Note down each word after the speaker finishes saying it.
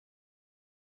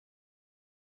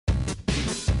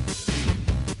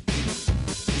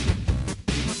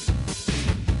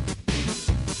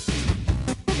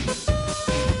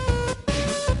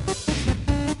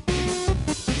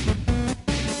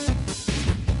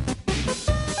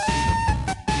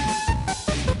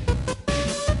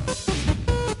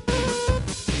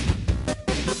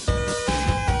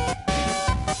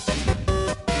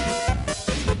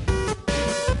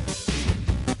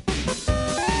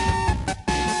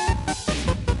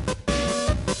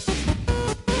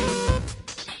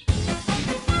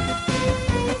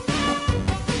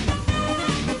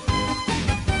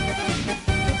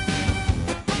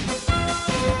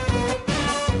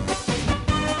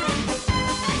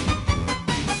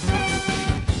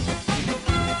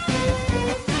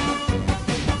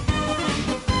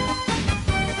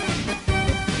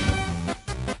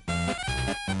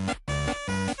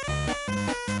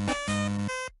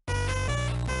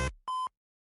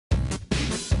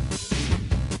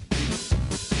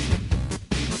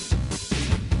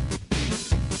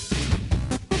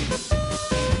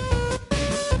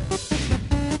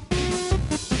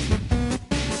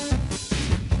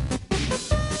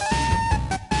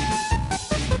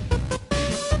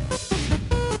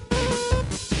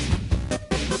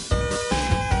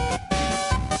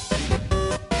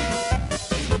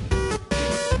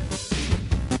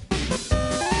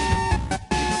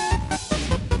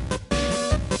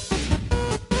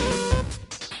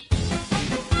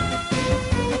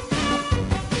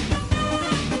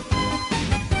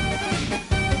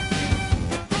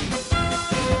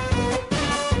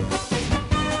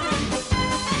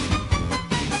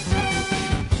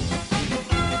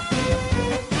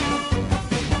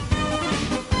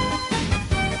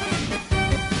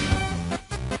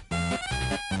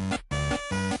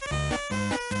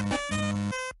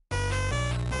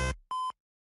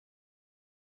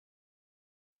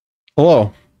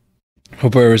Hello.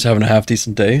 Hope everyone's having a half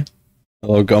decent day.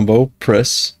 Hello, Gumbo,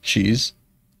 Priss, Cheese.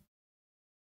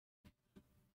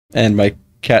 And my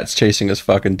cat's chasing his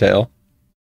fucking tail.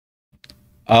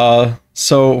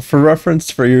 So for reference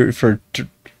for you,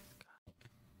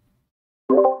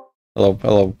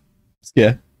 hello.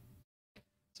 Yeah.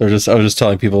 So I was just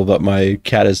telling people that my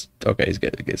cat is, okay, he's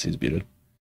muted.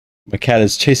 My cat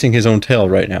is chasing his own tail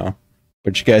right now.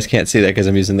 But you guys can't see that because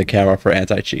I'm using the camera for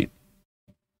anti-cheat.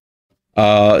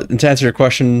 And to answer your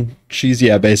question, Cheese,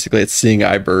 yeah, basically it's seeing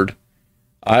iBird.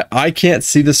 I can't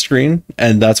see the screen,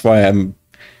 and that's why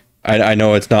I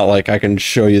know it's not like I can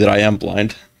show you that I am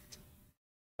blind.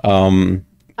 I mean,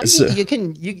 you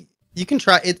can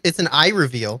try it. It's an eye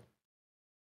reveal.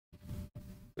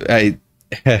 I'm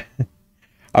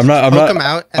Poke not them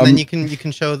out, and then you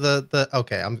can show the.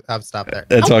 Okay, I've stopped there.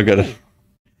 It's all good.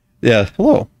 Yeah,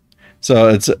 hello.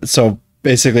 So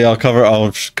basically, I'll cover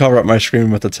up my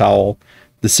screen with a towel,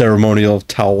 the ceremonial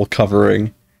towel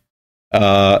covering,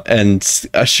 and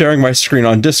sharing my screen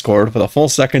on Discord with a full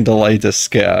second delay to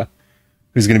Ska,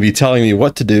 who's going to be telling me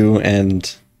what to do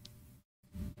and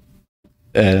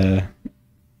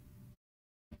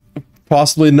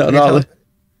possibly not.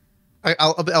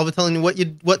 I'll be telling you what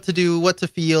to do, what to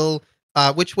feel,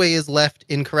 which way is left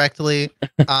incorrectly,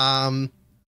 all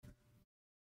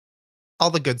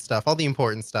the good stuff, all the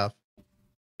important stuff.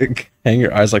 Hang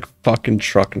your eyes like fucking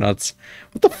truck nuts.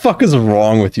 What the fuck is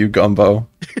wrong with you, Gumbo?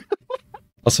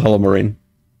 Also, hello, Marine.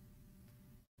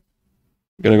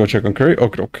 Gonna go check on Curry.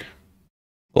 Okey-doke.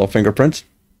 Hello, Fingerprint.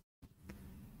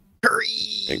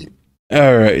 Curry!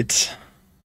 Alright.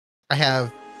 I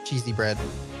have cheesy bread.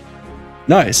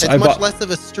 Nice. It's much less of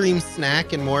a stream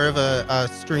snack and more of a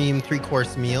stream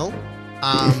 3-course meal.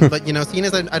 But, you know, seeing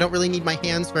as I don't really need my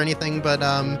hands for anything but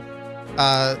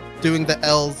doing the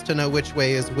L's to know which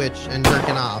way is which and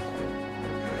jerking off.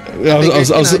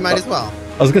 I might as well.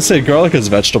 I was gonna say garlic is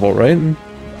vegetable, right?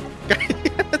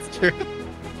 That's true.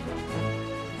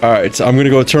 Alright, so I'm gonna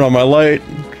go turn on my light,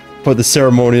 put the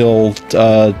ceremonial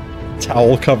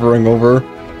towel covering over,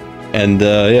 and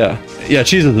yeah,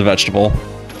 cheese is a vegetable.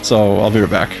 So I'll be right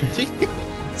back.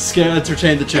 Scan,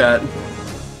 entertain the chat.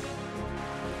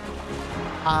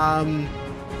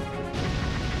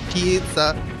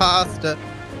 Pizza, pasta,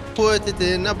 put it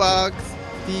in a box,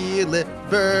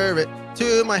 deliver it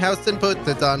to my house and put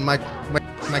it on my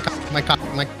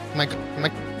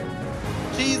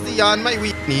cheesy on my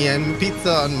weenie and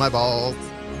pizza on my balls.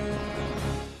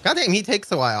 God damn, he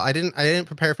takes a while. I didn't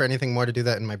prepare for anything more to do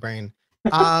that in my brain.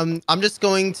 I'm just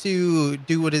going to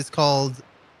do what is called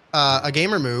a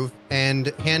gamer move and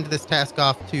hand this task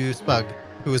off to Spug,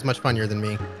 who is much funnier than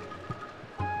me.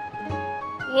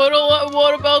 What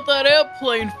about that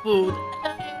airplane food?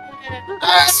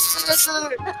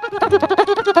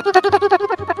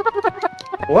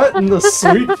 What in the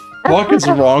sweet fuck is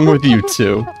wrong with you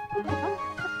two?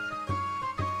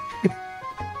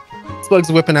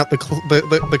 Spug's whipping out the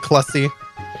Clussy.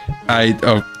 I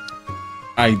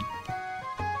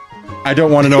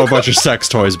don't want to know about your sex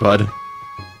toys, bud.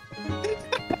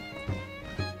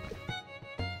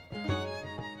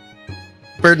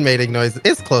 Bird mating noise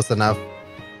is close enough.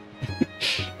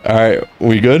 Alright,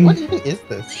 we good? What even is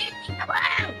this?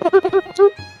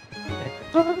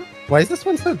 Why is this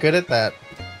one so good at that?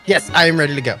 Yes, I am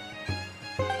ready to go.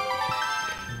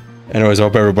 Anyways, I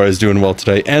hope everybody's doing well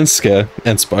today. And Ska,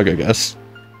 and Spug, I guess.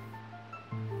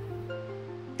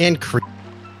 And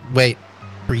wait,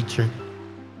 Creature.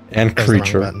 And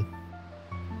Creature.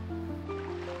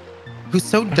 Who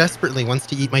so desperately wants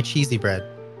to eat my cheesy bread.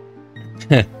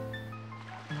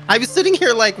 I was sitting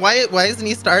here like, why hasn't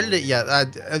he started it yet?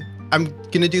 I'm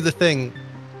gonna do the thing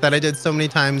that I did so many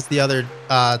times the other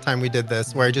time we did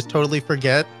this, where I just totally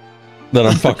forget that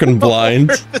I'm fucking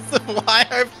blind. The purpose of why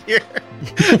I'm here.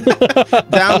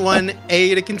 Down one,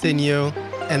 A to continue,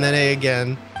 and then A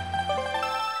again.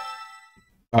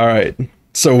 All right,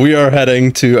 so we are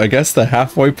heading to, I guess, the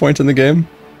halfway point in the game.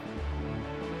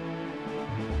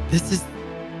 This is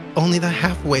only the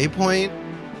halfway point.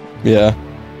 Yeah.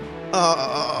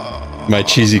 My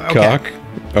cheesy cock.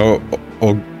 Oh,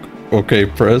 okay,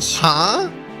 Priss. Huh?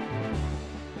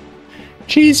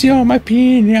 Cheesy on my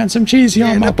peenie and some cheesy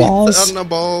on my balls. On the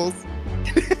balls.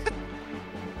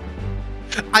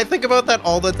 I think about that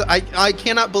all the time. I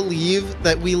cannot believe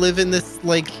that we live in this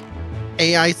like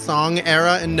AI song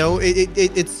era, and no,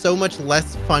 it's so much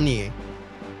less funny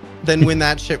than when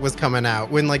that shit was coming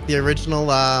out. When like the original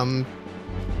I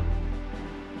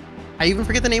even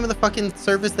forget the name of the fucking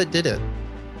service that did it.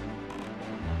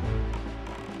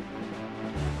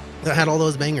 That had all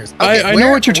those bangers. Okay, I know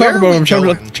what you're talking about. I'm trying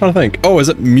to think. Oh, is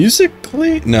it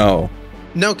Musically? No.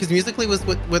 No, because Musically was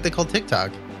what they called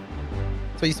TikTok.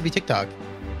 So it used to be TikTok.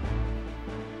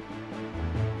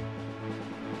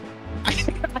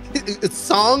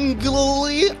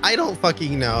 Songly? I don't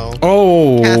fucking know.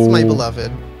 Oh. Cast My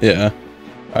Beloved. Yeah.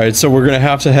 All right, so we're gonna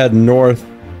have to head northwest.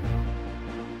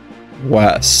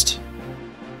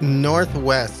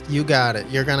 Northwest. You got it.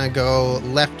 You're gonna go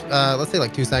left. Let's say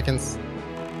like 2 seconds.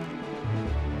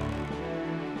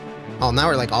 Oh, now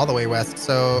we're like all the way west.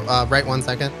 So right 1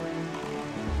 second.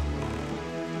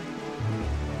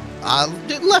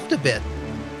 Left a bit.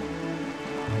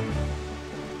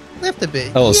 Left a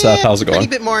bit. Hello, Seth. How's it going? A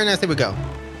bit more, and I say we go.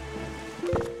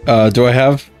 Do I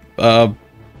have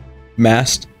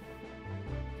mast?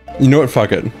 You know what?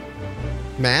 Fuck it.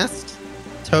 Mast?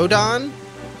 Todon?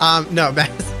 No,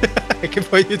 mast. I can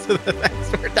point you to the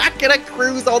next. We're not gonna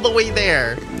cruise all the way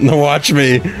there. No, watch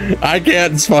me. I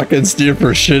can't fucking steer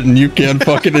for shit, and you can't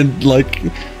fucking like.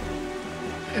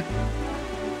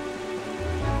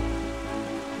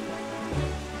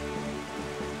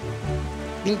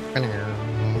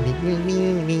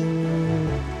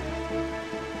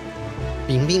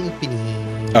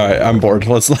 All right, I'm bored.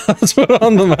 Let's put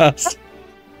on the mast.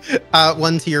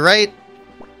 One to your right,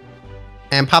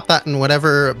 and pop that in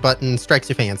whatever button strikes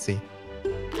your fancy.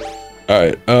 All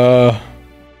right.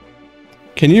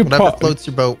 Can you whatever floats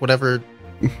your boat? Whatever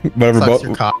boat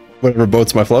your cock. Whatever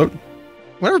boats my float?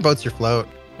 Whatever boats your float.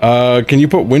 Can you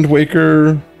put Wind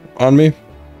Waker on me?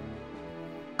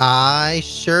 I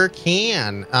sure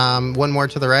can. One more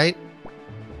to the right,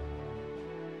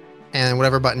 and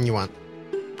whatever button you want.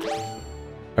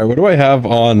 All right. What do I have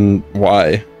on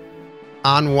Y?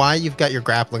 On Y, you've got your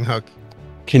grappling hook.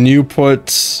 Can you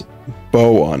put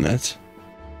bow on it?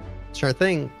 Sure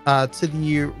thing. To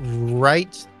the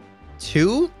right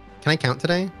 2? Can I count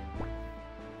today?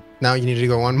 No, you need to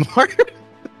go one more.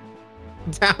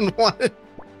 Down 1.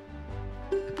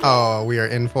 Oh, we are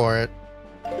in for it.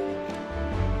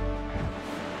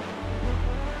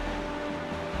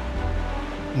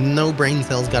 No brain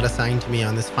cells got assigned to me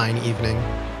on this fine evening.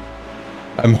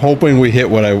 I'm hoping we hit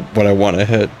what I want to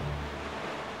hit.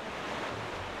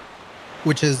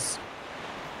 Which is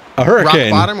a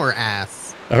hurricane. Rock bottom or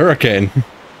ass? A hurricane.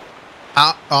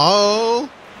 Oh.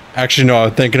 Actually, no,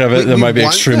 I'm thinking of it. That might be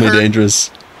extremely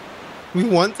dangerous. We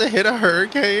want to hit a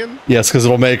hurricane? Yes, because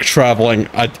it'll make traveling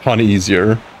a ton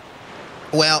easier.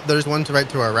 Well, there's one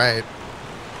to our right.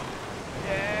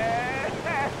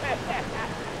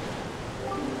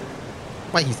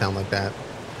 Why'd he sound like that?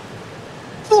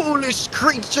 Foolish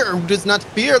creature who does not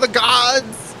fear the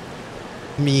gods!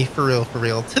 Me, for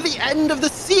real. To the end of the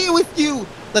sea with you!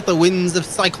 Let the winds of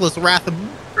Cyclos' wrath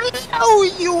blow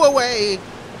you away!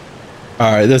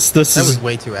 Alright, this was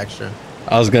way too extra.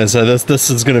 I was gonna say, this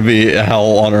is gonna be a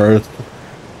hell on earth.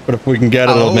 But if we can get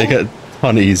it, it'll make it a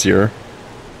ton easier.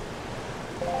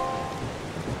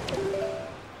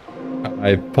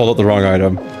 I pulled up the wrong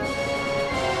item.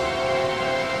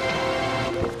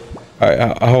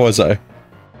 Alright, how was I?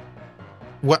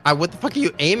 What the fuck are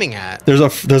you aiming at? There's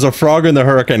a frog in the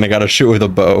hurricane I gotta shoot with a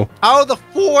bow. Oh, the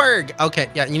forg!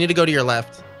 Okay, yeah, you need to go to your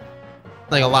left.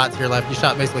 Like a lot to your left. You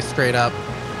shot basically straight up.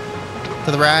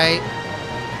 To the right.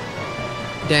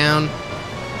 Down.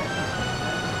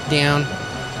 Down.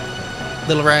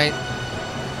 Little right.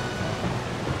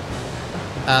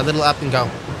 Little up and go.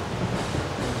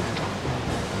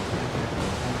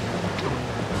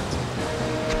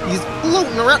 He's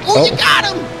floating around. Oh, you got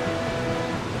him!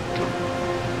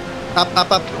 Up.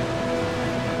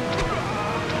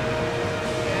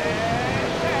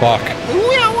 Fuck.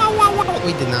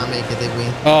 We did not make it, did we?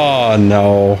 Oh,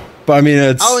 no. But I mean,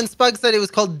 it's... Oh, and Spug said it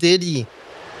was called Diddy.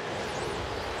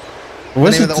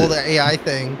 What's the name of the older AI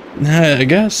thing? Nah, I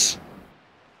guess.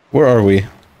 Where are we?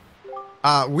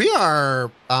 We are,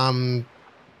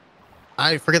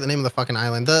 I forget the name of the fucking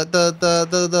island.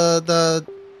 The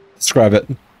Describe it.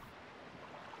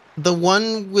 The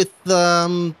one with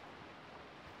the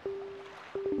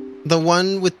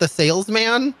one with the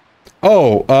salesman?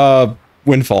 Oh,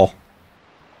 Windfall.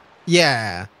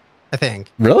 Yeah, I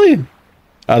think. Really?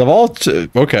 Out of all,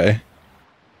 okay.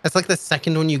 That's like the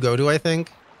second one you go to, I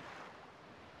think.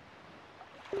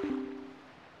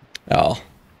 Oh.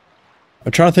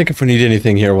 I'm trying to think if we need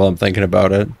anything here while I'm thinking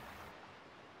about it.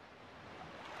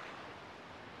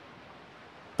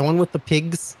 The one with the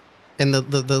pigs and the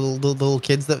little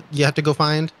kids that you have to go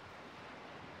find?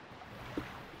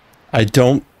 I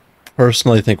don't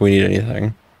personally think we need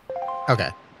anything. Okay.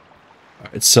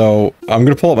 Alright, so I'm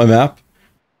gonna pull up my map.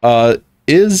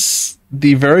 Is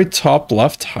the very top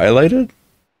left highlighted?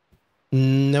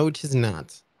 No, it is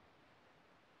not.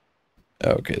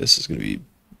 Okay, this is gonna be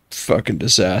fucking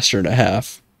disaster and a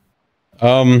half.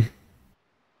 It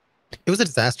was a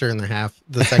disaster and a half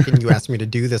the second you asked me to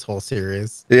do this whole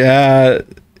series. Yeah.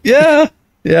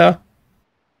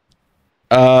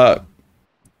 Uh,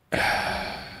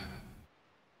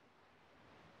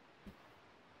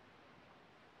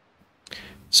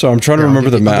 so I'm trying to remember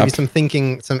the I'll give map. you some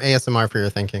thinking, some ASMR for your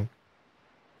thinking.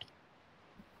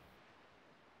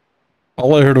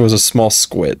 All I heard was a small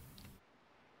squid.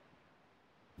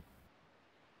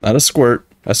 Not a squirt,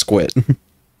 a squid.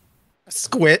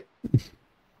 Squid.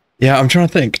 Yeah, I'm trying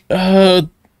to think. I'm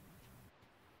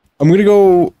gonna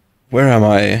go. Where am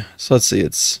I? So let's see.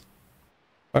 It's.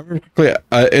 If I remember quickly,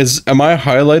 am I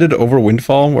highlighted over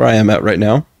Windfall where I am at right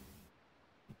now?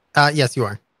 Yes, you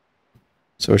are.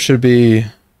 So it should be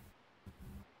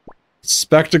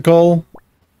Spectacle,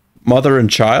 Mother and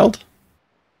Child.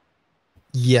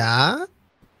 Yeah.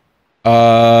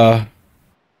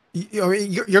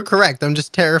 You're correct. I'm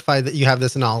just terrified that you have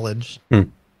this knowledge. I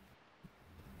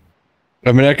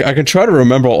mean, I can try to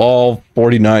remember all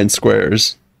 49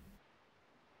 squares.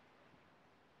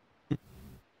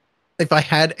 If I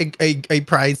had a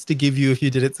prize to give you if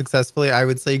you did it successfully, I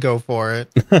would say go for it.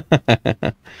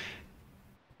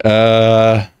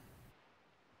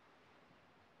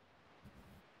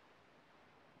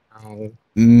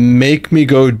 Make me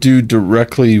go due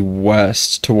directly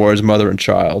west towards Mother and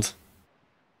Child.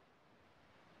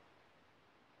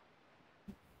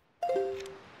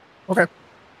 Okay.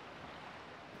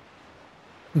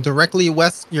 Directly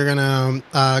west, you're gonna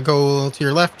go to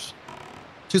your left.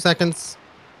 2 seconds.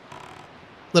 A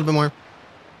little bit more. A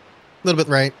little bit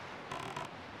right.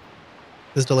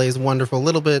 This delay is wonderful. A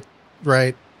little bit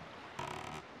right.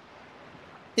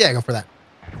 Yeah, go for that.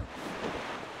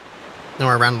 Now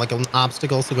we're around like an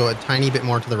obstacle, so go a tiny bit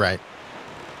more to the right.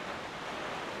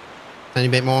 Tiny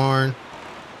bit more.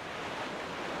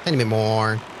 Tiny bit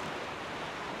more.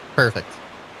 Perfect.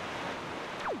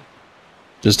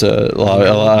 Just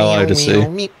allow you to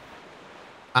see.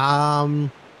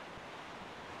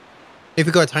 If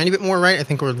we go a tiny bit more right, I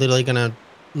think we're literally gonna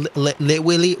we're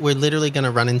literally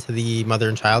gonna run into the Mother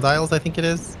and Child Isles. I think it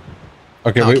is.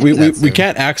 Okay, No, we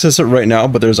can't access it right now,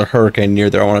 but there's a hurricane near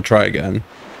there. I want to try again.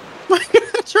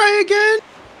 Try again.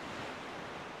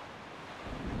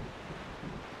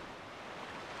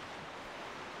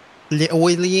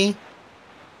 Literally.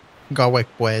 Go away,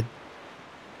 boy.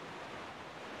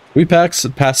 We past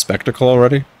Spectacle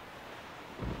already?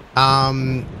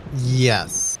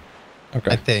 Yes.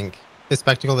 Okay. I think. The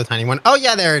Spectacle, the tiny one. Oh,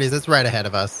 yeah, there it is. It's right ahead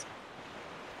of us.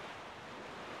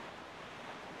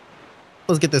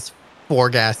 Let's get this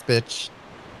 4-gas bitch.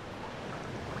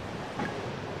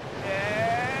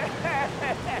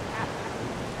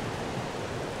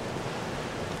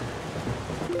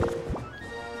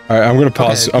 All right, I'm gonna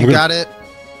pause. Okay, you got it.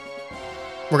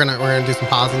 We're gonna do some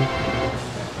pausing.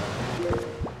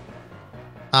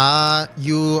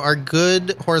 You are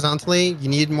good horizontally. You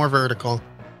need more vertical.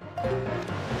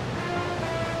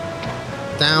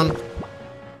 Down.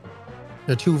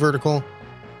 You're too vertical.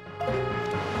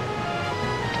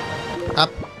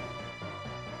 Up.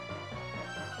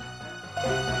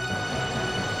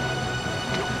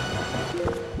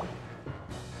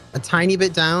 A tiny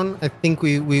bit down. I think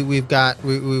we've got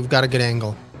a good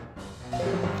angle.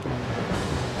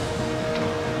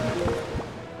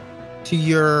 To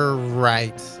your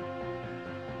right.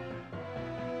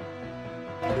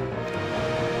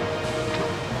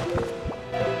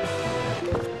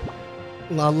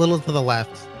 A little to the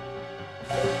left.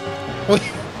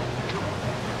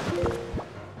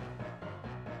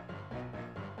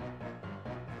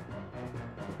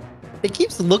 It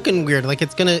keeps looking weird, like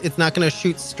it's not gonna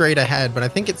shoot straight ahead, but I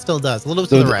think it still does. A little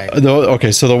to the right.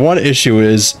 Okay, so the one issue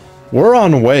is we're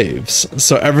on waves,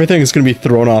 so everything's gonna be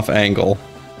thrown off angle.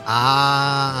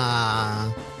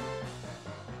 Ah,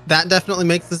 that definitely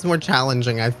makes this more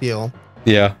challenging, I feel.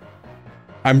 Yeah.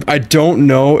 I don't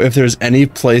know if there's any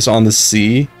place on the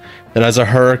sea that has a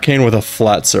hurricane with a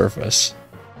flat surface.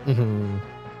 Mm-hmm.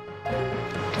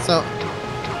 So,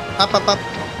 up.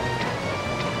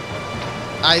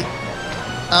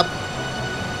 Up.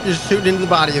 You're shooting into the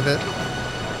body of it.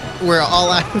 We're all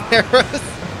out of arrows.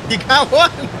 You got one.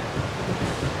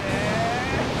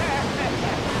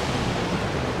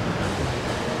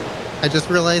 I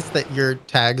just realized that your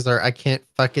tags are I can't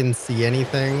fucking see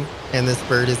anything, and this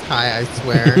bird is high, I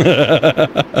swear.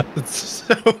 It's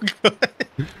so good.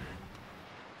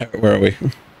 Where are we?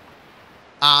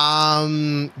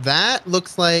 That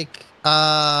looks like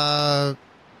OG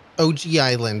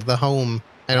Island, the home.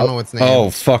 I don't know what's name.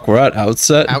 Oh fuck, we're at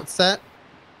Outset? Outset?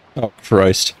 Oh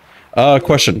Christ.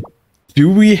 Question. Do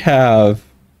we have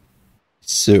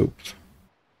soup?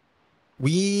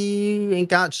 We ain't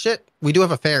got shit. We do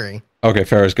have a ferry. Okay,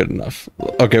 fair is good enough.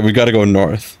 Okay, we gotta go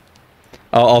north.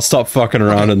 I'll stop fucking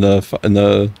around Okay. in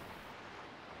the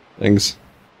things.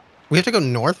 We have to go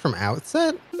north from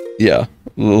Outset? Yeah,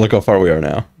 look how far we are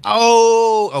now.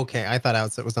 Oh, okay. I thought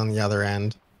Outset was on the other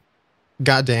end.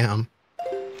 Goddamn.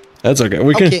 That's okay.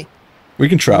 Okay, We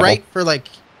can travel. right for like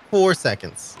 4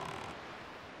 seconds.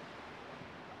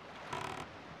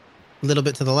 A little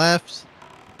bit to the left.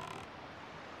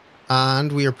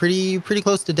 And we are pretty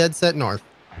close to dead set north.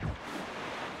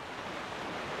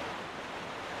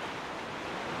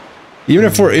 Even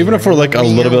if we're like a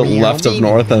little bit left of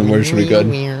north, then we should be good.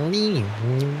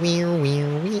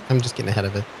 I'm just getting ahead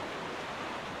of it.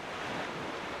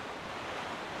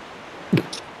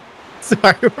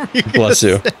 Sorry, what were you gonna Bless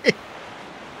you.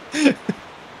 say?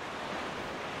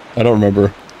 I don't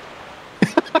remember.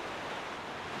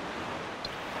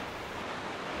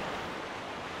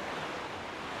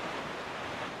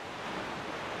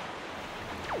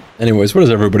 Anyways, what has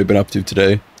everybody been up to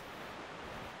today?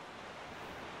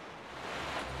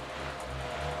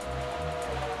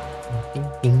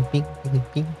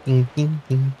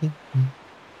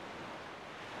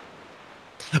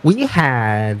 We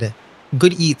had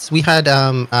good eats. We had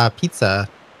pizza.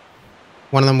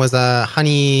 One of them was hot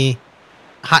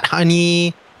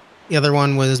honey. The other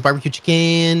one was barbecue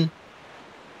chicken.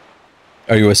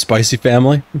 Are you a spicy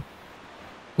family?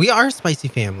 We are a spicy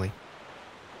family.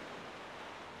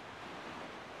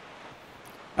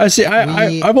 I see.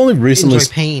 We I've only recently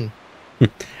Enjoy pain.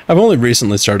 I've only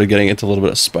recently started getting into a little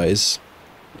bit of spice.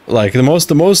 Like the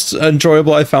most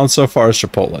enjoyable I found so far is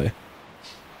Chipotle.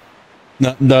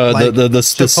 No, Like the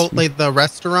Chipotle the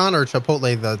restaurant or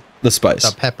Chipotle the spice.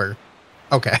 the pepper.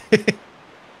 Okay.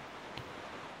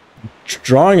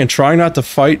 Drawing and trying not to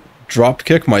fight drop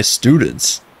kick my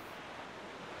students.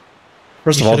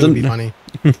 First You of all, said it would be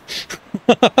didn't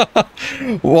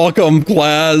funny. welcome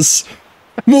class.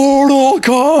 Mortal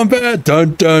Kombat.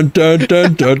 Dun dun dun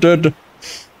dun dun dun. dun.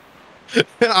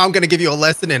 I'm gonna give you a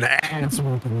lesson in ass.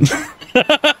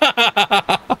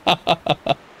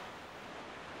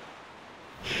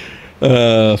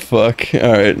 Fuck.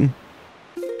 All right.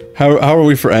 How are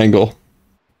we for angle?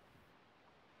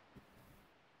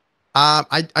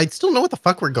 I still know what the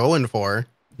fuck we're going for.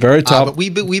 Very top. But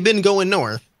we've been going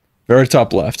north. Very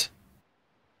top left.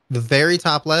 The very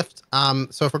top left.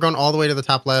 So if we're going all the way to the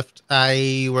top left,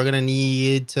 we're gonna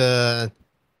need to.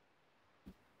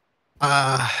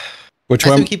 Which I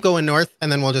say one? we keep going north,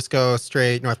 and then we'll just go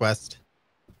straight northwest.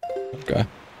 Okay.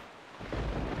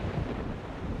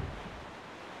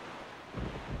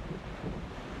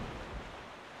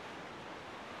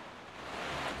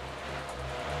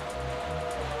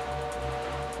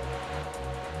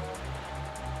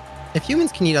 If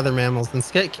humans can eat other mammals, then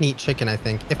Skit can eat chicken, I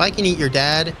think. If I can eat your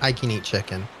dad, I can eat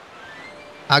chicken.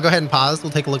 I'll go ahead and pause.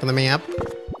 We'll take a look at the map.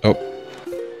 Oh.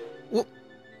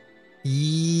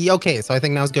 Okay, so I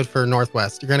think now's good for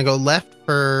northwest. You're going to go left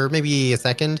for maybe a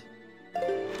second. A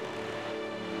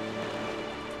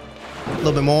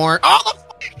little bit more. Oh!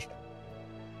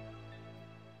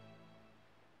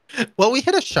 Well, we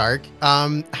hit a shark.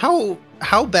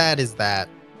 How bad is that?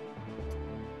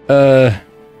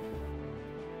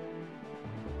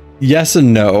 Yes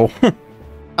and no.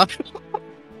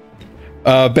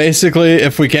 Basically,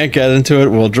 if we can't get into it,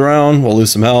 we'll drown, we'll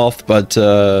lose some health, but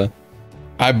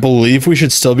I believe we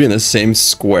should still be in the same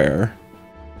square.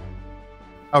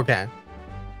 Okay.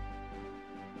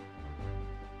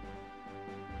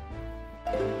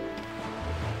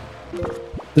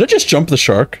 Did I just jump the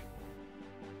shark?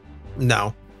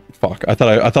 No. Fuck, I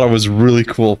thought I was really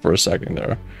cool for a second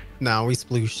there. No, we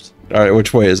splooshed. Alright,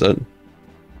 which way is it?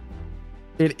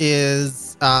 It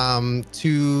is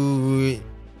to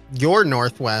your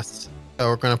northwest. So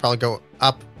we're going to probably go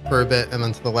up for a bit and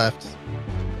then to the left.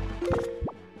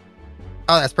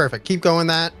 Oh, that's perfect. Keep going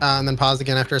that and then pause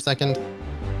again after a second.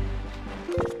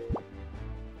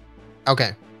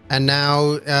 Okay. And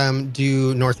now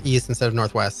do northeast instead of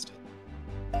northwest.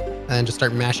 And then just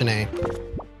start mashing A.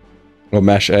 Oh,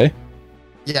 mash A?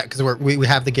 Yeah, because we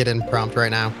have the get in prompt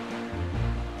right now.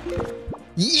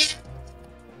 Yeah!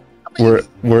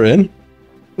 We're in?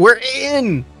 We're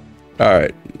in!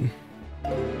 Alright.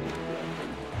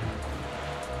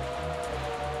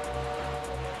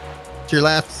 To your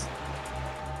left.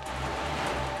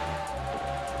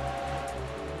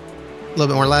 A little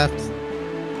bit more left.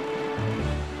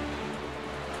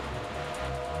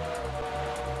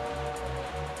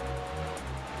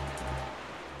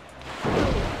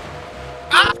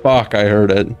 Fuck, I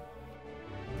heard it.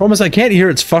 Problem is I can't hear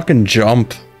its fucking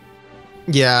jump.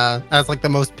 Yeah, that's like the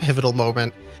most pivotal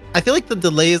moment. I feel like the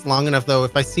delay is long enough though.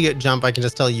 If I see it jump, I can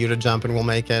just tell you to jump and we'll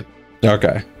make it.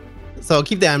 Okay. So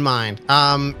keep that in mind.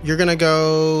 You're gonna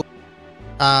go.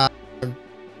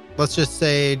 Let's just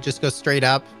say just go straight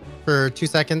up for 2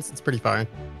 seconds. It's pretty far.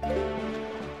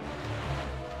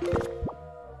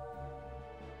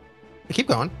 Keep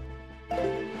going.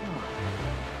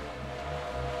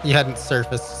 You hadn't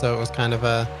surfaced, so it was kind of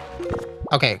a...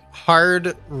 Okay,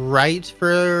 hard right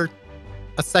for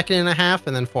a second and a half,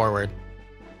 and then forward.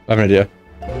 I have an idea.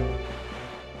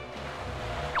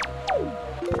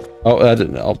 Oh, that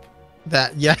didn't help.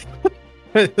 That, yeah.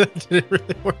 That didn't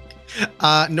really work.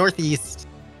 Northeast,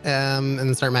 and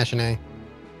then start mashing A.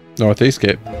 Northeast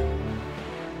Cape.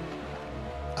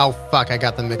 Oh, fuck, I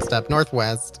got them mixed up.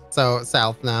 Northwest, so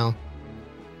south now.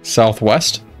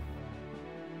 Southwest?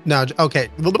 No, okay.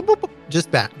 Just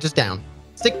back, just down.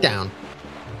 Stick down.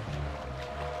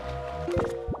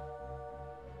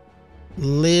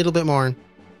 Little bit more.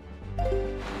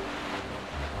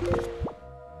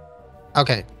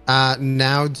 Okay.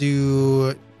 Now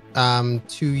do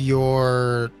to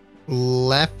your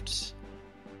left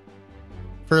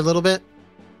for a little bit.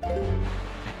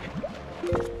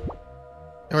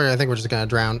 Or I think we're just gonna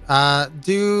drown.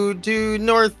 Do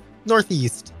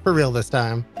northeast for real this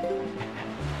time.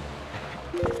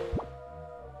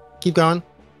 Keep going.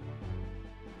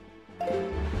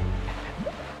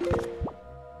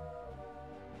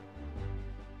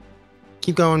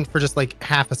 Keep going for just like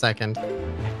half a second.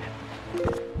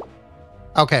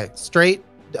 Okay, straight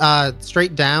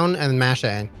down and mash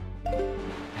A.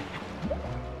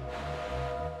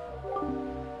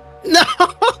 No!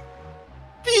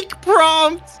 Peak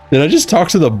prompt! Did I just talk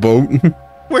to the boat?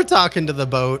 We're talking to the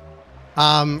boat.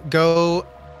 Go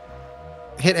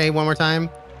hit A one more time,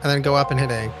 and then go up and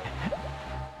hit A.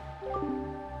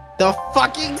 The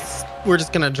fucking... We're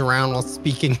just gonna drown while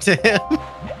speaking to him.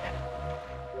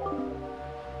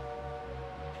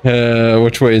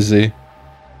 Which way is he?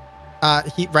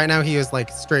 Right now he is like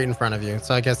straight in front of you,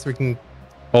 so I guess we can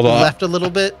Hold on. left a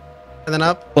little bit and then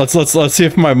up. Let's see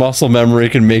if my muscle memory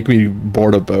can make me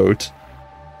board a boat.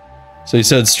 So you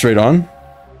said straight on?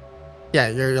 Yeah,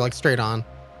 you're like straight on.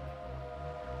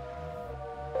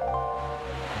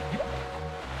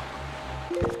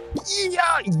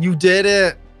 Yeah, you did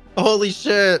it. Holy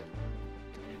shit.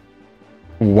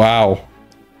 Wow.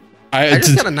 I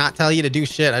just gotta not tell you to do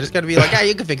shit. I just gotta be like, yeah,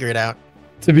 you can figure it out.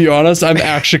 To be honest, I'm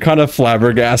actually kind of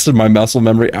flabbergasted my muscle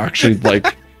memory actually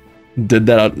like did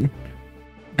that.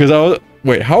 Because I was,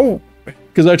 wait, how?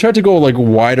 Because I tried to go like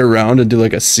wide around and do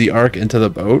like a sea arc into the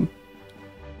boat.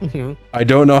 Mm-hmm. I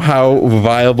don't know how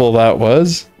viable that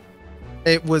was.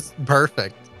 It was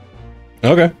perfect.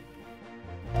 Okay.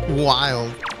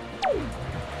 Wild.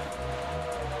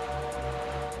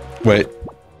 Wait,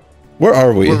 where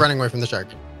are we? We're running away from the shark.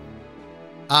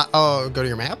 Oh, go to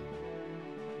your map.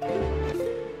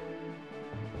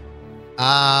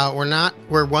 We're not.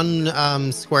 We're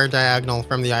one square diagonal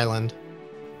from the island.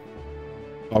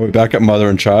 Are we back at mother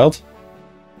and child?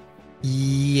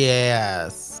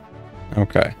 Yes.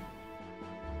 Okay.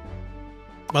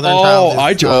 Mother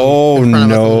and child. Oh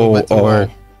no!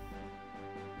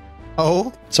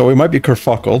 Oh. So we might be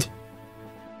kerfuckled.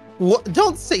 What?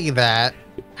 Don't say that.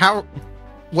 How?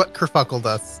 What kerfuckled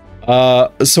us?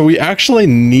 So we actually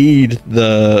need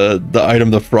the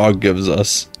item the frog gives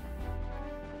us.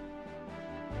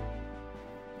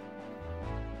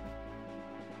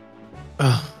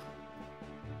 Oh.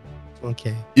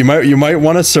 Okay. You might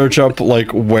want to search up like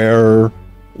where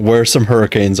some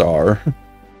hurricanes are.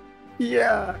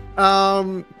 Yeah.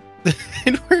 And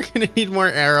we're gonna need more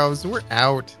arrows. We're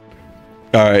out.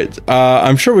 All right.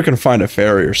 I'm sure we can find a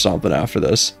ferry or something after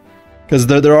this. Because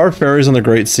there are ferries on the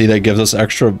Great Sea that gives us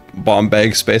extra bomb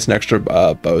bag space and extra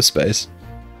bow space.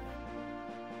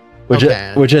 Which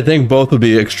I think both would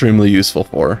be extremely useful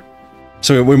for.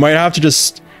 So we might have to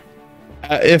just...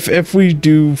 if we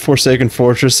do Forsaken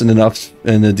Fortress in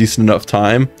a decent enough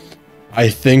time, I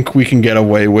think we can get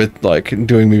away with like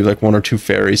doing maybe like 1 or 2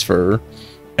 ferries for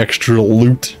extra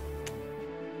loot.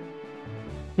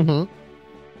 Mm-hmm.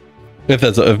 If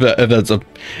that's a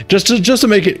just to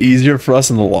make it easier for us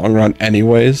in the long run,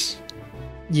 anyways.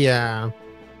 Yeah.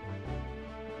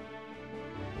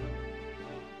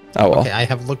 Oh well. Okay, I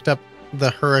have looked up the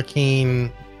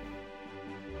hurricane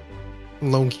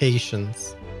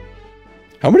locations.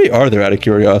 How many are there, out of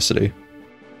curiosity?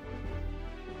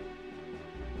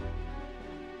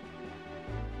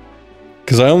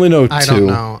 Because I only know 2. I don't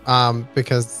know.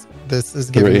 Because this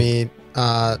is giving me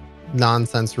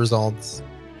nonsense results.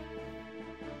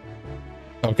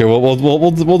 Okay, well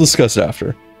we'll discuss it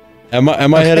after. Am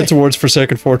I headed towards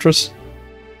Forsaken Fortress?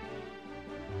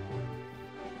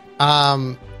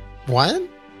 What?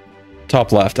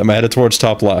 Top left. I'm headed towards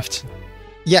top left.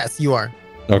 Yes, you are.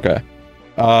 Okay.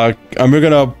 I'm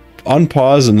gonna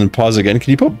unpause and then pause again.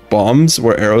 Can you put bombs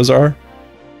where arrows are?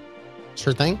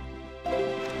 Sure thing.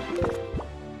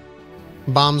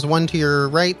 Bombs 1 to your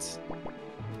right.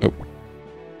 Oh.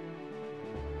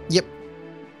 Yep.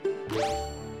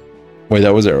 Wait,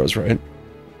 that was arrows, right?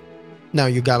 No,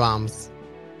 you got bombs.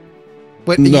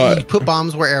 Wait, No, you put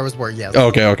bombs where arrows were, yes.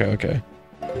 Okay.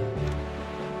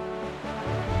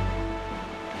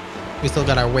 We still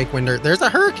got our Wake Winder. There's a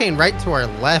hurricane right to our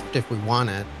left if we want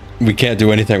it. We can't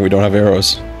do anything. We don't have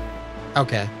arrows.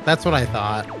 Okay, that's what I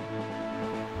thought.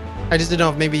 I just didn't know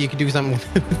if maybe you could do something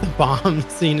with the bomb,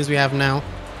 seeing as we have now.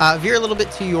 Veer a little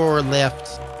bit to your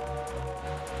left.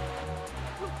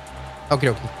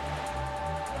 Okie dokie.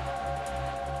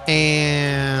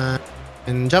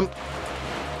 And jump.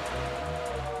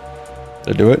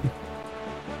 Did I do it?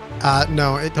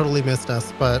 No, it totally missed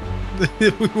us, but we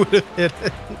would have hit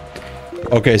it.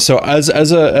 Okay, so as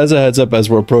a heads up, as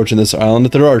we're approaching this island,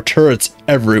 there are turrets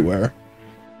everywhere.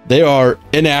 They are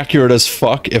inaccurate as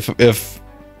fuck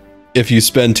if you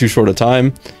spend too short a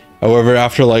time. However,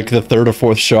 after like the third or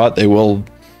fourth shot, they will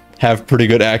have pretty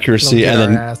good accuracy,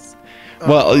 and then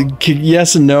well,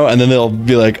 yes and no, and then they'll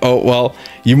be like, oh well,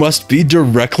 you must be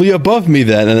directly above me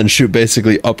then, and then shoot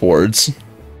basically upwards.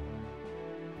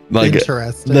 Like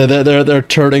interesting. Their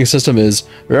turreting system is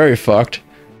very fucked.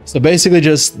 So basically,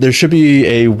 just there should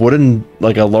be a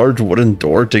large wooden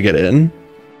door to get in.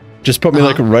 Just put me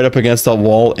like right up against that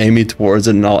wall, aim me towards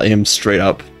it, and I'll aim straight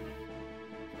up.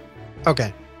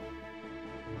 Okay.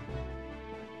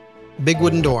 Big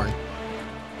wooden door.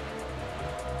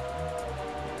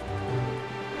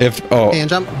 And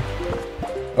jump.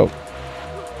 Oh.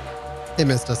 It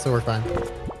missed us, so we're fine.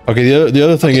 Okay. The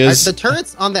other thing is the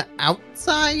turrets on the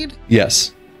outside.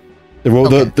 Yes. There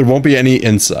won't be any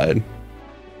inside.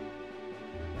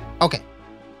 Okay.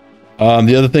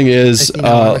 The other thing is we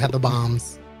have the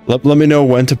bombs. Let me know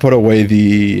when to put away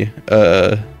the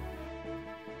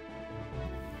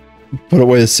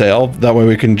sail. That way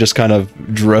we can just kind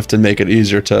of drift and make it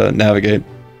easier to navigate.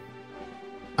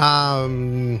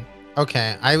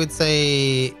 Okay. I would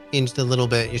say inched a little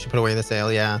bit. You should put away the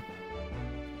sail. Yeah.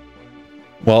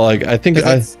 Well, like I think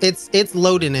it's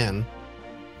loading in.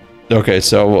 Okay,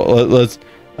 so let's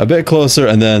a bit closer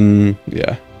and then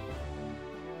yeah.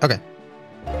 Okay.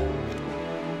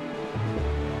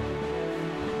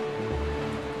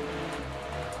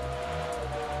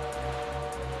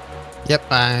 Yep,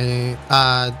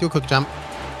 I do a quick jump.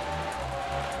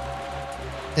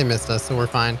 It missed us, so we're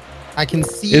fine. I can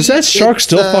see. Is that shark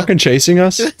still fucking chasing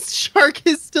us? This shark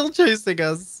is still chasing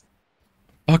us.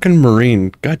 Fucking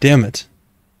marine, god damn it.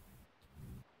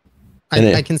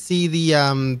 I can see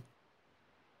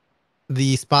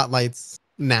the spotlights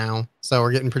now, so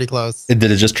we're getting pretty close. Did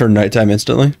it just turn nighttime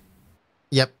instantly?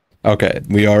 Yep. Okay,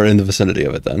 we are in the vicinity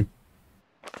of it then.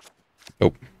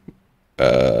 Oh.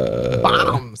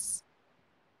 Bombs.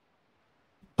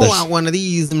 Pull out one of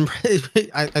these and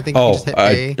I think you just hit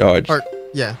A.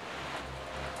 Yeah.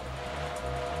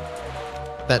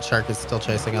 That shark is still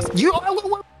chasing us. You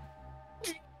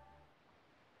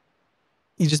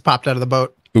just popped out of the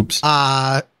boat. Oops.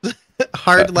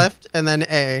 Hard left and then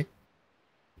A.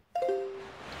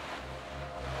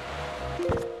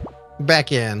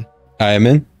 Back in. I am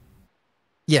in?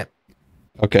 Yep.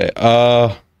 Okay.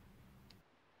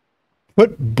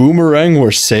 Put boomerang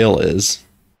where sail is.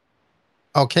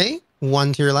 Okay.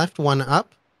 One to your left, one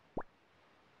up.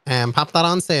 And pop that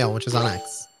on sail, which is on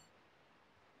X.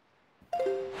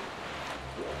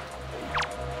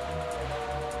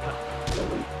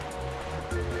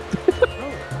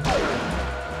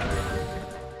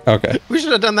 Okay. We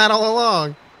should have done that all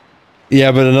along.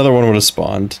 Yeah, but another one would have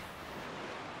spawned.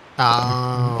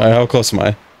 Oh. Alright, how close am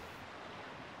I?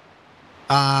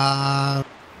 I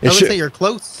would say you're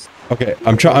close. Okay,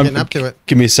 I'm trying. Getting up to it.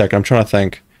 Give me a second. I'm trying to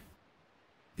think.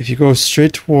 If you go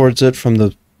straight towards it from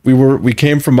the, we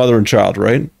came from mother and child,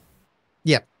 right?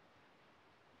 Yep.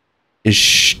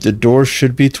 The door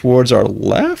should be towards our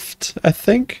left, I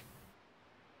think.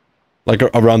 Like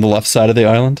around the left side of the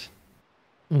island.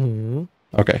 Mm-hmm.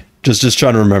 Okay, just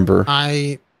trying to remember.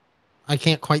 I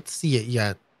can't quite see it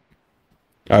yet.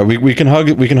 All right, we can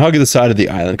hug the side of the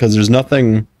island because there's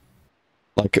nothing.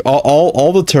 Like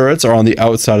all the turrets are on the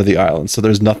outside of the island, so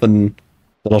there's nothing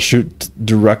that'll shoot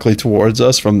directly towards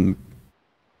us from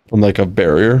like a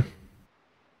barrier.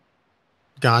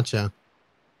 Gotcha.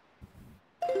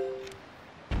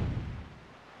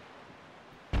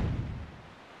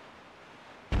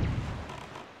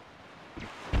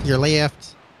 Your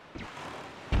left.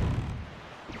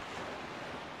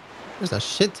 There's a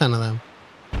shit ton of them.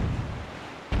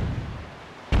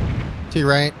 To your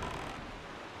right.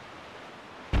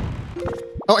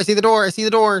 Oh, I see the door. I see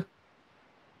the door.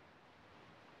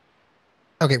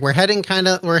 Okay, we're heading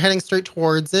straight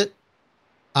towards it.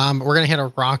 We're gonna hit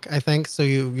a rock, I think. So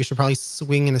you should probably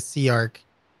swing in a C arc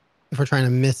if we're trying to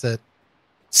miss it.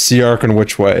 C arc in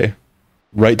which way?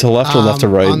 Right to left or left to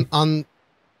right? On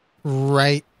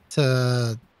right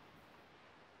to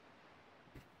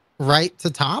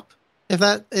top. If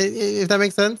that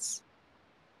makes sense.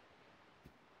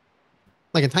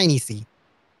 Like a tiny C.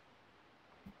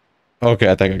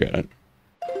 Okay, I think I get it.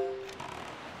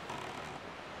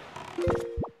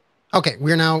 Okay,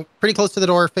 we're now pretty close to the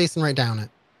door, facing right down it.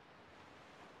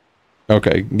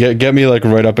 Okay, get me like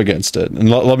right up against it, and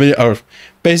let me.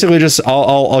 Basically, just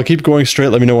I'll keep going straight.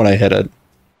 Let me know when I hit it.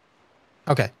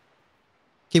 Okay.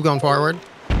 Keep going forward.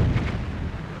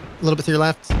 A little bit to your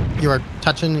left. You are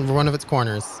touching one of its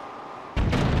corners.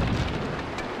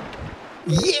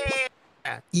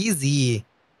 Yeah, easy.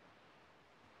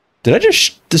 Did I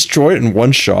just destroy it in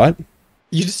one shot?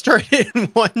 You destroyed it in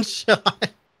one shot.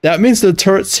 That means the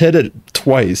turrets hit it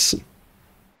twice.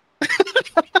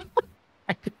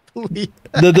 I believe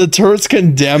that. The turrets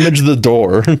can damage the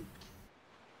door.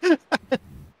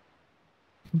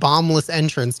 Bombless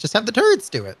entrance. Just have the turrets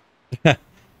do it.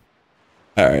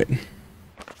 All right.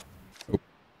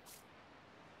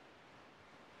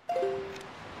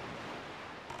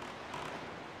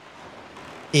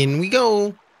 In we go.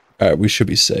 All right, we should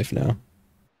be safe now.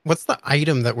 What's the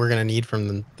item that we're gonna need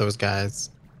from those guys?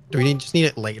 Do we just need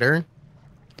it later?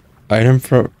 Item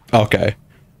from okay.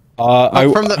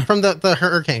 From the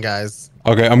hurricane guys.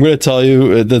 Okay, I'm gonna tell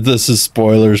you that this is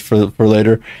spoilers for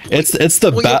later. It's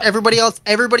the everybody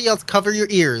else cover your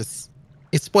ears.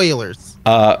 It's spoilers.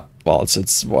 Well,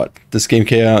 it's what this game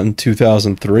came out in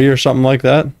 2003 or something like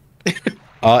that.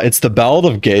 It's the Ballad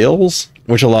of Gales,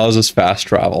 which allows us fast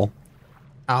travel.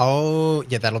 Oh,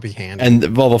 yeah, that'll be handy.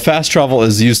 And well, the fast travel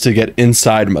is used to get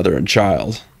inside mother and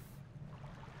child.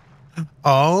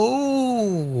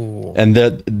 Oh. And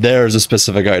there's a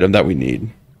specific item that we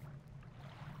need.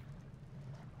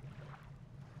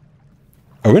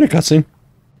 Are we in a cutscene?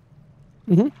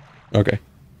 Mm-hmm. Okay.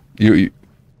 You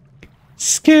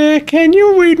Skip, can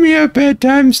you read me a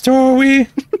bedtime story?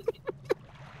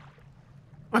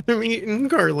 I'm eating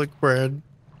garlic bread.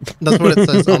 That's what it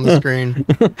says on the screen.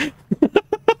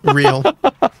 Real.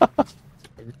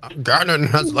 Ganon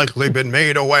has likely been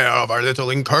made aware of our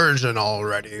little incursion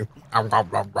already. I'm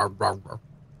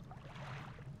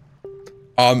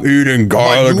eating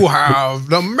garlic. But you have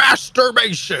the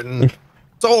masturbation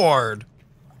sword.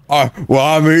 Well,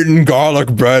 I'm eating garlic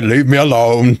bread. Leave me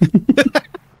alone.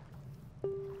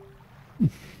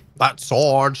 That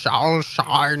sword shall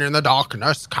shine in the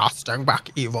darkness, casting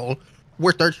back evil.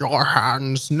 With it your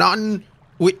hands, none...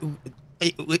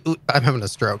 I'm having a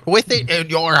stroke. With it in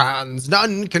your hands,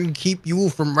 none can keep you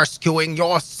from rescuing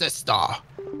your sister.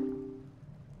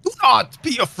 Do not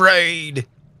be afraid.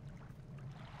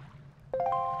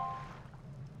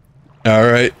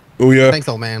 All right, Thanks,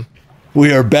 old man.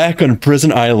 We are back on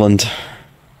Prison Island.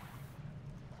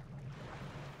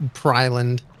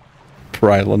 Pryland.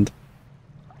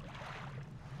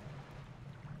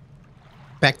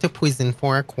 Back to prison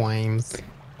for our crimes.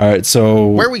 All right, so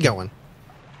where are we going?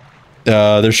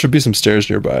 There should be some stairs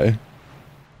nearby.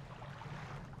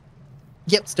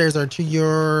 Yep, stairs are to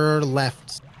your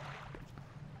left.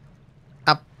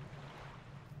 Up.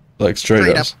 Like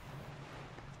straight up.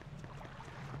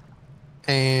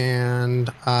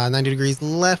 And 90 degrees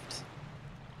left.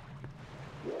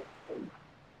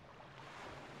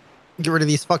 Get rid of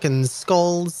these fucking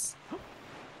skulls.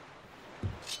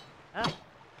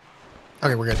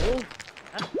 Okay, we're good.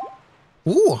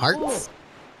 Ooh, hearts.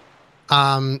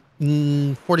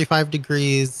 45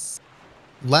 degrees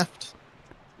left.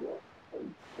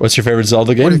 What's your favorite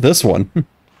Zelda game? This one.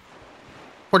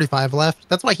 45 left.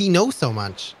 That's why he knows so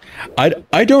much. I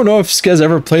don't know if Skez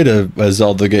ever played a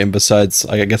Zelda game besides,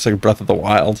 I guess, like Breath of the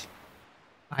Wild.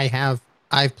 I have.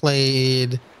 I've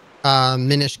played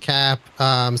Minish Cap,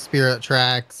 Spirit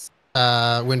Tracks,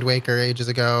 Wind Waker ages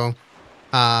ago,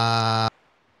 Twilight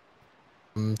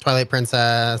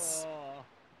Princess,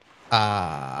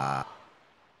 the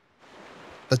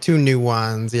two new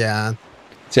ones. Yeah.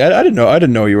 See, I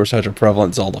didn't know you were such a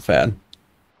prevalent Zelda fan.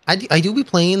 I do be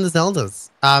playing the Zeldas.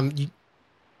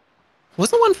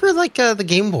 What's the one for like the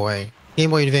Game Boy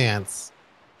Advance?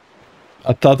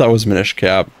 I thought that was Minish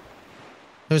Cap.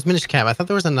 There was Minish Cap. I thought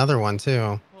there was another one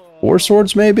too. Four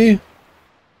Swords, maybe?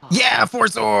 Yeah, Four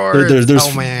Swords.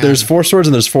 There's Four Swords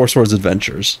and there's Four Swords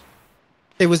Adventures.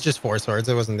 It was just Four Swords.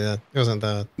 It wasn't the. It wasn't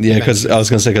the. Yeah, because I was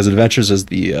gonna say because Adventures is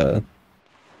the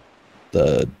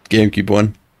GameCube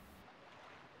one.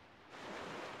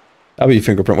 How about you,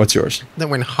 Fingerprint? What's yours? That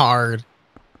went hard.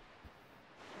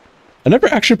 I never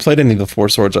actually played any of the Four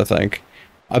Swords. I think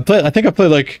I think I played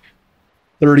like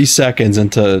 30 seconds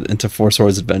into Four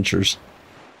Swords Adventures.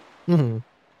 Mm-hmm.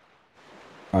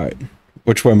 All right,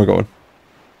 which way am I going?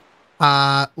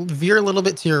 Veer a little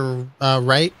bit to your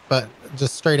right, but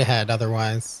just straight ahead.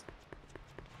 Otherwise,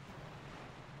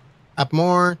 up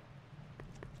more.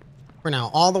 We're now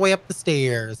all the way up the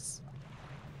stairs.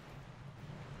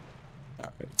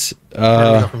 All right. Where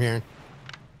do we go from here?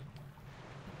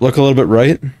 Look a little bit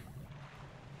right.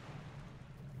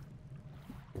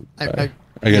 I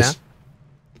guess.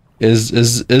 Yeah.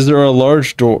 Is there a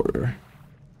large door?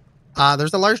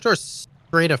 There's a large door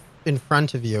straight in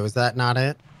front of you. Is that not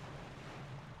it?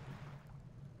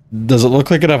 Does it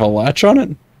look like it have a latch on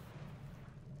it?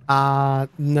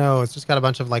 No. It's just got a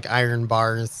bunch of like iron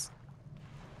bars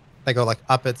that go like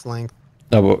up its length.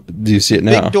 No, but do you see it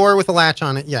now? Big door with a latch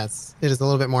on it. Yes, it is a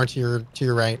little bit more to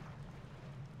your right.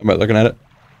 Am I looking at it?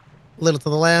 A little to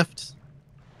the left.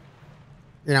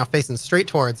 You're now facing straight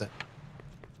towards it.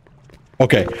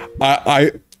 Okay,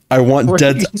 I want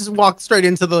dead. You just walk straight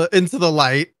into the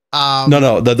light.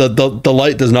 No, the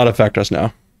light does not affect us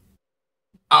now.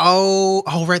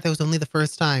 Oh, right. That was only the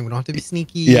first time. We don't have to be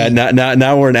sneaky. Yeah,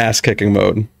 now we're in ass kicking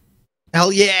mode.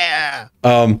 Hell yeah!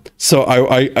 So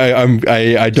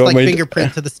I Just don't like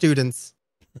Fingerprint to the students.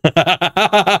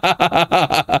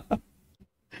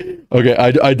 Okay,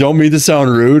 I don't mean to sound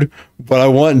rude, but I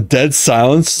want dead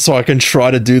silence so I can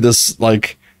try to do this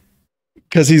like,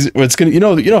 because it's gonna you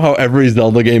know how every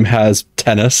Zelda game has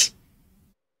tennis.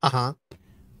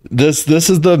 This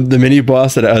is the mini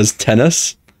boss that has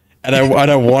tennis, and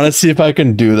I want to see if I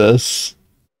can do this.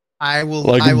 I will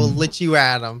let you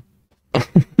at him. All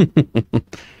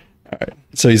right.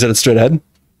 So you said it's straight ahead.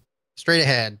 Straight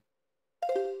ahead.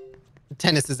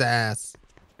 Tennis is ass.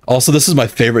 Also, this is my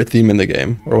favorite theme in the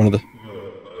game, or one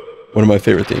of my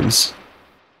favorite themes.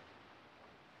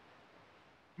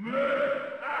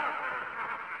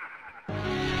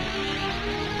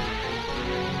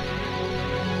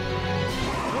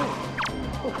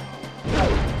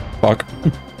 Fuck.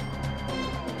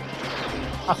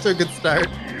 Off to a good start.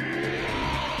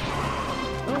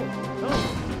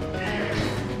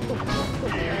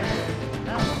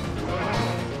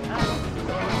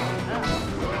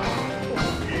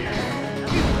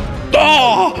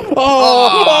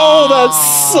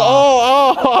 That's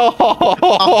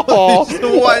Just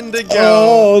one to go.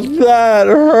 Oh, that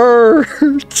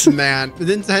hurts. Man,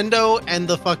 Nintendo and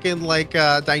the fucking like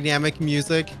dynamic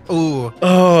music. Ooh.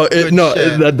 Oh, Good no,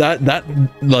 shit. that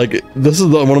like this is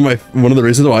one of the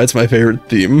reasons why it's my favorite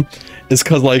theme is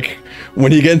because like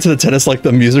when you get into the tennis, like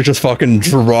the music just fucking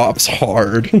drops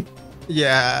hard.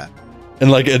 Yeah.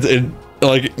 And like it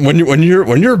like when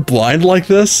you're blind like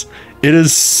this, it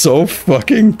is so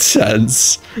fucking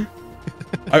tense.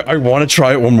 I want to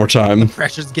try it one more time.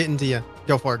 Pressure's getting to you.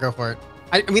 Go for it. Go for it.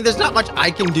 I mean, there's not much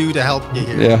I can do to help you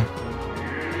here. Yeah.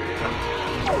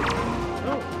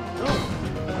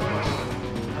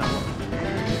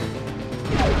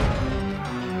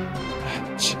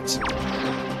 Shit.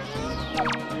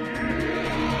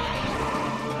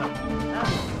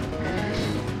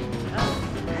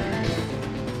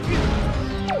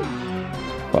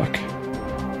 Fuck.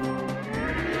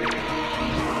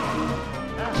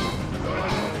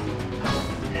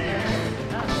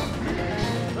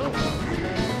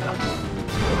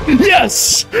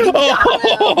 Yes!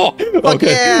 Oh,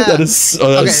 okay. Yeah. That is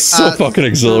so fucking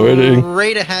exhilarating.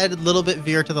 Straight ahead, a little bit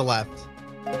veer to the left.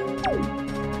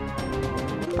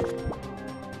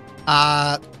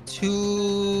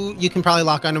 Two. You can probably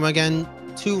lock onto him again.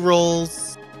 2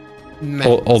 rolls.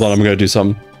 Hold on, I'm gonna do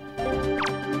something.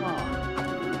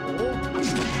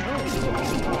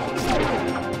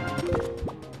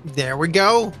 There we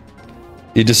go.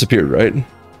 He disappeared, right?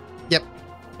 Yep.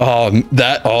 Oh,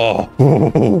 that. Oh,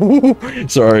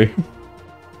 sorry.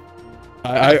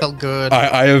 I felt good.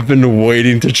 I have been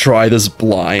waiting to try this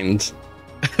blind.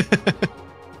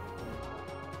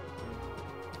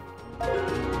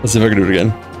 Let's see if I can do it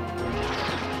again.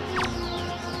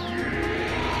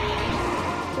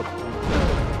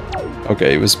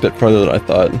 Okay, it was a bit farther than I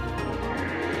thought.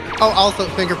 Oh, also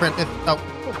Fingerprint.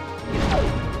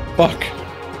 Fuck.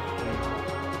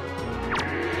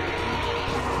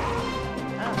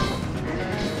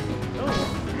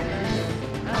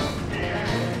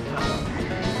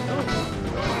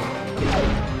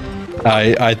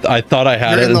 I thought I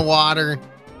had You're it. in the water.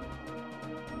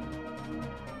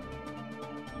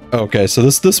 Okay, so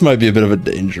this might be a bit of a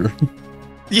danger.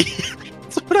 Yeah,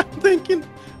 that's what I'm thinking.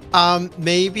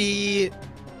 Maybe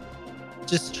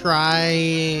just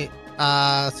try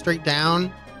straight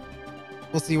down.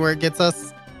 We'll see where it gets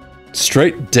us.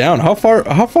 Straight down. How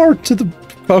close to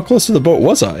the boat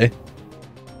was I?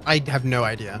 I have no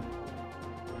idea.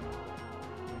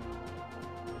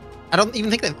 I don't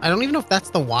even know if that's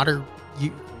the water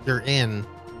you're in.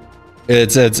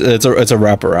 It's a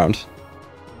wraparound.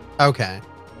 Okay.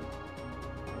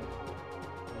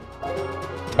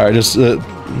 All right, just did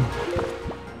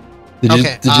you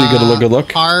get a good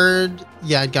look? Hard.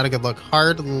 Yeah, I got a good look.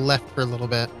 Hard left for a little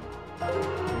bit.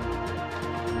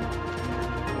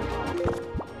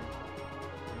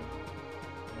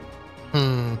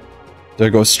 Did I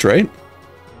go straight?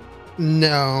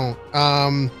 No.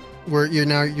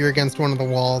 You're against one of the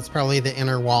walls, probably the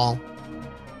inner wall.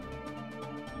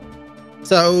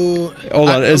 So hold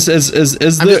on. Is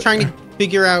I'm the just trying to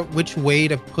figure out which way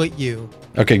to put you.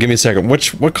 Okay, give me a second.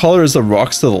 What color is the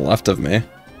rocks to the left of me?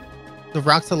 The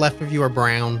rocks to the left of you are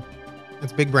brown.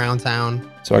 It's Big Brown Town.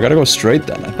 So I gotta go straight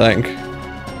then, I think.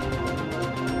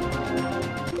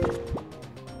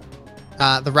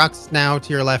 The rocks now to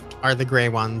your left are the gray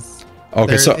ones.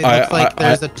 Okay, so it looks like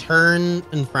there's a turn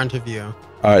in front of you.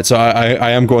 All right, so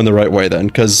I am going the right way then,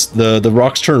 because the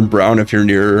rocks turn brown if you're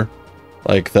near,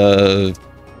 like the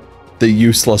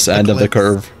useless end of the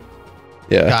curve.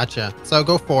 Yeah. Gotcha. So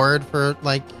go forward for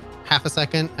like half a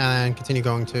second and continue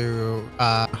going to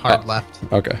hard left.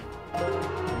 Okay.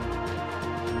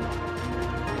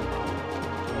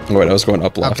 Wait, I was going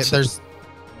up left. Okay,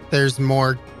 there's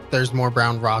more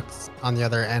brown rocks on the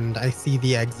other end. I see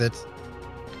the exit.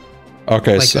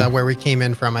 Okay, like so where we came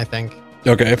in from, I think.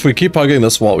 Okay, if we keep hugging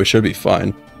this wall, we should be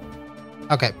fine.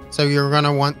 Okay, so you're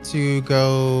gonna want to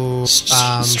go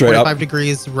straight 45 up.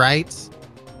 Degrees right.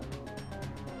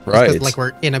 Right. Like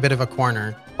we're in a bit of a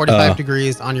corner. 45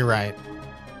 degrees on your right.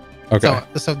 Okay.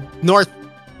 So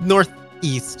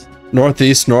northeast.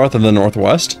 Northeast, north, and then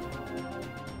northwest.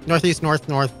 Northeast,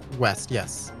 northwest.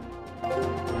 Yes.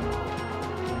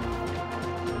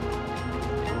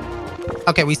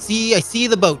 Okay, I see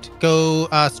the boat. Go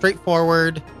straight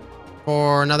forward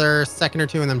for another second or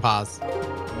two and then pause.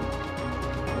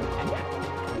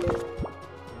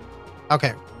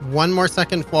 Okay, one more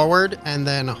second forward and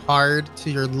then hard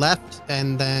to your left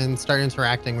and then start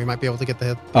interacting. We might be able to get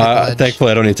the ledge.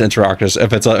 Thankfully, I don't need to interact.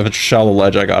 If it's a shallow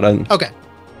ledge, I got it. Okay.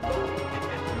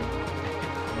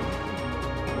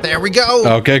 There we go.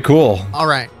 Okay, cool. All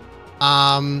right.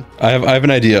 I have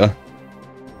an idea.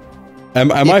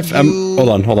 Hold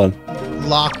on.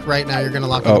 Lock right now. You're gonna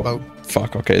lock on the boat.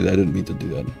 Fuck. Okay, I didn't mean to do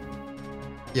that.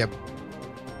 Yep.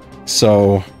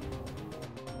 So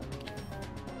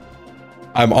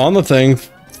I'm on the thing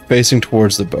facing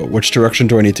towards the boat. Which direction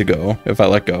do I need to go if I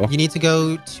let go? You need to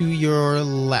go to your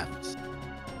left.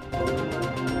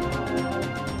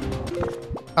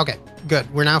 Okay, good.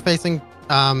 We're now facing.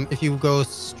 If you go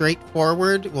straight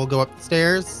forward, we'll go up the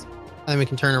stairs, and then we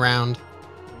can turn around.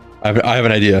 I have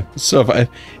an idea. So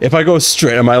if I go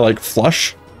straight, am I like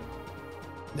flush?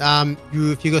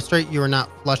 If you go straight, you are not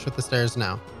flush with the stairs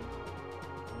now.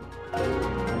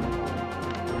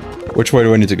 Which way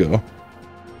do I need to go?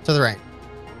 To the right.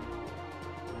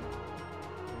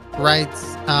 Right.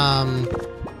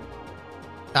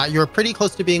 You're pretty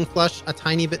close to being flush. A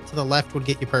tiny bit to the left would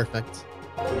get you perfect.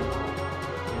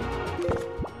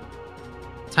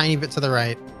 Tiny bit to the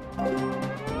right.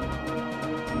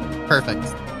 Perfect.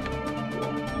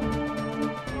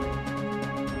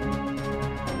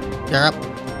 You're up.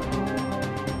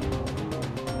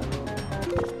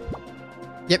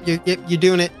 Yep, you're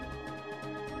doing it.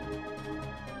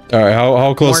 All right,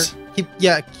 how close?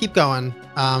 Keep going.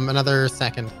 Another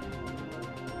second.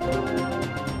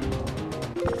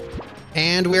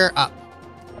 And we're up.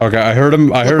 Okay, I heard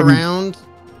him. I heard him. Around.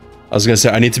 I was gonna say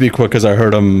I need to be quick because I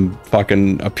heard him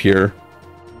fucking appear.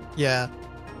 Yeah.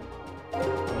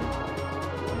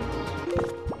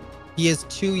 He is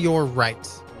to your right,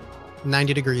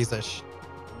 90 degrees ish.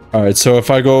 All right, so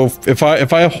if I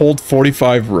hold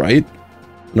 45 right,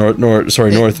 northeast.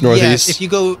 Yeah, if you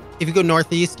go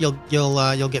northeast,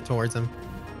 you'll get towards him.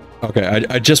 Okay,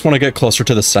 I just want to get closer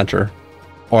to the center,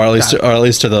 or at least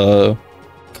to the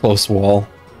close wall.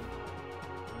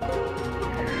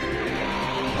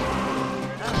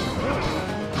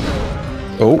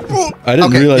 Oh, I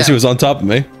didn't realize he was on top of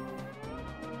me.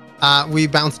 We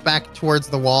bounced back towards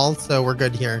the wall, so we're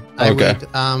good here. Okay.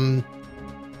 I would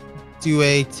do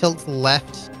a tilt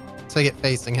left to get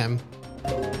facing him.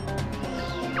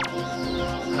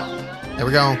 There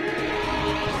we go.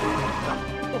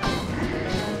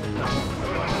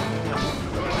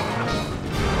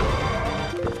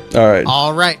 All right.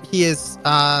 All right, he is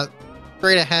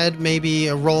straight ahead, maybe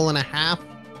a roll and a half.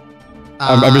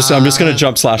 I'm just gonna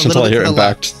jump slash a until I little hear bit to the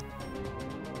impact.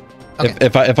 left. Okay.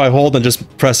 If I hold and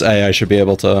just press A, I should be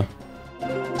able to.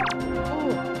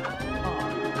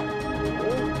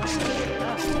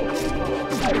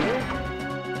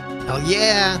 Hell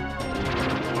yeah!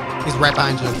 He's right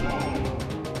behind you.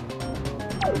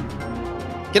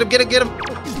 Get him! Get him! Get him!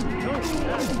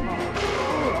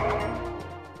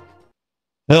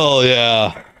 Hell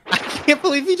yeah! I can't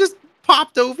believe he just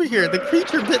popped over here. The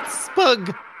creature bit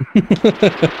Spug.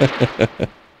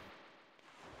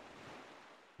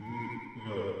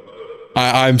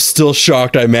 I'm still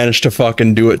shocked I managed to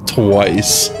fucking do it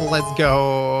twice. Let's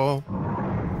go.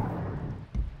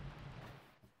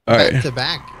 All Back right. to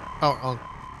back. Oh,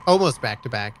 almost back to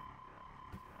back.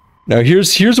 Now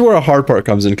here's where a hard part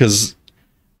comes in, because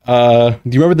do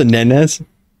you remember the Nenes?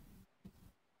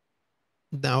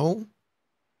 No.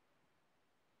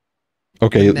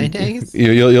 Okay. The Nenes?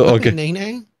 You'll What, okay. the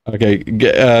Nene? Okay.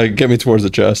 Get me towards the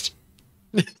chest.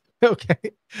 Okay.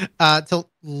 Tilt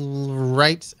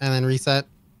right and then reset.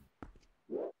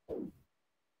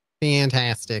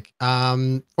 Fantastic.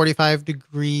 45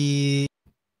 degree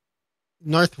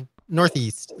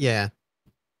northeast. Yeah.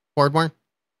 Forward more.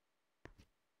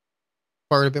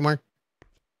 Forward a bit more.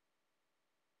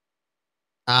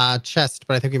 Chest,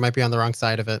 but I think we might be on the wrong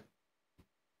side of it.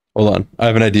 Hold on. I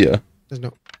have an idea. There's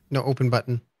no open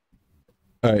button.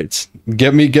 All right.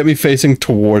 Get me facing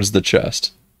towards the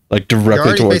chest. Like You're directly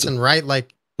already towards facing it. right,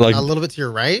 like Like a little bit to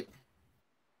your right.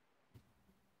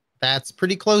 That's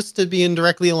pretty close to being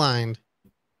directly aligned.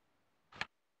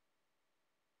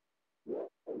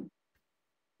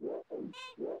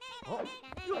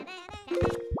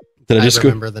 did I just go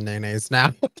remember the Nenes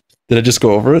now. did I just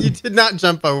go over You it? did not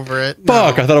jump over it.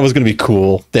 Fuck, No. I thought it was gonna be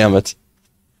cool. Damn it.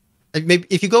 Like, maybe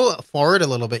if you go forward a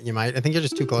little bit, you might. I think you're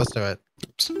just too close to it.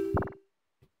 Oops.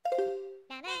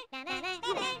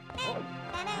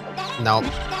 Nope.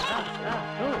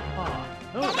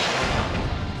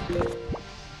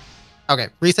 Okay,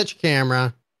 reset your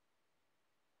camera.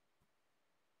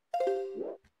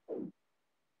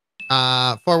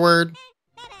 Forward.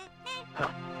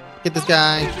 Get this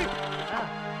guy.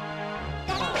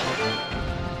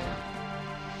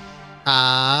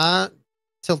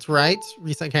 Tilt right.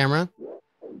 Reset camera.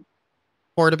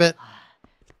 Forward a bit.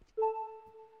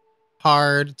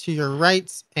 Hard to your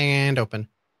right and open.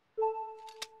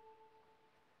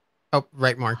 Oh,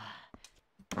 right more.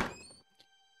 All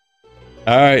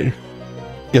right.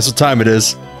 Guess what time it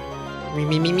is?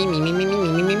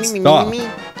 Stop.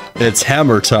 It's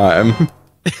hammer time.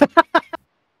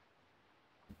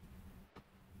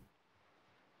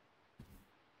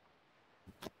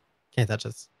 Can't touch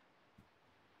this.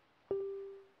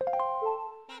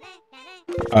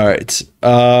 All right.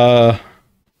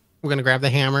 We're gonna grab the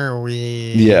hammer, or are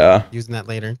we Yeah. using that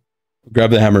later?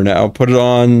 Grab the hammer now. Put it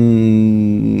on.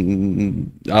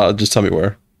 Just tell me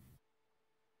where.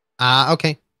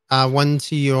 Okay. One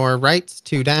to your right,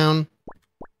 two down.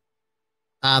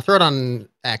 Throw it on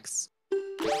X.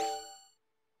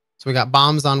 So we got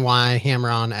bombs on Y, hammer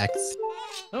on X.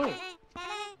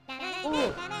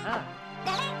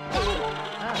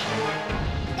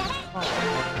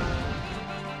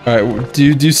 All right. Do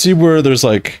you see where there's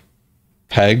like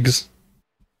pegs?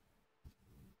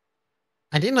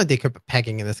 I didn't know they could put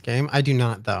pegging in this game. I do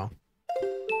not, though.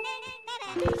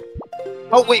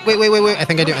 Oh, wait. I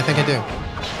think I do.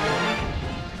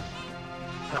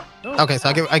 Okay, so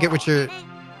I get what you're...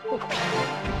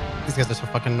 These guys are so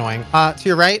fucking annoying. To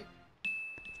your right.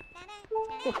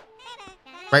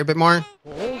 Right a bit more.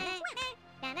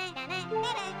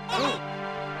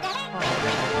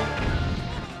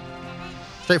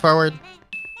 Straight forward.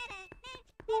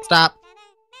 Stop.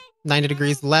 90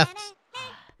 degrees left.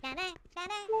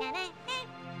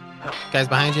 Guys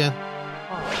behind you.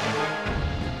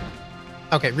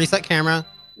 Okay, reset camera.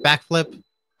 Backflip.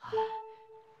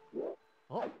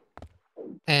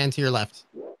 And to your left.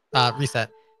 Reset.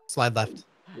 Slide left.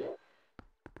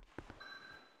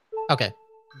 Okay.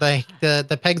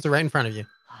 The pegs are right in front of you.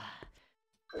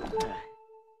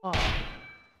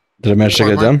 Did I manage to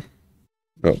get it Forward done?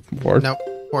 Oh, forward. Nope.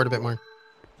 Forward a bit more.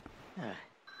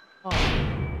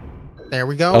 There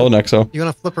we go. Oh, Nexo. You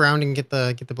want to flip around and get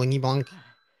the blingy blonk?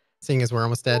 Seeing as we're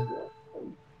almost dead.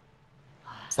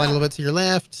 Slide a little bit to your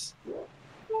left.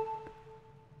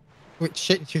 Wait,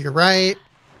 shit, to your right.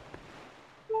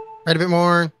 Right a bit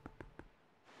more.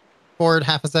 Forward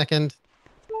half a second.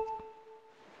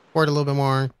 Forward a little bit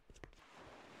more.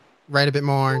 Right a bit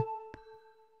more.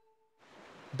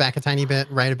 Back a tiny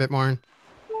bit. Right a bit more.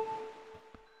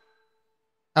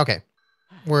 Okay.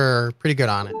 we're pretty good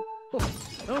on it.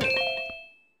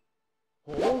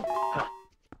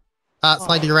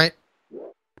 Slide to your right.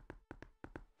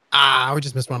 Ah, we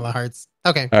just missed one of the hearts.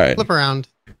 Okay, All right. flip around.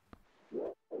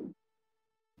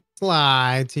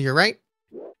 Slide to your right.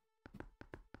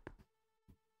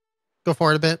 Go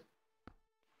forward a bit.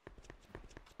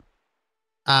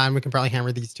 And we can probably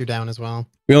hammer these two down as well.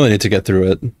 We only need to get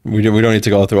through it. We don't need to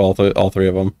go through all three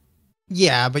of them.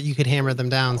 Yeah, but you could hammer them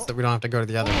down so that we don't have to go to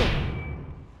the other one.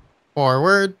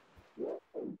 Forward.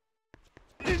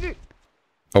 Okay.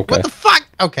 What the fuck?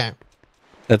 Okay.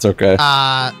 That's okay.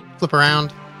 Flip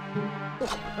around.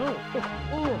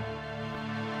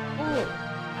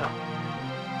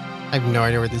 I have no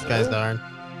idea where these guys are.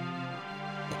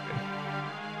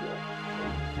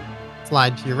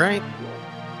 Slide to your right.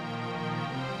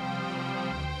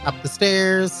 Up the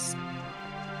stairs.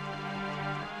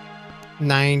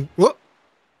 9. Whoop.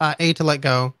 A to let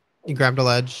go. You grabbed a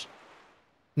ledge.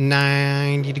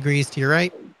 90 degrees to your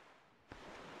right.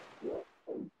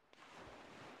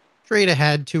 Straight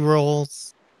ahead, 2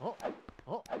 rolls.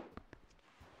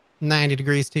 90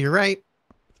 degrees to your right.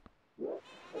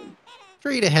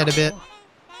 Straight ahead a bit.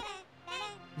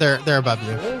 They're above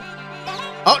you.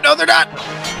 Oh, no, they're not!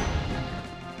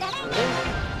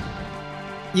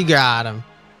 You got him.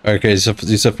 Okay, so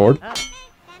you said forward?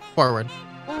 Forward.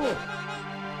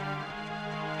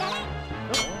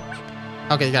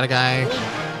 Okay, you got a guy.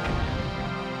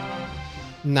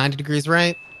 90 degrees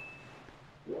right.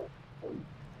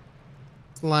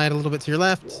 Slide a little bit to your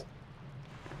left.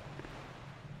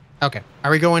 Okay. Are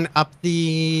we going up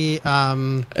the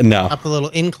No. up the little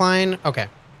incline? Okay.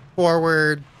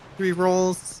 Forward 3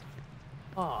 rolls.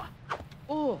 Oh.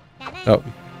 Oh.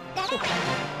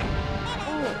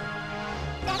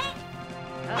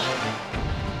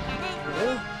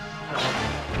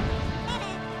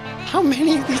 How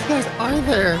many of these guys are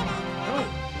there?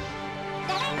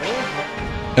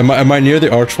 Am I near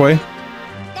the archway?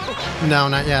 No,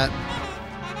 not yet.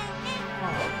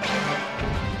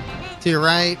 To your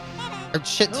right. Or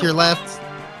shit, to your left.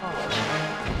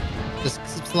 Just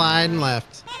slide and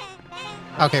left.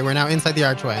 Okay, we're now inside the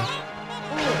archway.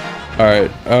 All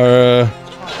right.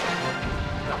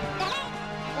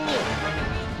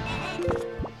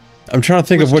 I'm trying to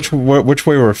think of which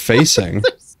way we're facing.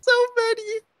 There's so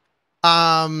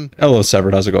many. Hello,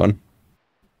 Severed. How's it going?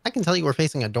 I can tell you we're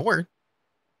facing a door,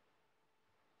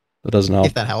 That doesn't help.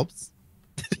 if that helps.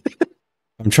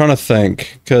 I'm trying to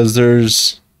think because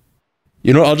there's,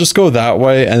 you know, I'll just go that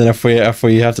way, and then if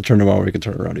we have to turn around, we can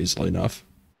turn around easily enough.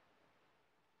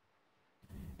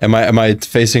 Am I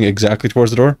facing exactly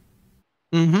towards the door?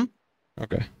 Mm-hmm.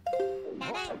 Okay.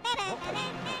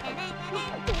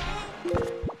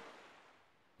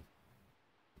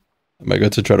 Am I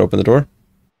good to try to open the door?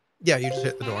 Yeah, you just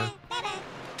hit the door.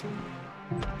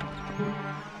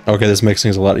 Okay, this makes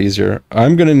things a lot easier.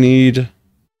 I'm gonna need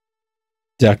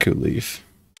Deku Leaf.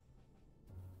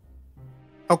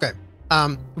 Okay.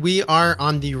 We are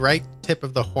on the right tip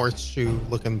of the horseshoe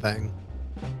looking thing.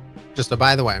 Just a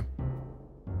by the way.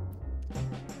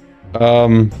 I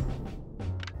don't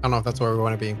know if that's where we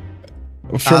want to be.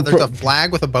 There's a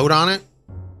flag with a boat on it.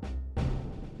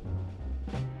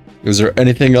 Is there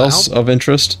anything else of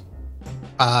interest?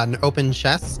 An open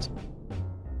chest.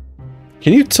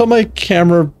 Can you tell my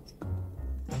camera?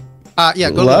 Yeah, go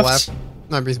to the left.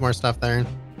 There'll be more stuff there.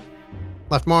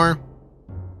 Left more.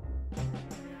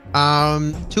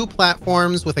 2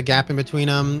 platforms with a gap in between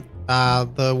them.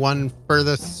 The one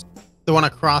furthest, the one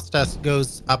across us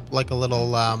goes up like a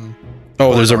little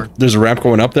Oh, there's a ramp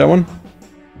going up that one?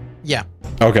 Yeah.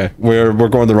 Okay, we're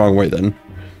going the wrong way then.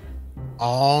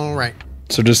 All right.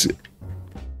 So just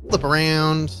Flip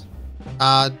around.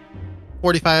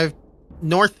 45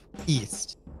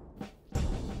 northeast.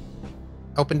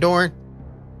 Open door.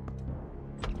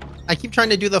 I keep trying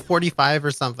to do the 45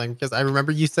 or something because I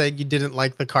remember you saying you didn't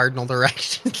like the cardinal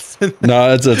directions.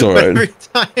 no, that's all right.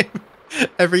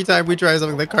 Every time we try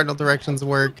something, the cardinal directions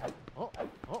work.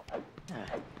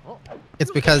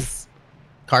 It's because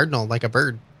cardinal, like a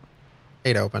bird,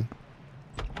 ate open.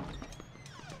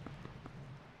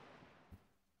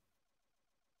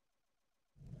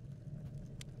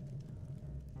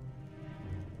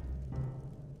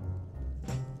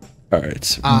 All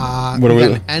right. What are we?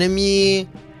 An enemy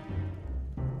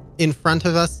in front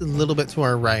of us, a little bit to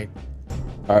our right.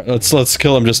 All right, let's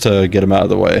kill him just to get him out of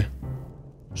the way.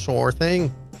 Sure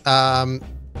thing.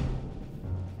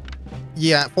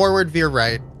 Yeah, forward, veer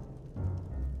right.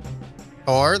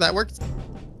 Or that works.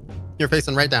 You're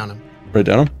facing right down him. Right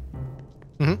down him?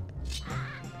 Mm-hmm.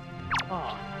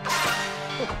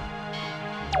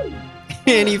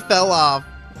 And he fell off.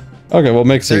 Okay, well,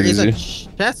 makes There it is a easy.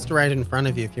 chest right in front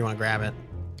of you if you want to grab it.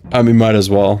 I mean, might as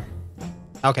well.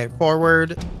 Okay,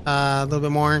 forward a little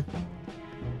bit more.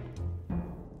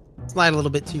 Slide a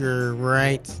little bit to your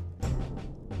right.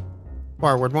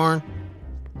 Forward more.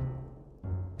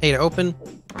 A to open.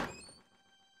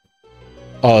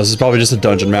 Oh, this is probably just a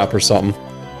dungeon map or something.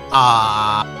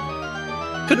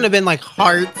 Couldn't have been like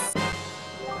hearts.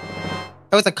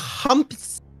 Oh, it's a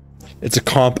compass. It's a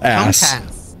comp ass.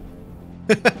 Compass.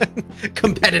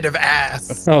 Competitive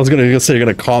ass. I was gonna say you're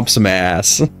gonna comp some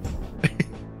ass.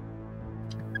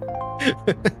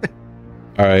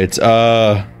 Alright,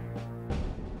 I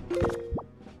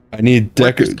need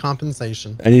Workers' Deku.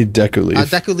 compensation. I need Deku Leaf.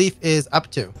 Deku Leaf is up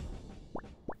to.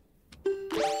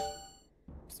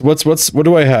 What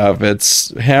do I have? It's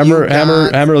hammer, You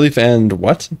got- hammer leaf, and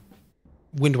what?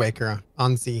 Wind Waker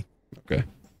on Z. Okay.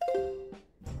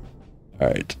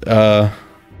 Alright,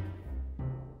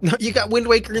 No, you got Wind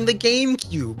Waker in the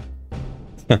GameCube.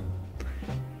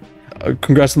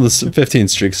 congrats on the 15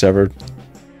 streak severed.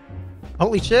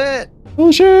 Holy shit.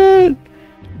 Oh shit!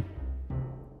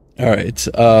 Alright,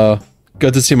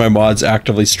 good to see my mods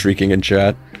actively streaking in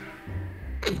chat.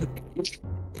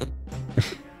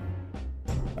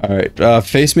 Alright,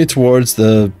 face me towards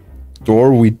the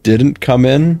door we didn't come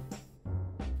in.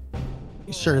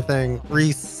 Sure thing.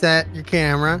 Reset your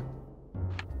camera.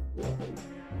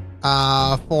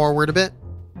 Forward a bit.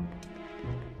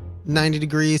 90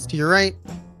 degrees to your right.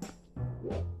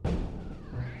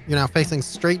 You're now facing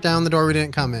straight down the door we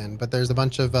didn't come in, but there's a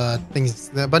bunch of a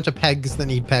bunch of pegs that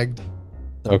need pegged.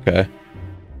 Okay.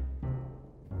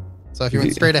 So if you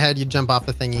went straight ahead, you'd jump off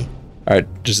the thingy. Alright,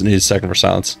 just need a second for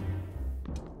silence.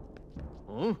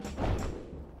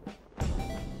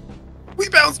 We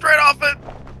bounced right off it!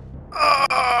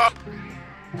 Ah!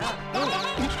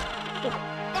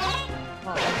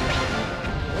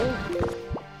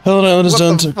 Hell no, it is What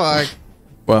done the to. fuck?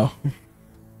 Wow.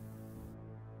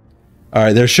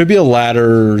 Alright, there should be a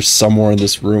ladder somewhere in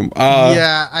this room.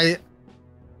 Yeah,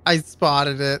 I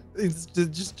spotted it. It's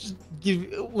just give,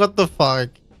 what the fuck?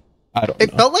 I don't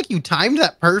It know. felt like you timed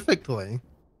that perfectly.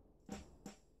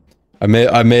 I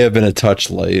may have been a touch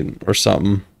late or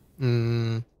something.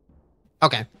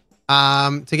 Okay.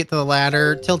 To get to the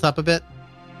ladder, tilt up a bit.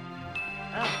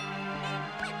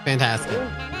 Fantastic.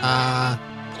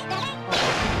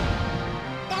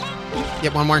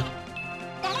 Yep, one more.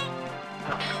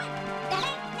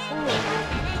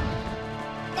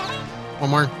 One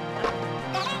more.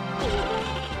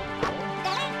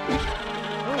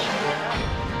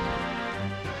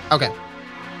 Okay.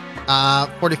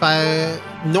 45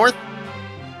 northeast.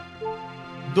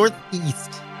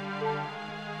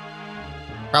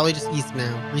 Probably just east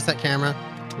now. Reset camera.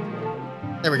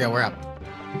 There we go, we're up.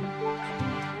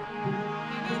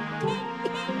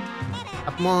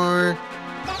 Up more.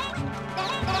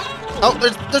 Oh,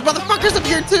 there's motherfuckers up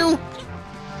here too!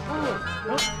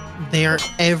 They are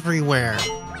everywhere.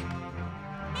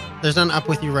 There's none up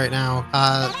with you right now.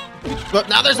 But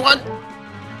now there's one!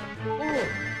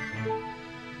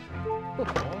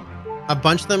 A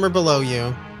bunch of them are below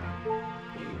you.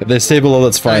 If they stay below,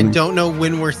 that's I fine. don't know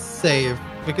when we're safe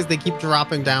because they keep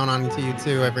dropping down onto you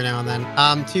too every now and then.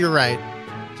 To your right.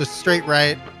 Just straight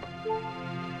right.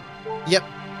 Yep.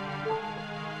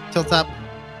 Tilt up.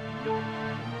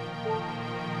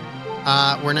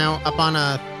 We're now up on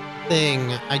a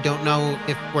thing. I don't know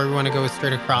if where we want to go is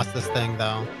straight across this thing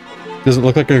though. Does it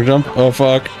look like a jump? Oh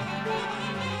fuck.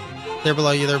 They're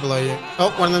below you, they're below you.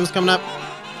 Oh, one of them's coming up.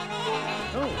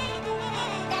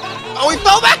 Oh, he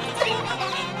fell back!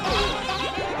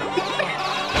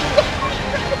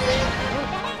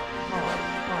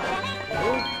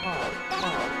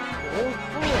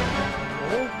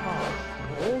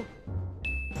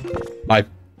 I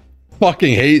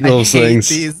fucking hate those I hate things.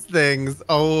 these things.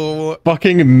 Oh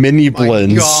Fucking mini my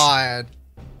blends. god.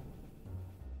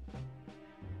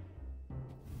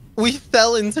 We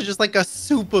fell into just like a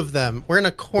soup of them. We're in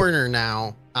a corner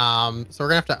now. So we're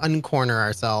gonna have to uncorner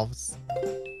ourselves.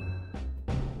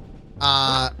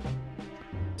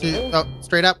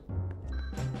 Straight up.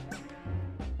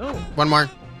 One more.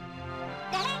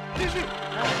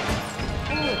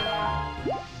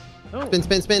 Spin,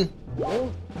 spin, spin.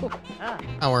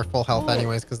 Oh, we're full health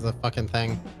anyways because of the fucking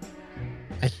thing.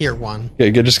 I hear one.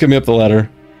 Okay, good. Just get me up the ladder.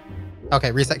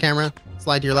 Okay, reset camera.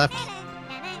 Slide to your left.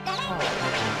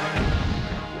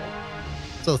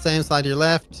 Still the same. Slide to your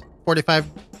left. 45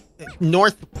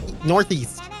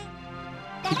 northeast.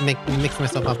 Keep mixing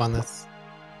myself up on this.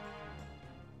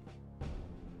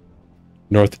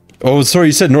 North. Oh, sorry.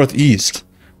 You said northeast.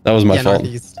 That was my Yeah, fault.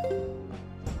 northeast.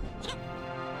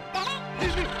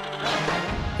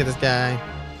 Get this guy.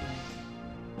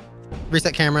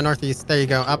 Reset camera, northeast. There you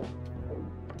go. Up.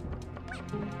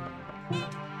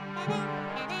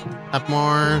 Up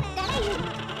more.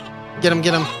 Get him,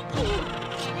 get him.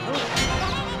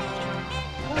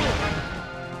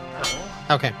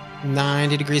 Okay.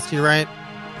 90 degrees to your right.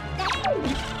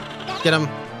 Get him.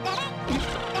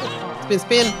 Spin,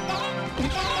 spin.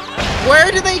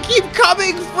 Where do they keep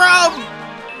coming from?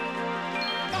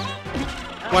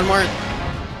 One more.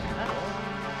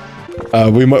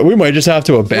 We might just have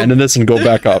to abandon this and go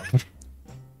back up.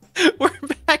 We're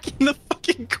back in the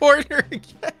fucking corner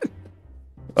again.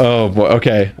 Oh boy.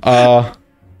 Okay.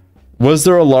 Was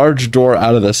there a large door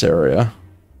out of this area?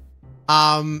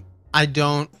 I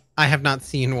have not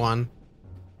seen one.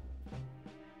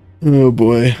 Oh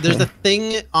boy. There's a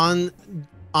thing on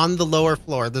the lower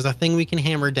floor. There's a thing we can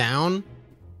hammer down.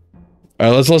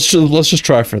 All right. Let's just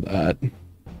try for that.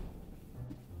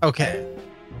 Okay.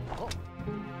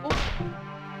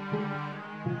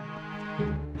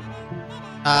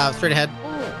 Straight ahead.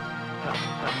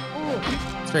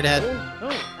 Straight ahead.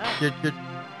 You're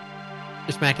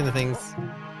smacking the things.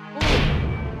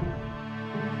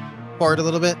 Forward a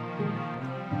little bit.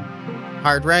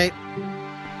 Hard right.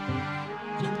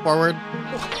 Forward.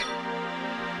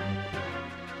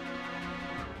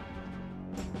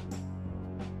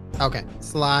 Okay.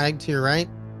 Slide to your right.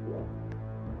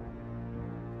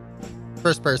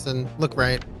 First person. Look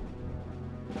right.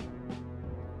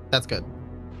 That's good.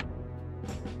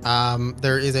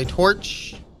 There is a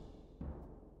torch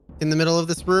in the middle of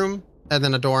this room, and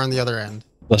then a door on the other end.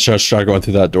 Let's just try going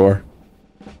through that door.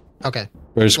 Okay.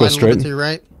 We're just go Slide a little straight. bit to your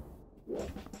right.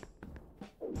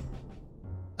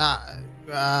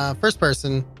 First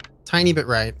person, tiny bit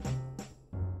right.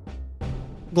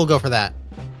 We'll go for that.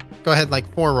 Go ahead,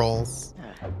 like 4 rolls.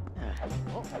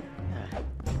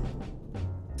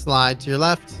 Slide to your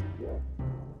left.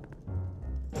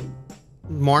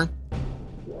 More.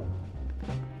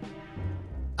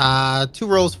 2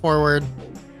 rolls forward.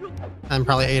 And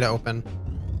probably 8 open.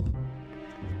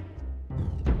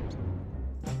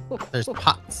 There's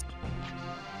pots.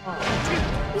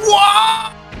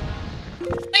 Whoa!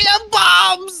 They have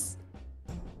bombs!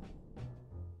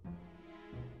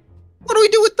 What do we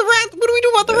do with the rats? What do we do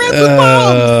about the rats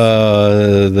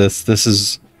with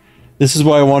bombs? This is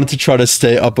why I wanted to try to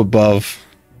stay up above.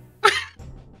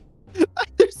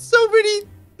 There's so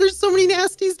many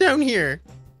nasties down here.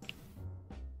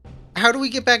 How do we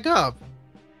get back up?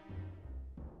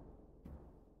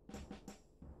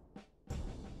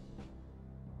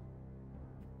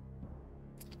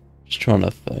 Just trying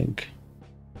to think.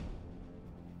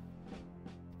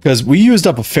 Because we used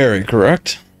up a ferry,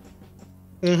 correct?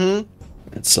 Mm-hmm.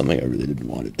 It's something I really didn't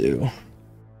want to do.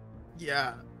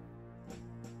 Yeah.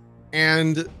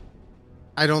 And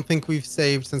I don't think we've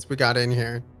saved since we got in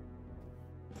here.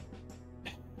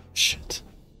 Shit.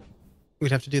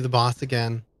 We'd have to do the boss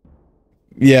again.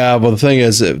 Yeah, well the thing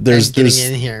is, there's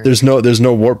in here. there's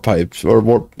no warp pipes or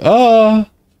warp.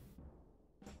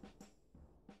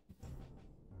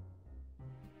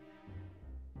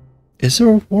 Is there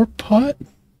a warp pot?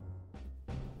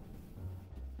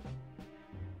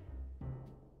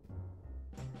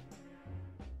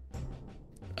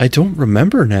 I don't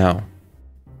remember now.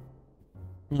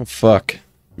 Oh fuck!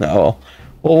 No,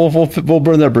 we'll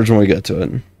burn that bridge when we get to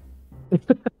it.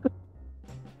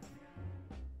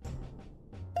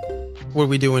 What are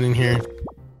we doing in here?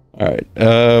 All right.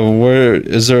 Where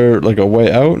is there like a way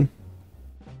out?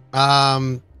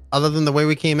 Other than the way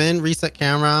we came in, reset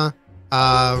camera.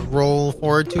 Roll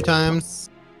forward 2 times.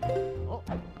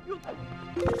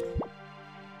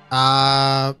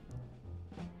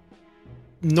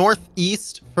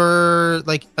 Northeast for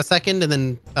like a second, and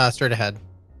then straight ahead.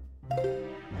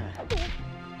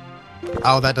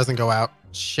 Oh, that doesn't go out.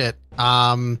 Shit.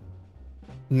 90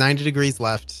 degrees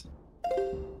left.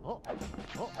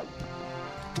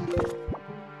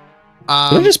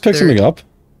 Did I just pick something up?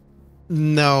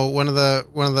 No, one of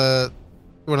the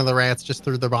rats just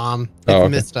threw the bomb. It Oh, okay.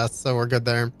 missed us, so we're good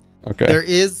there. Okay. There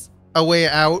is a way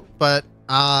out, but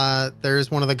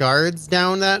there's one of the guards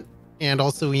down that, and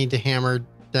also we need to hammer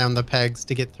down the pegs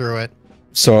to get through it.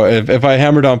 So if I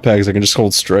hammer down pegs, I can just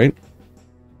hold straight.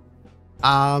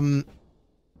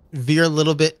 Veer a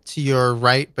little bit to your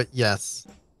right, but yes.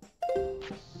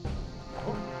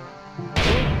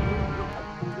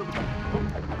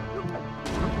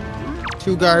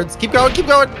 Two guards. Keep going, keep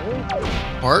going.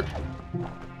 Or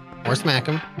smack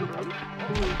him.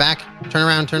 Back. Turn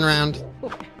around, turn around.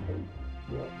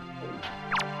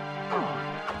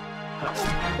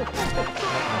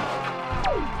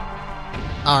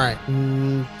 All right.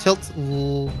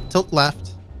 Tilt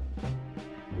left.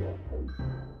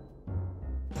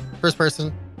 First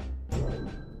person.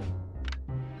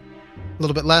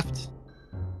 little bit left.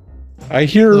 I A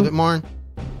hear little bit more.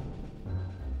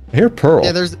 Pearl.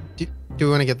 Yeah, there's. Do we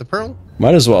want to get the pearl?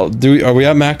 Might as well. Are we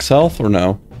at max health or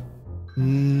no?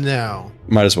 No.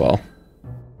 Might as well.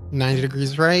 90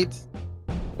 degrees right.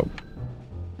 Oh.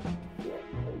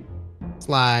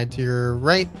 Slide to your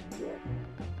right.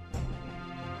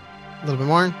 A little bit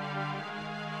more.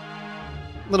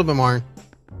 A little bit more.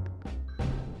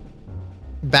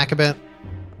 Back a bit.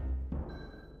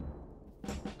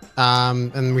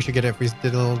 And we should get it if we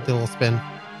did a little spin.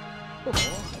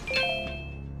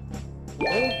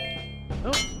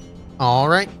 All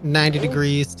right, 90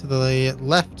 degrees to the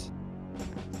left.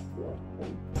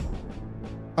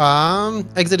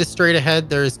 Exit is straight ahead.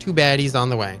 There's 2 baddies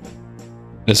on the way.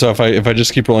 And so if I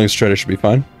just keep rolling straight, it should be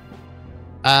fine.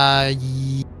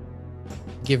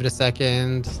 Give it a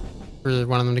second for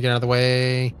one of them to get out of the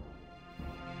way.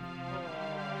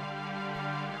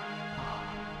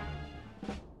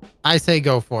 I say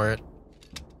go for it.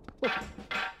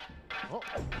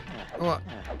 Oh.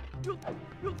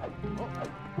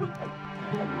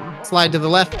 Slide to the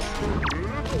left.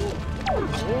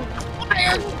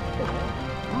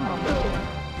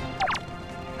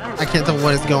 I can't tell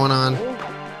what is going on.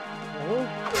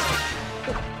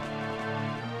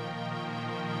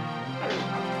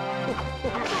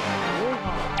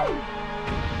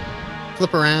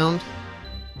 Flip around.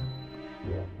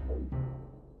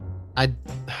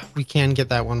 We can get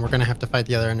that one. We're gonna have to fight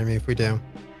the other enemy if we do.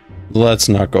 Let's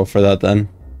not go for that then.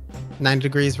 90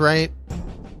 degrees right.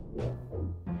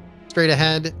 Straight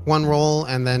ahead, 1 roll,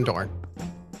 and then door.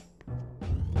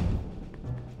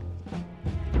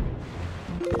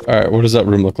 All right, what does that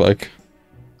room look like?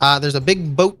 There's a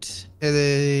big boat,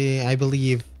 I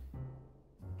believe.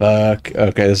 Fuck.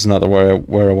 Okay, this is not the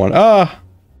where I want.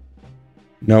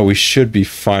 No, we should be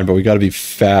fine, but we got to be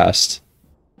fast.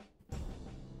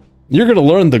 You're gonna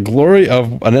learn the glory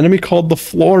of an enemy called the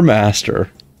Floor Master.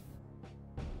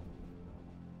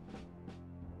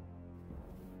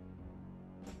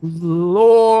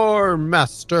 Lore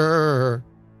Master.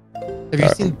 Have you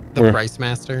seen the where? Price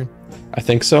Master? I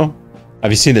think so.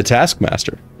 Have you seen the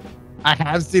Taskmaster? I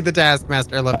have seen the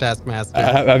Taskmaster. I love Taskmaster.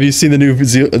 Have you seen the New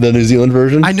Zealand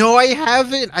version? I know I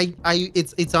haven't.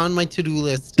 It's on my to-do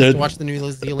list to watch the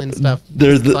New Zealand stuff.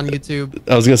 It's on YouTube.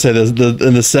 I was gonna say this.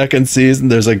 In the second season,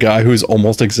 there's a guy who's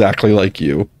almost exactly like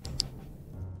you.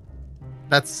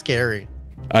 That's scary.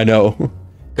 I know.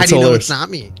 How do you know it's not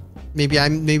me? Maybe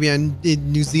I'm in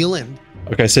New Zealand.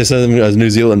 Okay, say something as New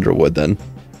Zealander would then.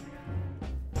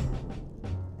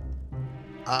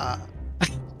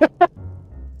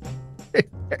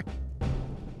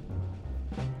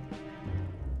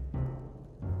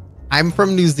 I'm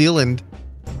from New Zealand.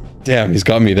 Damn, he's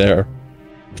got me there.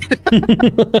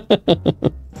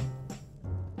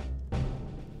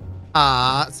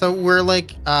 So we're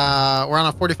like, we're on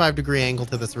a 45-degree angle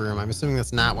to this room. I'm assuming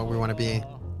that's not what we want to be.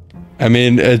 I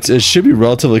mean, it should be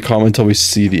relatively calm until we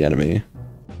see the enemy.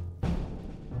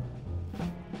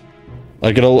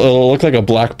 Like it'll look like a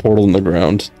black portal in the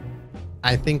ground.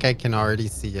 I think I can already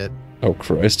see it. Oh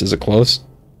Christ, is it close?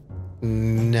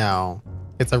 No,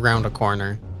 it's around a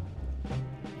corner.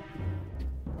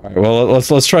 All right, well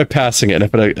let's try passing it.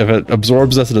 If it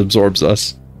absorbs us, it absorbs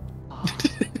us.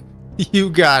 You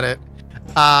got it.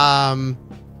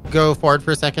 Go forward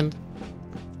for a second.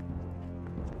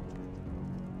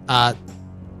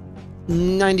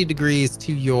 90 degrees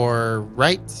to your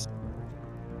right.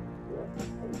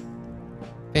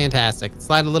 Fantastic.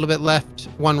 Slide a little bit left,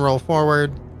 1 roll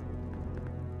forward.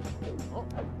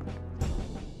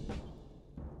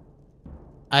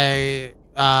 I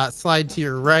slide to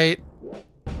your right.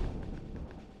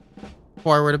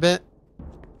 Forward a bit.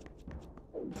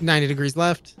 90 degrees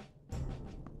left.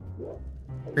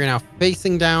 You're now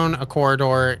facing down a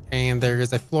corridor, and there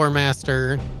is a floor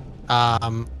master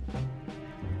down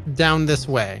this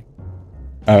way.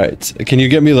 All right, can you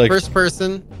get me like first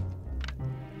person?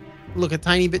 Look a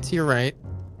tiny bit to your right.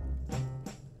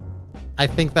 I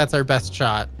think that's our best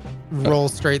shot. Roll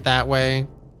straight that way.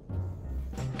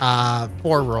 4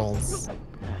 rolls.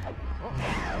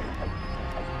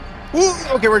 Ooh,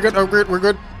 okay, we're good. Oh, we're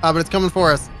good. But it's coming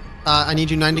for us. I need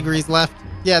you 9 degrees left.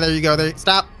 Yeah, there you go. There.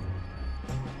 Stop.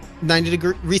 90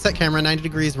 degree reset camera. 90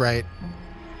 degrees right.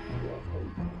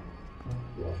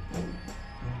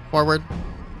 Forward.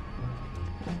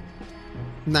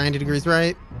 90 degrees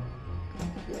right.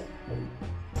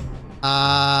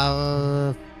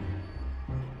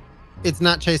 It's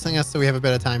not chasing us, so we have a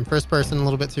bit of time. First person, a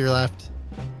little bit to your left.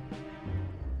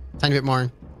 Tiny bit more.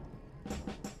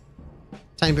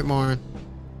 Tiny bit more.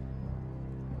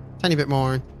 Tiny bit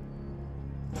more.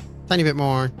 Tiny bit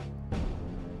more.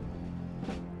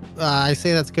 I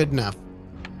say that's good enough.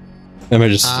 Am I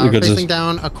just Facing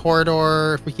down a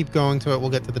corridor. If we keep going to it, we'll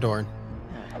get to the door.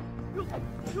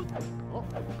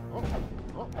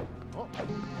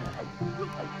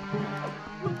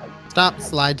 Stop.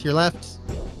 Slide to your left.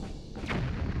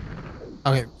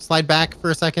 Okay, slide back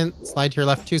for a second. Slide to your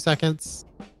left 2 seconds.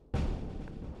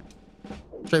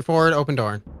 Straight forward, open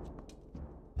door.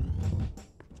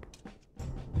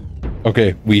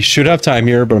 Okay, we should have time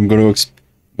here, but I'm going to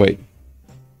wait.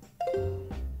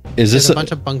 Is There's this a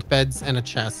bunch of bunk beds and a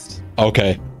chest.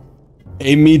 Okay.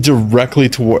 Aim me directly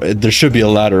toward. There should be a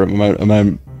ladder. Am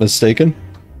I mistaken?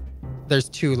 There's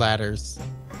 2 ladders.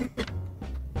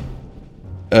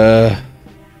 I'm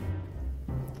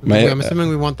assuming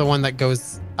we want the one that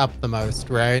goes up the most,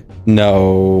 right?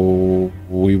 No,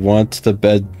 we want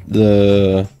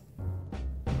the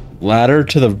ladder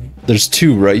to the. There's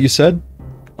 2, right? You said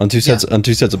on 2 sets on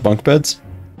 2 sets of bunk beds.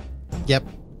 Yep.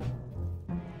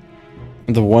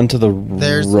 The one to the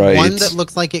There's right. one that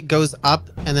looks like it goes up,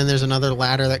 and then there's another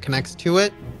ladder that connects to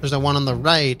it. There's a one on the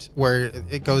right where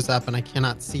it goes up, and I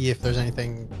cannot see if there's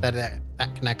anything that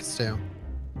connects to.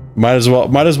 Might as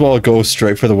well go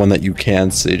straight for the one that you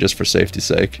can see, just for safety's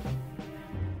sake.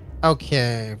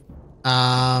 Okay.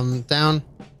 Down.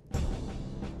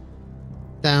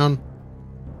 Down.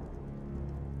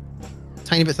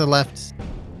 Tiny bit to the left.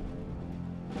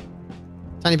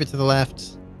 Tiny bit to the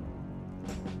left.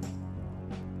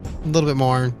 A little bit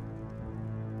more.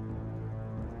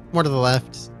 More to the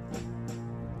left.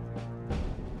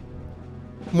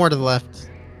 More to the left.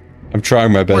 I'm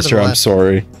trying my best here. I'm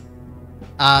sorry.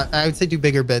 I would say do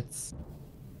bigger bits.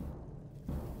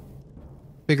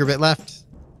 Bigger bit left.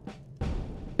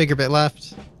 Bigger bit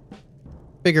left.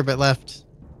 Bigger bit left.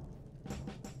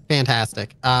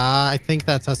 Fantastic. I think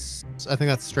that's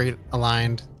straight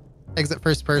aligned. Exit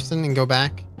first person and go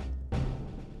back.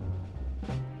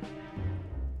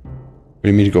 What do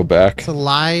you mean to go back?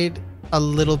 Slide a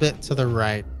little bit to the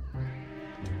right.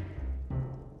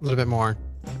 A little bit more.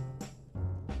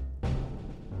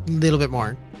 A little bit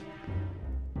more.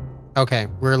 Okay,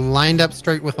 we're lined up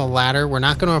straight with a ladder. We're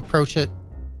not going to approach it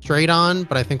straight on,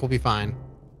 but I think we'll be fine.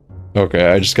 Okay,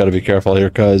 I just got to be careful here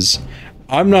because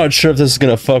I'm not sure if this is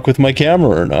going to fuck with my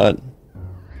camera or not.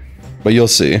 But you'll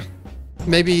see.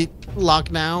 Maybe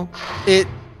lock now. It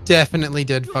definitely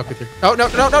did fuck with your... Oh, no,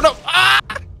 no, no, no! Ah!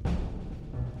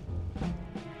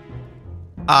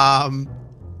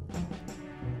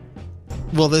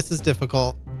 Well, this is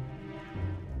difficult.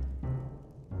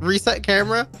 Reset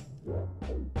camera.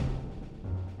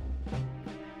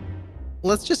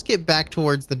 Let's just get back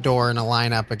towards the door and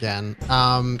align up again.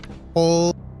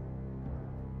 Hold.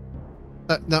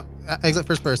 No, exit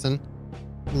first person.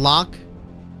 Lock.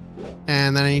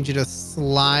 And then I need you to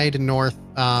slide north,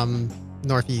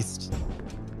 northeast.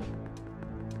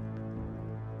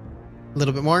 A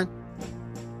little bit more.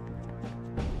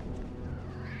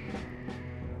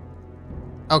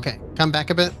 Okay, come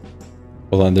back a bit.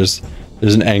 Hold on, there's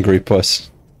an angry puss.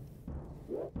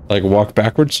 Like walk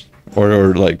backwards?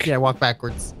 Or like... Yeah, walk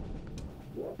backwards.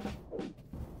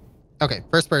 Okay,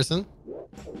 first person.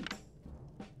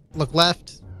 Look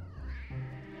left.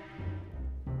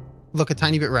 Look a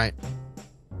tiny bit right.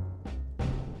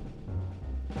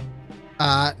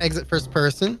 Exit first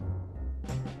person.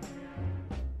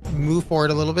 Move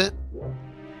forward a little bit.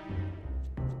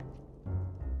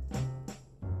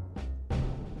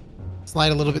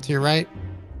 Slide a little bit to your right.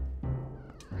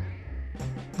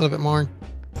 A little bit more.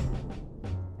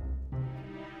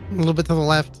 A little bit to the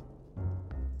left.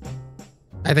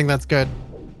 I think that's good.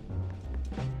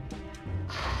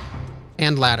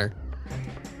 And ladder.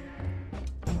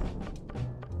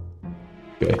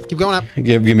 Okay. Keep going up.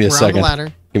 Give me a We're second. on the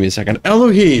ladder. Give me a second.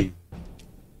 Elohim!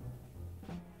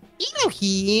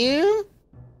 Elohim!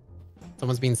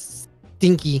 Someone's being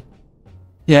stinky.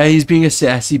 Yeah, he's being a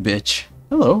sassy bitch.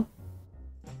 Hello.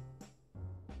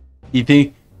 He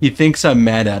thinks I'm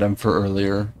mad at him for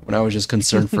earlier when I was just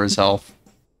concerned for his health.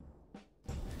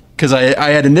 Because I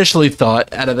had initially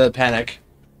thought, out of that panic,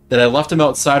 that I left him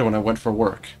outside when I went for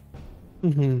work.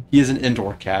 Mm-hmm. He is an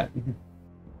indoor cat.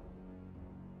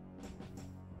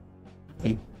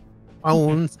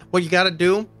 What you gotta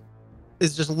do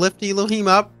is just lift Elohim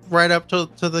up right up to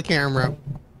the camera.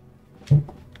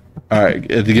 All right,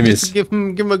 give me Just give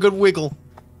him a good wiggle.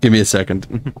 give me a second.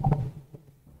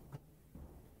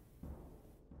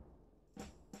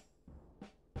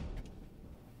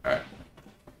 All right.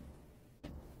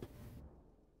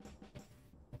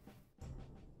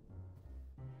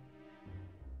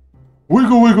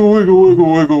 Wiggle, wiggle, wiggle,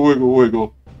 wiggle, wiggle, wiggle,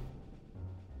 wiggle.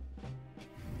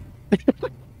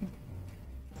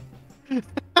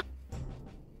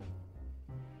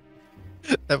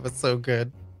 That was so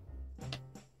good.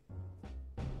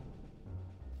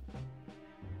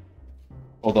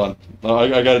 Hold on.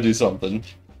 I gotta do something.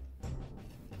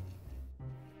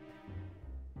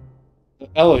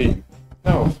 Elohim.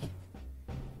 No.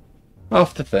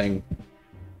 Off the thing.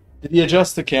 Did he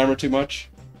adjust the camera too much?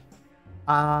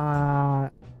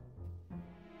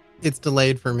 It's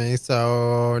delayed for me,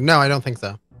 so no, I don't think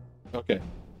so. Okay.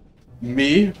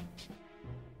 Me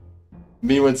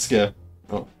went skip.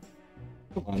 Oh.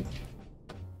 Come on.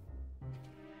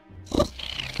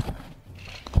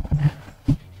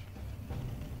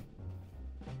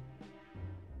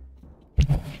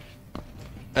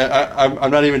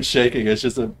 I'm not even shaking. It's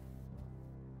just a.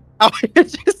 Oh, it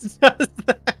just does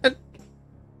that.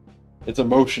 It's a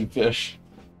motion fish.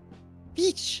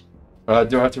 Beach. Do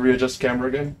I have to readjust the camera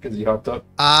again because he hopped up?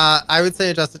 I would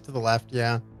say adjust it to the left.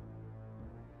 Yeah.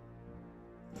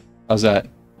 How's that?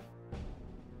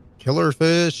 Killer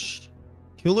fish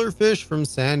from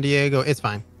San Diego. It's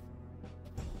fine.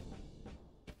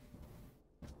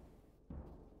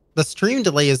 The stream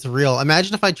delay is real.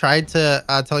 Imagine if I tried to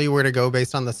tell you where to go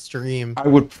based on the stream. I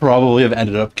would probably have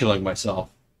ended up killing myself.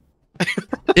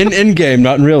 in game,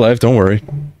 not in real life. Don't worry.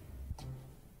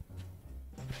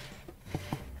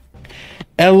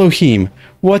 Elohim,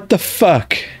 what the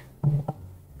fuck?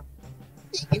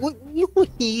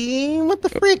 What the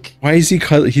frick? Why is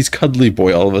he's cuddly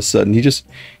boy all of a sudden?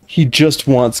 He just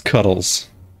wants cuddles.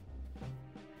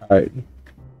 All right.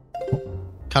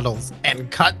 Cuddles and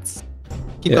cuts.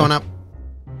 Keep Yeah. going up.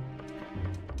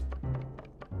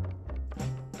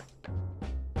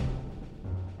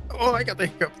 Oh, I got the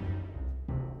hiccups.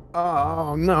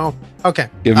 Oh no. Okay.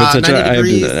 Give him attention. 90 I am doing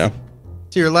degrees that now.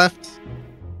 to your left.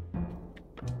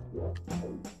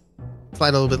 Slide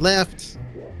a little bit left.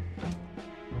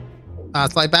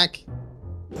 Slide back.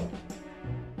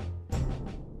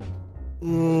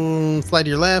 Slide to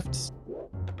your left.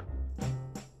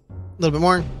 A little bit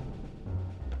more.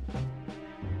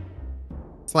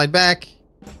 Slide back.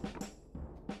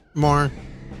 More.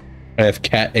 I have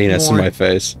cat anus More. in my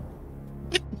face.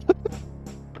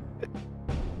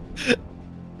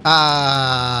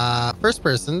 First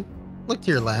person. Look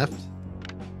to your left.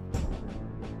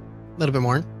 A little bit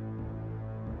more.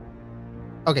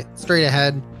 Okay, straight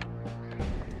ahead.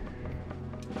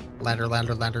 Ladder,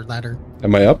 ladder, ladder, ladder.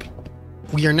 Am I up?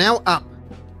 We are now up.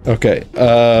 Okay.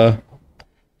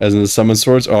 As in the summon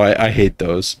swords. Oh, I hate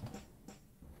those.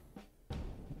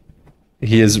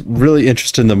 He is really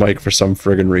interested in the mic for some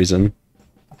friggin' reason.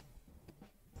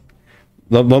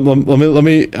 Let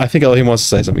me. I think Elohim wants to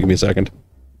say something. Give me a second.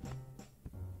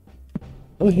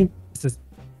 Elohim. This is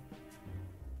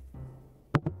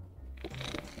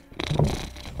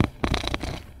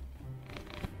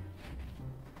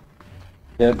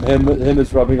Him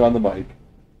is rubbing on the mic.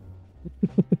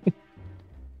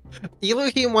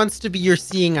 Elohim wants to be your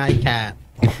seeing eye cat.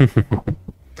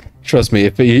 Trust me,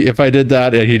 if I did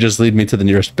that, he'd just lead me to the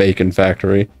nearest bacon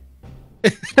factory.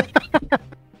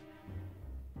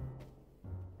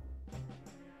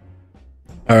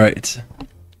 All right.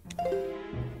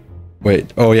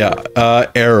 Wait. Oh yeah.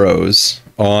 Arrows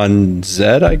on Z,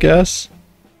 I guess.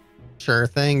 Sure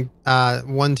thing.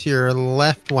 One to your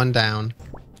left, one down.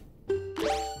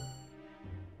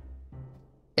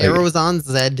 Arrows on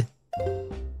Z. All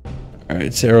right.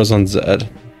 It's arrows on Z.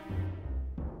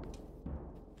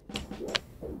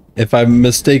 If I'm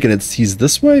mistaken, he's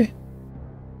this way.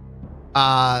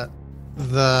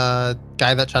 The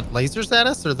guy that shot lasers at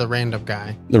us, or the random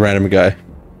guy? The random guy.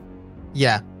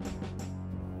 Yeah.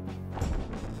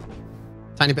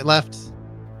 Tiny bit left.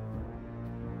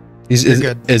 Is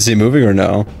good. Is he moving or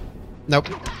no? Nope.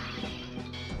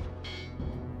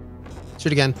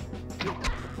 Shoot again.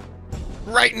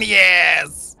 Right in the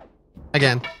ass.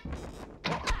 Again.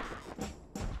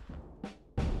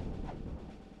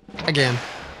 Again.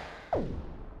 All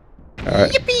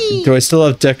right. Yippee! Do I still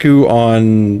have Deku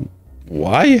on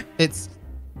Y? It's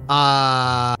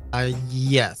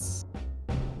yes.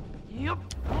 Yep.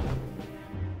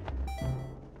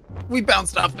 We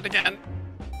bounced off it again.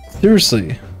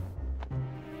 Seriously.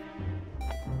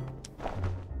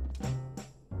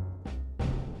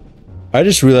 I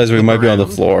just realized we Look might be on the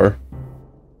around. floor.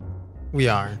 We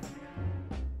are.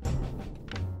 The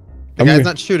I'm guy's gonna-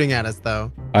 not shooting at us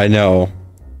though. I know.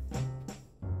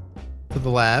 To the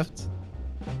left.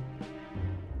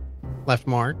 Left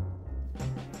more.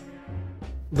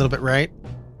 A little bit right.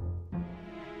 A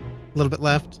little bit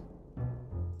left.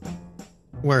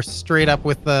 We're straight up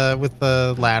with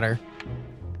the ladder.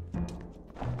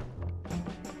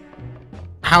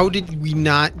 How did we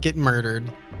not get murdered?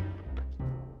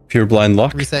 Pure blind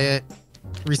luck. Reset it.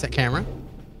 Reset camera.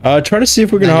 Try to see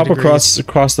if we can 90 hop degrees.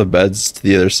 across the beds to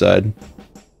the other side.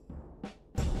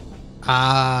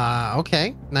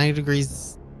 Okay. 90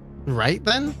 degrees right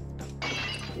then?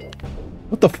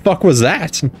 What the fuck was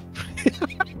that?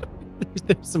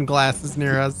 There's some glasses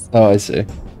near us. Oh, I see.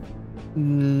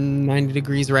 90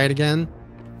 degrees right again.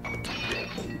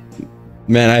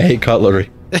 Man, I hate cutlery.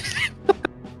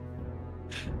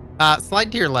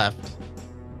 Slide to your left.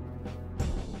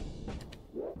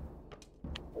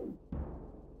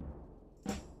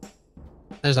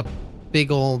 There's a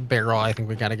big old barrel I think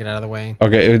we gotta get out of the way.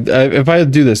 Okay, if I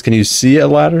do this, can you see a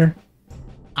ladder?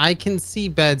 I can see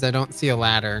beds, I don't see a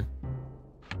ladder.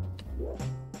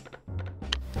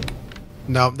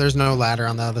 Nope, there's no ladder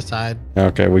on the other side.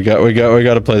 Okay, we got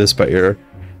to play this by ear.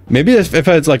 Maybe if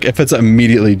it's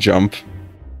immediately jump.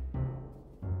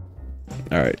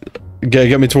 All right,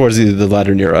 get me towards the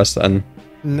ladder near us then.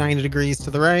 90 degrees to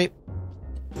the right.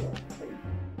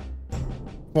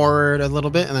 Forward a little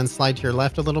bit and then slide to your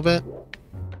left a little bit.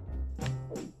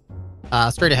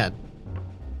 Straight ahead.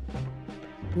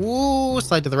 Ooh,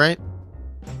 slide to the right.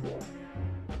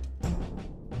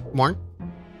 More.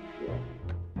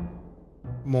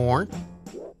 More.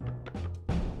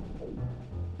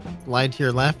 Slide to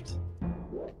your left.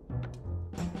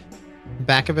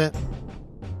 Back a bit.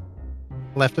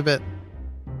 Left a bit.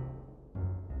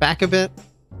 Back a bit.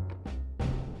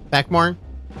 Back more.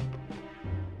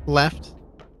 Left.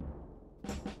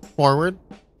 Forward.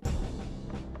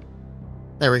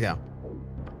 There we go.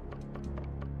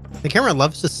 The camera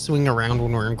loves to swing around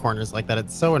when we're in corners like that.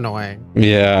 It's so annoying.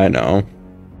 Yeah, I know.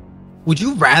 Would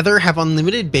you rather have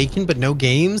unlimited bacon but no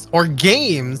games, or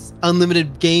games,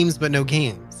 unlimited games but no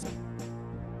games?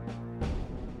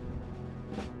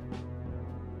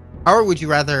 Or would you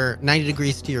rather 90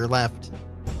 degrees to your left?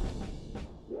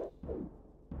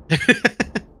 I'm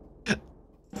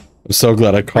so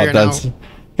glad I caught that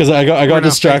because I got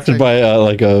distracted by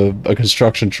like a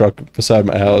construction truck beside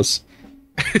my house.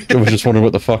 I was just wondering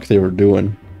what the fuck they were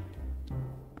doing.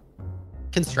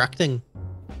 Constructing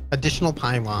additional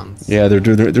pylons. Yeah, they're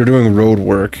doing road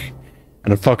work,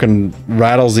 and it fucking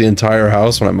rattles the entire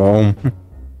house when I'm home.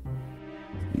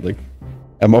 Like,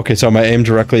 okay. So am I aimed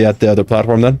directly at the other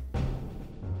platform then?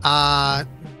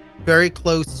 Very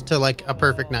close to like a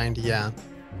perfect 90. Yeah.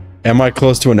 Am I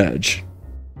close to an edge?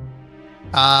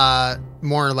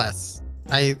 More or less.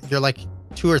 You're like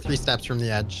 2 or 3 steps from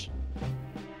the edge.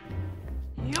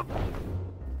 Yep.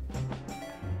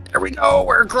 There we go.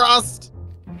 We're crossed.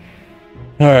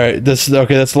 All right, that's one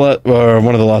of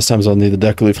the last times I'll need the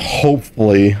deck leaf.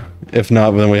 Hopefully, if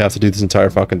not, then we have to do this entire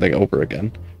fucking thing over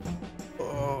again.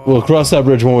 We'll cross that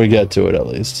bridge when we get to it, at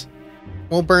least.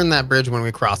 We'll burn that bridge when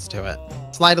we cross to it.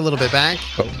 Slide a little bit back.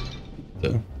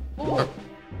 Oh,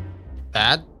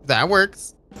 That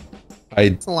works.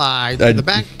 Slide to the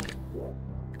back.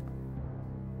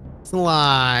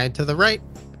 Slide to the right.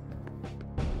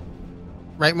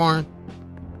 Right more.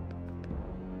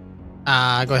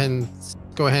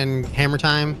 Go ahead and hammer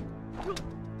time.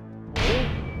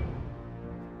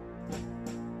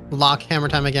 Lock hammer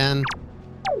time again.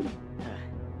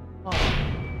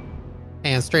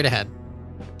 And straight ahead.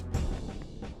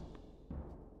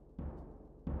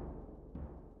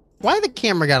 Why the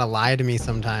camera gotta lie to me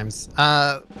sometimes?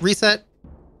 Reset.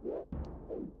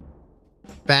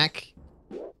 Back.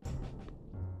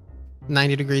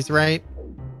 90 degrees right.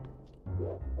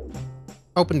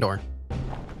 Open door.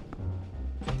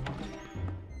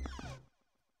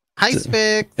 Hi,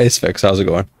 Spix. Hey, Spix, how's it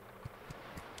going?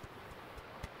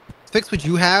 Spix, would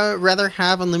you rather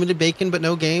have unlimited bacon but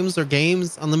no games, or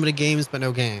games, unlimited games but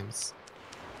no games?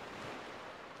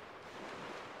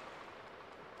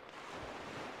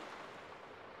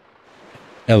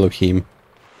 Elohim.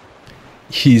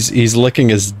 He's licking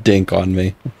his dink on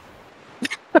me.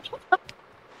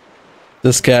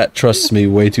 This cat trusts me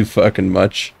way too fucking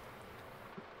much.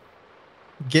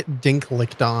 Get dink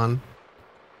licked on.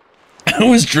 I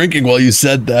was drinking while you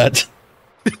said that.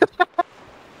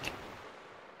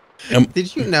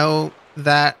 Did you know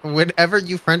that whenever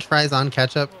you French fries on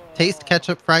ketchup, taste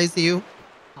ketchup fries you?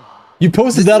 You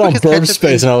posted This that is on because Burp ketchup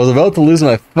Space, is- and I was about to lose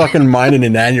my fucking mind in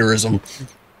an aneurysm.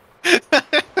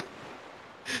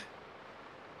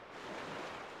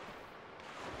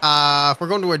 If we're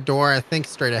going to a door, I think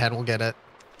straight ahead we'll get it.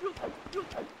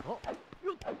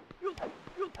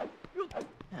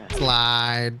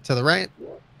 Slide to the right.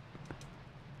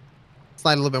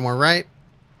 Slide a little bit more right.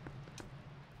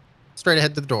 Straight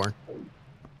ahead to the door.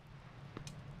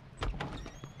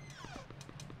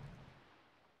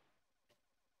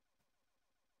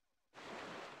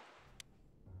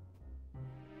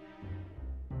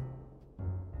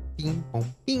 Bing,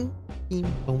 boom, bing,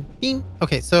 bing, boom, bing.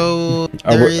 Okay, so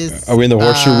Are there we- is. are we in the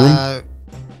horseshoe room?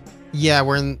 Yeah,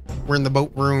 we're in the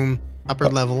boat room, upper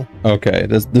level. Okay,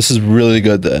 this is really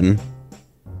good then.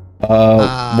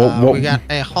 What, We got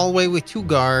a hallway with 2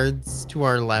 guards to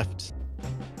our left.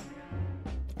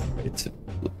 wait.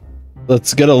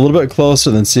 Let's get a little bit closer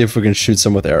and see if we can shoot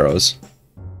some with arrows.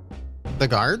 The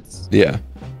guards? Yeah.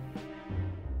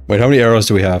 Wait, how many arrows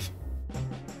do we have?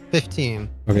 15.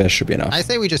 Okay, that should be enough. I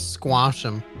say we just squash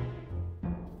them.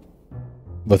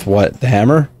 With what? The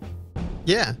hammer?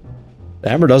 Yeah. The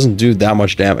hammer doesn't do that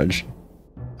much damage.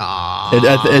 Ah.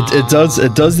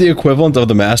 It does the equivalent of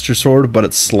the Master Sword, but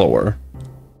it's slower.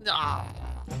 Ah.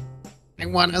 I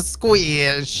want to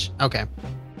squish. Okay.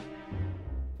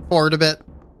 Forward a bit.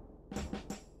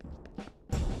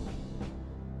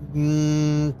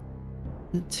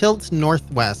 Tilt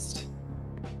northwest.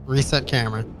 Reset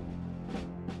camera.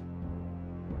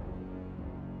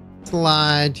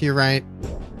 Slide to your right.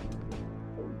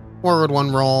 Forward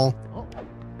 1 roll.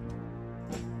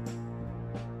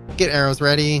 Get arrows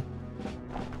ready.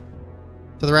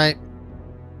 To the right.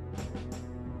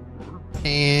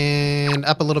 And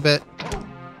up a little bit.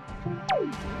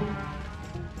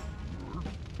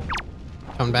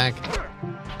 Come back.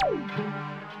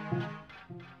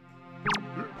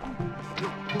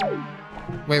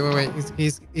 Wait.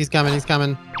 He's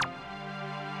coming.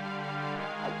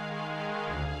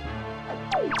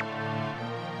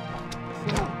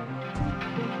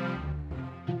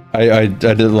 I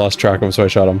did lost track of him, so I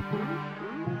shot him.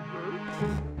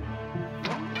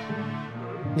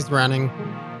 He's running.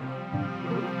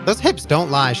 Those hips don't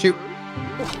lie. Shoot.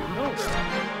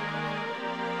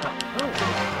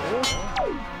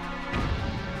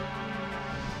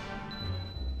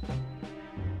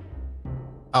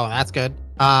 Oh, that's good.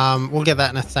 We'll get that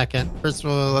in a second. First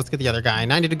of all, let's get the other guy.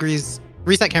 90 degrees.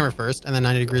 Reset camera first, and then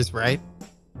 90 degrees right.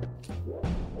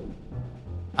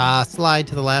 Slide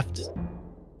to the left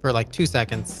for like 2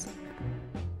 seconds.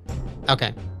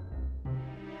 Okay.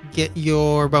 Get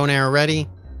your bow and arrow ready.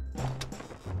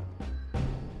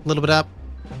 A little bit up.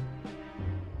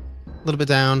 A little bit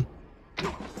down.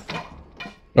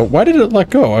 Oh, why did it let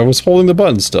go? I was holding the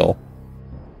button still.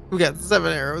 We got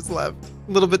 7 arrows left.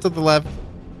 A little bit to the left.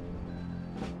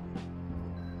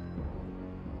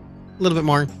 A little bit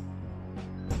more.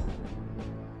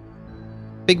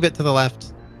 Big bit to the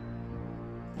left.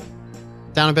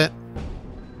 Down a bit.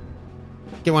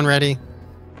 Get one ready.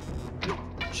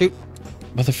 Shoot.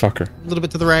 Motherfucker. A little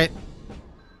bit to the right.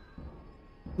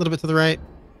 A little bit to the right.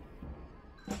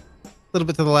 A little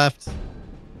bit to the left.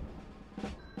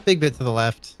 Big bit to the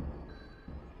left.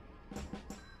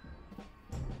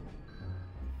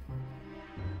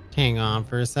 Hang on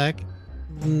for a sec.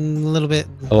 A little bit.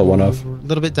 I'll let one off. A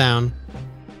little bit down.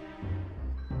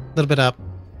 A little bit up.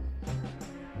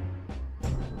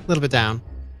 A little bit down.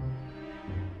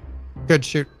 Good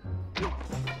shoot. A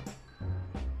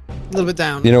little bit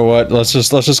down. You know what? Let's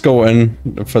just go in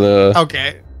for the.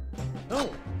 Okay.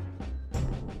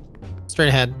 Straight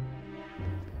ahead.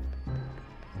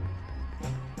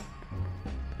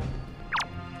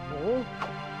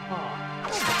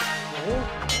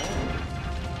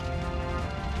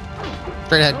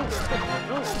 Straight ahead.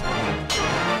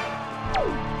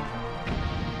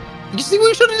 You see,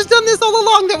 we should have just done this all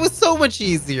along. That was so much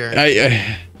easier.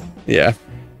 Yeah.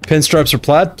 Pinstripes or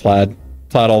plaid? Plaid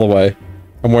all the way.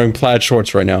 I'm wearing plaid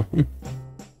shorts right now.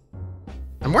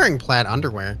 I'm wearing plaid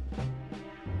underwear.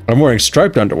 I'm wearing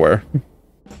striped underwear.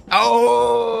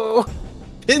 Oh,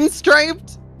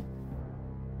 pinstriped.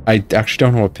 I actually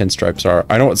don't know what pinstripes are.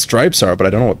 I know what stripes are, but I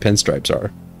don't know what pinstripes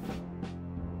are.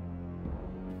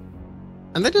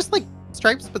 And they're just like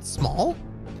stripes, but small.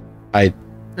 I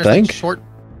There's think. like short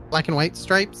black and white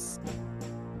stripes.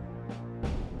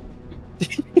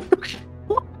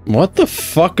 What the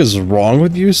fuck is wrong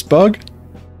with you, Spug?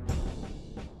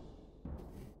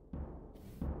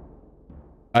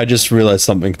 I just realized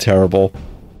something terrible.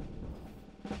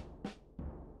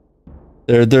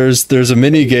 There's a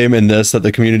mini game in this that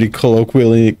the community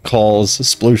colloquially calls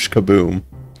Sploosh Kaboom.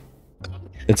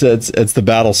 It's the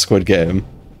Battle Squid game.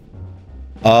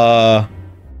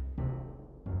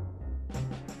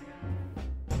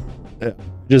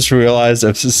 Just realized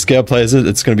if Scale plays it,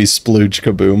 it's gonna be Splooge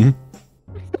Kaboom.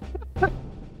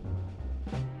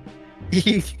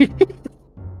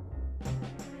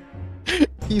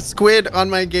 You squid on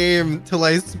my game till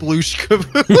I sploosh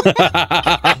kaboom.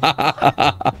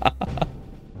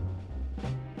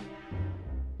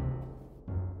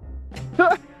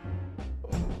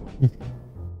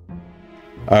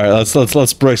 All right,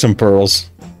 let's break some pearls.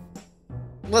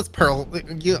 Let's pearl.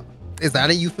 Is that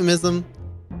a euphemism?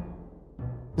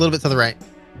 A little bit to the right.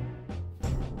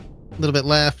 A little bit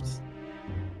left.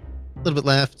 A little bit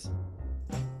left.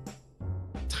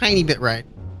 Tiny bit right.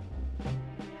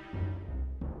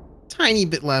 Tiny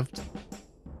bit left.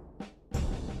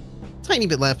 Tiny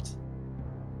bit left.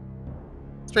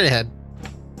 Straight ahead.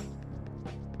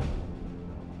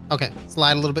 Okay,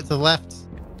 slide a little bit to the left.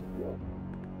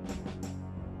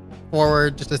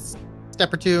 Forward, just a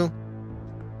step or two.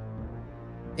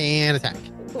 And attack.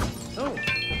 Oh.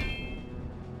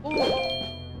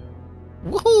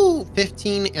 Woohoo!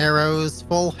 15 arrows,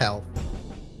 full health.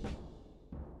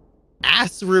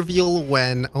 Ass reveal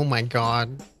when. Oh my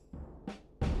god.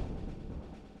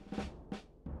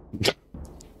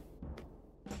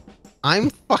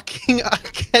 I'm fucking a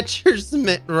catcher's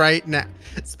mitt right now.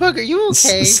 Spook, are you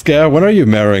okay? Scare, when are you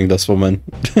marrying this woman?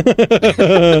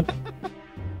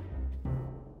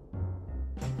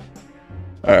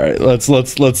 Alright, let's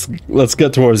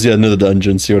get towards the end of the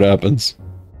dungeon, see what happens.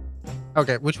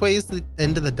 Okay, which way is the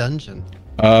end of the dungeon?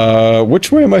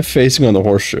 Which way am I facing on the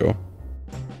horseshoe?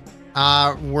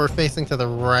 We're facing to the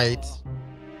right.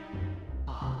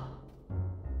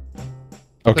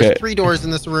 Okay. There's 3 doors in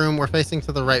this room. We're facing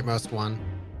to the rightmost one.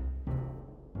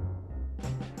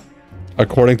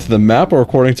 According to the map or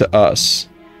according to us?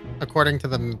 According to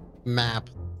the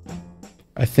map.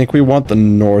 I think we want the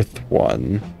north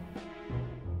one.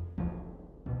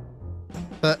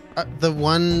 The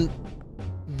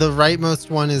rightmost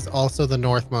one is also the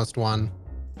northmost one.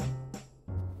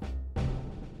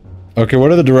 Okay,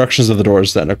 what are the directions of the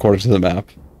doors then, according to the map?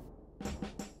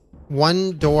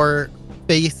 One door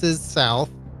faces south.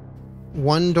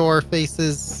 One door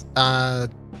faces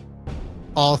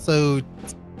also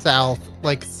south,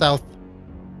 like southwest,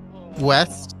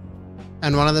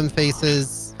 and one of them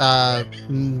faces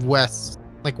west,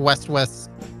 like west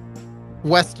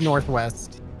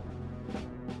northwest.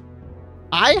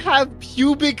 I have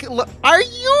pubic. Are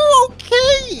you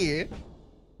okay?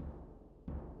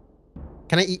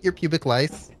 Can I eat your pubic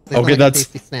lice? They sound Okay, like a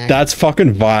tasty snack. that's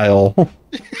fucking vile.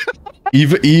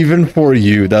 even for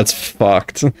you, that's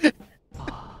fucked.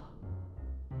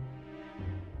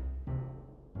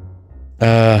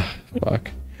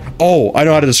 Fuck. Oh, I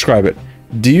know how to describe it.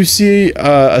 Do you see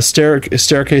a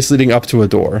staircase leading up to a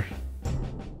door?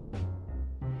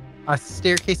 A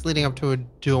staircase leading up to a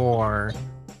door.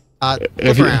 If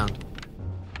Look you- around.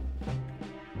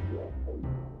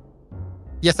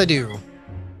 Yes, I do.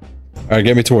 Alright,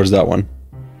 get me towards that one.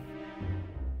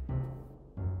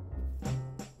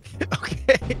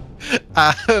 Okay.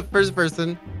 First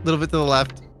person, a little bit to the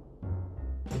left.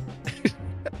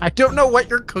 I don't know what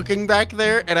you're cooking back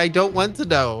there, and I don't want to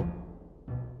know.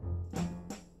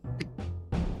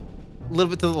 A little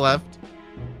bit to the left.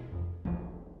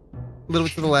 A little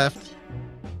bit to the left.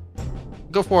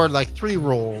 Go forward like 3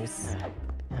 rolls.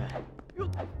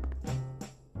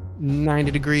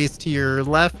 90 degrees to your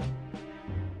left.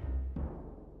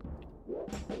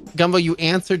 Gumbo, you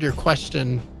answered your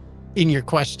question in your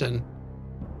question.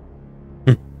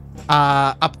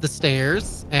 Up the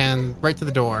stairs and right to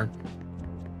the door.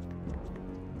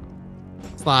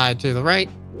 Slide to the right.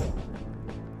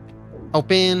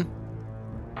 Open.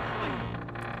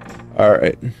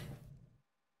 Alright.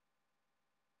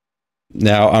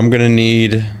 Now I'm gonna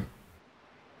need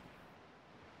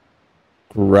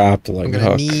grappling I'm gonna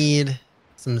hook. need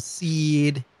some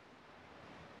seed.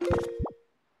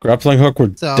 Grappling hook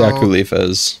where So- Deku Leaf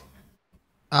is.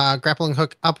 Grappling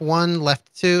hook up 1,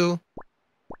 left 2.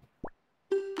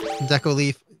 Deco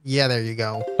leaf. Yeah, there you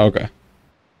go. Okay.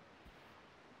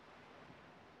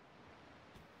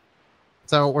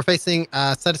 So we're facing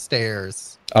a set of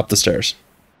stairs. Up the stairs.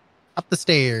 Up the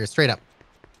stairs, straight up.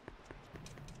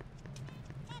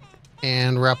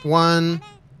 And we're up 1.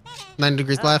 90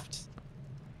 degrees left.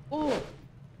 Oh.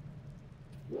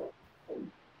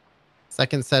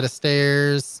 Second set of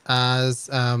stairs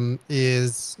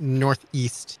is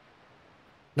northeast.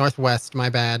 Northwest, my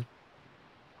bad.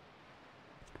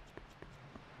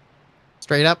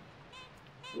 Straight up.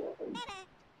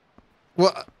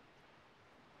 What?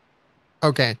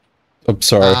 Okay. I'm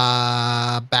sorry.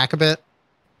 Back a bit.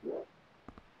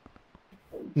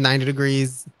 90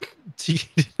 degrees to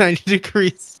 90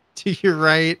 degrees to your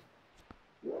right.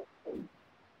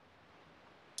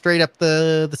 Straight up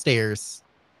the stairs.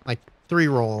 Like 3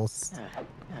 rolls.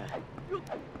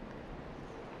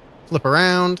 Flip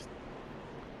around.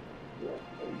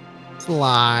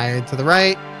 Slide to the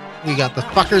right. We got the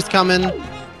fuckers coming.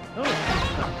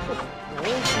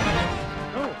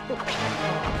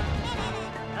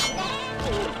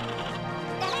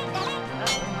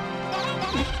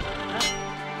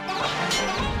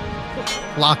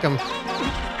 Block them.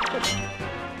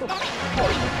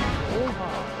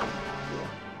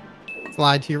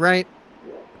 Slide to your right.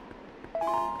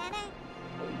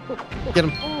 Get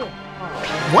him.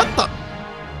 What the?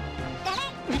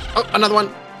 Oh, another one.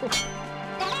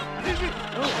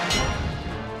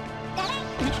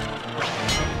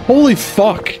 Holy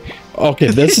fuck! Okay,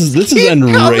 this is Keep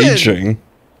enraging.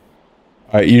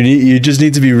 All right, you just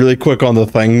need to be really quick on the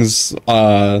things.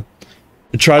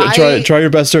 Try your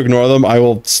best to ignore them. I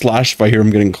will slash if I hear them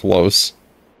getting close.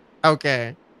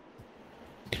 Okay.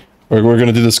 We're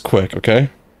gonna do this quick, okay?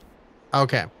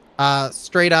 Okay.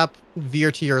 Straight up,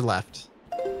 veer to your left.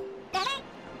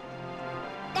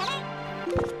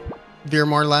 Veer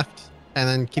more left, and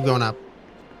then keep going up.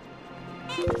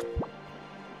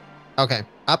 Okay.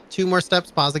 Up 2 more steps,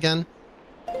 pause again.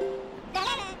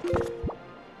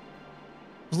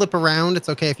 Flip around. It's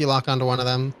okay if you lock onto one of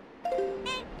them.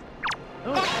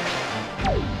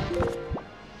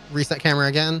 Reset camera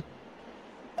again.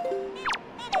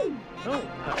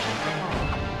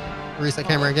 Reset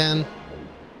camera again.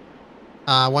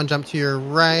 1 jump to your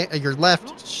right, your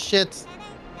left. Shit.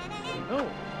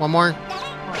 1 more.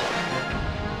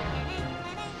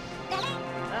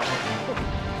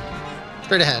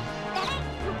 Straight ahead.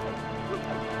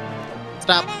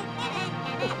 Stop.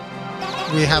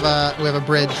 We have a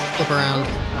bridge. Flip around.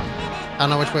 I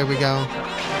don't know which way we go.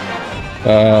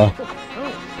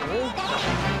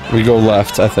 We go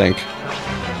left, I think.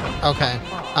 Okay.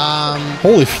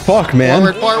 Holy fuck, man!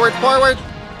 Forward, forward, forward.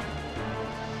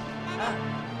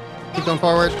 Keep going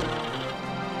forward.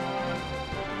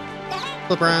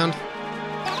 Flip around.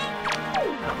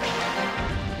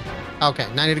 Okay,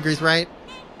 90 degrees right.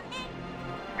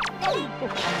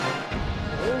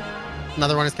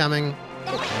 Another one is coming.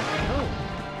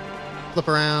 Flip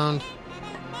around.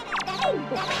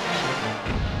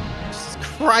 Jesus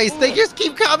Christ, they just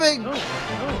keep coming!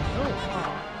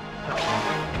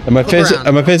 Am I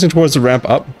facing towards the ramp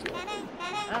up?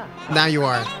 Now you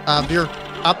are. Veer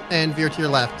up and veer to your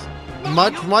left.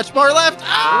 Much more left!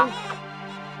 Ah!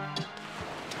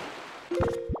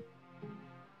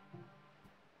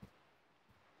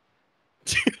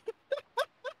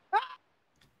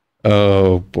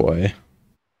 Oh boy.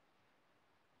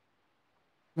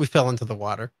 We fell into the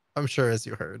water. I'm sure, as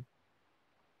you heard.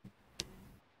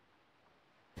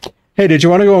 Hey, did you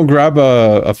want to go and grab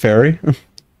a ferry?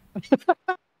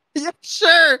 Yeah,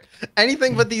 sure.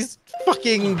 Anything but these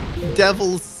fucking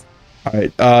devils. All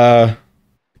right.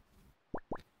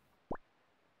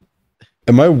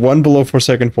 Am I 1 below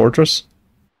Forsaken Fortress?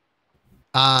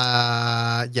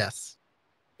 Yes.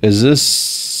 Is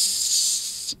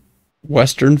this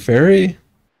Western Ferry?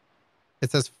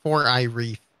 It says 4-Eye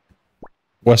Reef.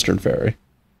 Western Ferry.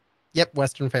 Yep,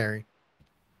 Western Ferry.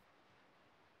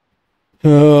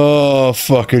 Oh,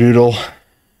 fuck a doodle.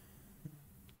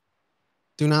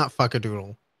 Do not fuck a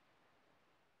doodle.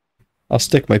 I'll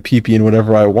stick my pee-pee in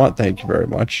whatever I want, thank you very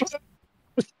much.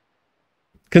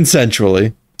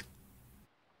 Consensually.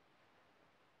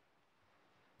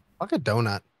 Fuck a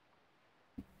donut.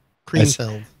 Cream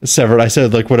filled. Severed, I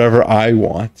said like whatever I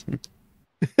want.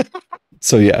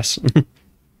 So yes.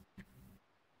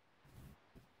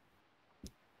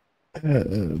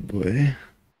 Oh boy.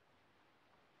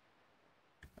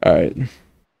 Alright.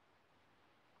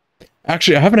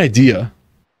 Actually, I have an idea.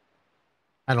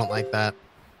 I don't like that.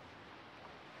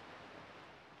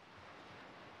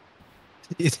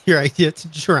 Is your idea to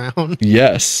drown?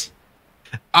 Yes.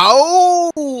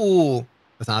 Oh!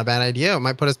 That's not a bad idea. It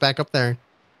might put us back up there.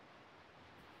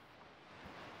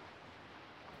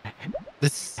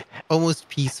 This is almost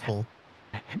peaceful.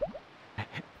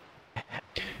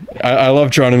 I love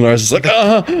drowning noises. Like,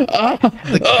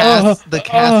 The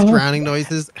cast drowning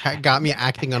noises got me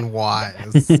acting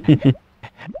unwise.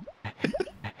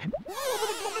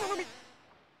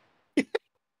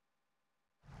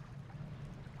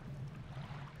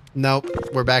 Nope,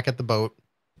 we're back at the boat.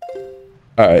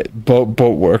 All right,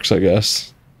 boat works, I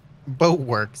guess. Boat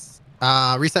works.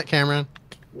 Reset camera.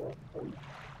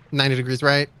 90 degrees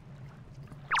right.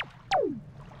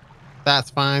 That's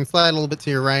fine. Slide a little bit to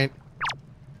your right.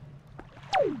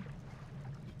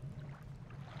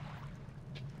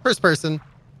 First person.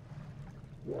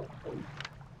 A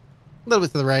little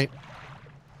bit to the right.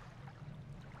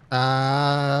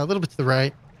 A little bit to the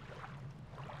right.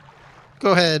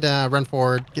 Go ahead, run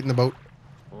forward, get in the boat.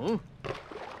 Oh.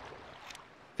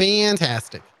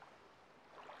 Fantastic.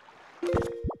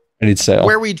 I need sail.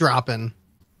 Where are we dropping?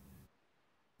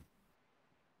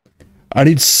 I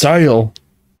need sail.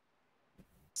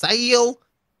 Sail.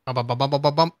 Bump, bump, bump, bump,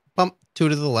 bump, bump, bump. 2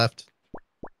 to the left.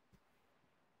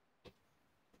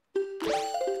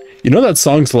 You know that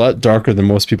song's a lot darker than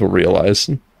most people realize.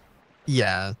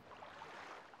 Yeah.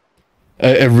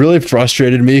 It really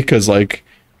frustrated me because like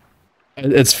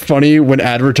it's funny when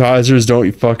advertisers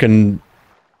don't fucking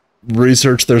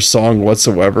research their song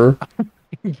whatsoever.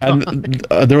 And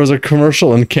there was a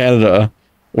commercial in Canada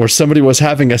where somebody was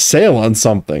having a sale on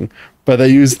something, but they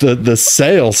used the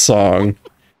sale song.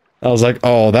 I was like,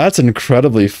 oh, that's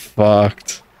incredibly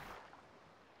fucked.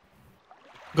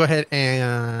 Go ahead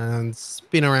and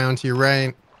spin around to your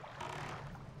right. A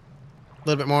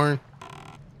little bit more. A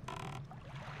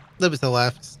little bit to the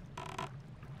left. A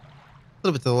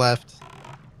little bit to the left. A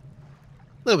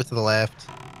little bit to the left.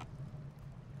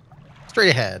 Straight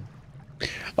ahead.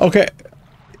 Okay.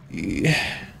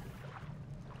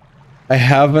 I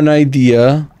have an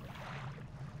idea.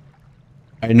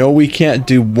 I know we can't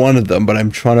do one of them, but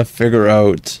I'm trying to figure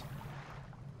out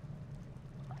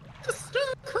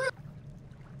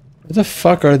where the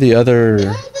fuck are the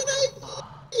other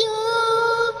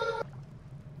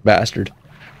bastard.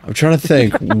 I'm trying to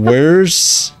think. Where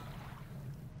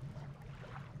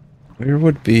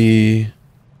would be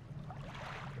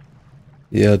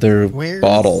the other Where's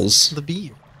bottles? the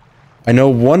beer? I know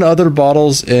one other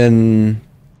bottle's in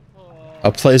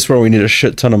a place where we need a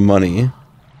shit ton of money.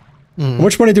 How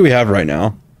much money do we have right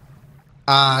now?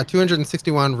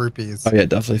 261 rupees. Oh yeah,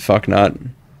 definitely fuck not.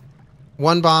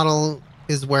 One bottle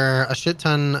is where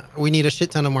we need a shit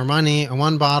ton of more money, and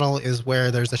one bottle is where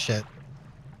there's a shit.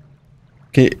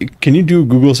 Can you do a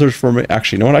Google search for me?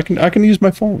 Actually, you know what? I can use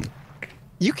my phone.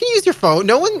 You can use your phone.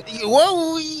 No one.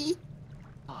 Whoa.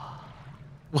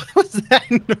 What was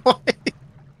that noise?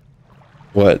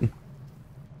 What?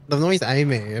 The noise I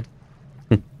made.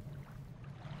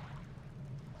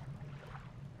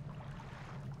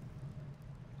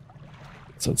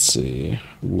 So let's see.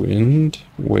 Wind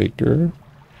Waker.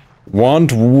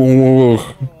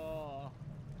 I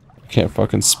can't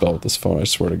fucking spell with this phone, I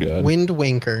swear to God. Wind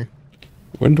Wanker.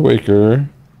 Wind Waker.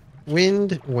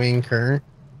 Wind Wanker.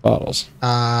 Bottles.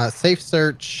 Safe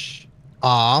search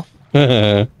off.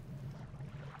 Wind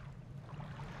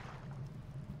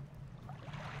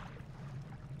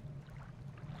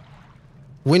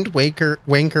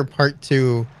Wanker Part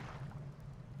 2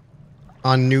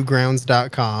 on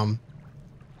newgrounds.com.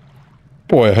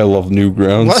 Boy, I love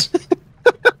Newgrounds. What?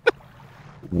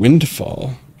 Windfall.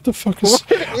 What the fuck is...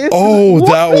 What is Oh,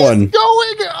 that what is one.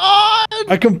 going on?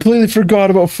 I completely forgot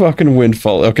about fucking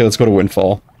Windfall. Okay, let's go to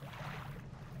Windfall.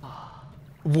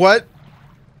 What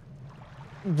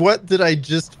did I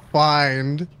just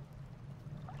find?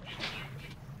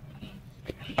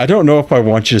 I don't know if I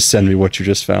want you to send me what you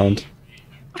just found.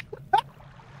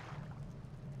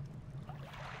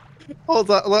 Hold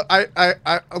on. Look,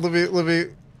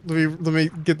 let me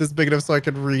get this big enough so I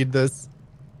can read this.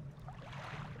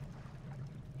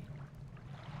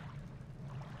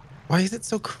 Why is it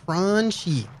so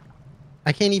crunchy?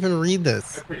 I can't even read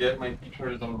this. I forget my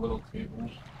keyboard is on a little table.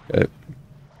 Okay.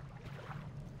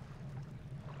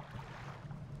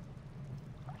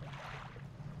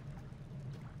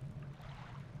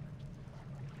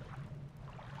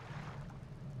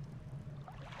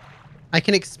 I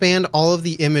can expand all of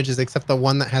the images except the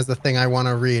one that has the thing I want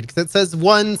to read. Because it says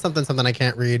 1, something, something I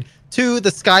can't read. 2,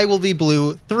 the sky will be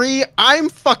blue. 3, I'm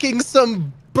fucking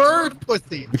some bird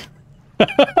pussy.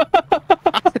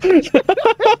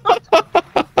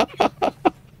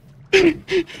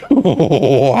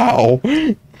 Wow.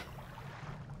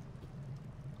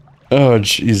 Oh,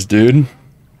 jeez, dude.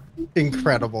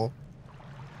 Incredible.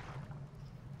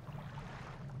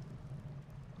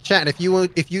 Chat, if you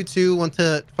two want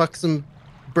to fuck some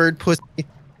bird pussy,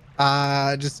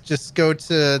 just go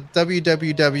to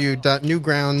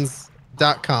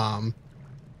www.newgrounds.com.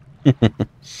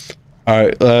 All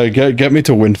right, get me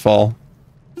to Windfall.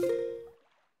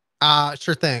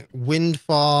 Sure thing.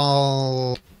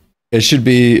 Windfall It should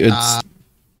be it's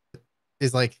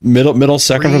is like middle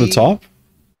second from the top.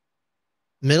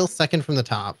 middle second from the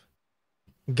top.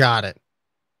 Got it.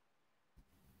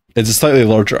 It's a slightly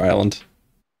larger island.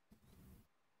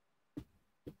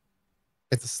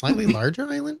 It's a slightly larger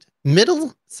island.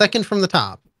 Middle second from the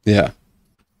top. Yeah.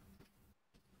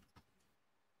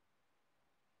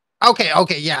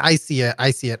 Okay, yeah, I see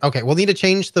it. Okay, we'll need to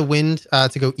change the wind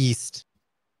to go east.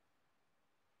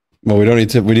 Well, we don't need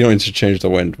to change the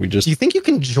wind. We just Do you think you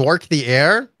can jork the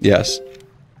air? yes.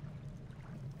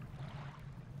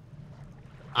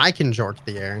 I can jork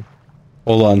the air.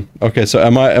 Hold on. Okay, so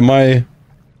am I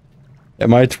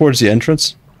towards the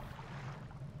entrance?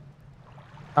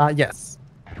 Yes.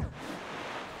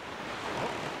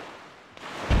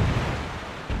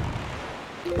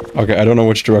 Okay, I don't know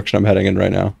which direction I'm heading in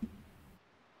right now.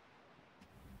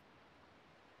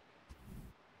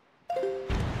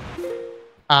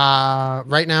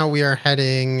 Right now we are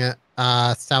heading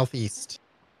Southeast.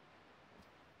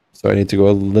 So I need to go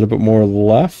a little bit more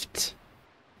left.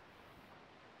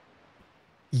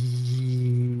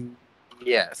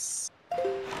 Yes.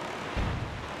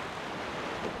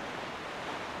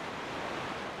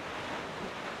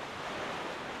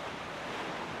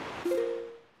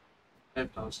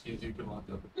 You can lock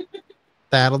up.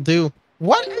 That'll do.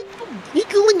 What are you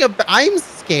giggling about? I'm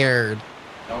scared.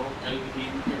 No,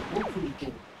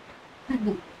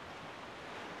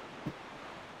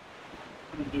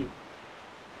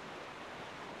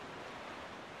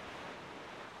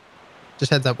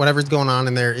 Just heads up, whatever's going on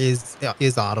in there is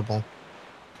audible.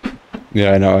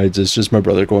 Yeah, I know. It's just my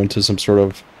brother going to some sort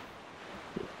of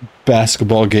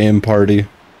basketball game party.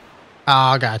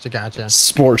 Oh, gotcha.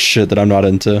 Sports shit that I'm not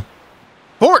into.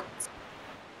 Sports!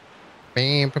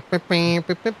 Man,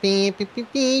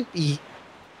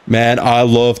 I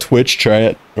love Twitch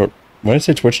chat. Or why did I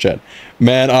say Twitch chat?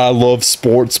 Man, I love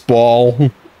sports ball.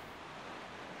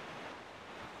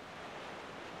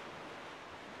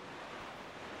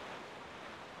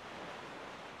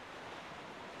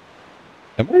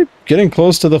 Am I getting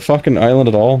close to the fucking island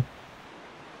at all?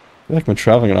 I feel like I've been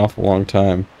traveling an awful long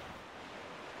time.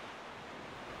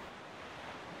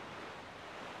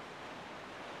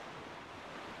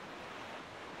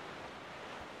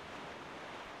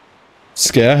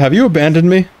 Scare, have you abandoned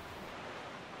me?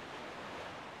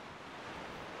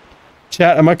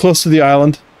 Chat, am I close to the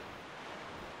island?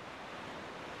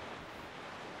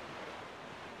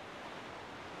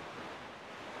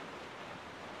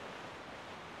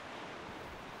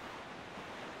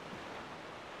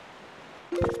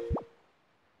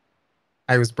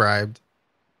 I was bribed.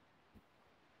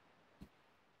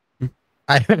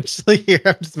 I'm actually here.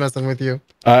 I'm just messing with you.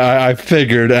 I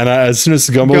figured, and as soon as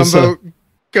the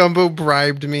Gumbo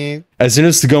bribed me. As soon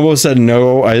as the Gumbo said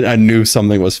no, I knew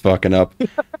something was fucking up.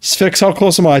 Sphinx, how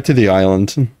close am I to the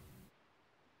island?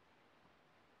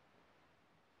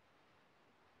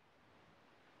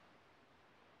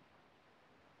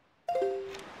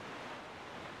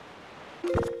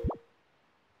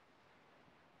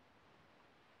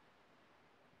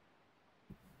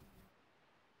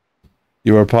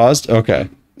 You are paused? Okay.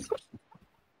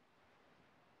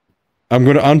 I'm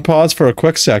going to unpause for a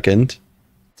quick second.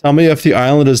 Tell me if the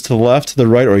island is to the left, to the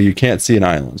right, or you can't see an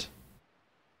island.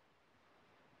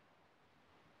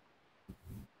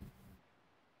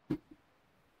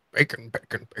 Bacon.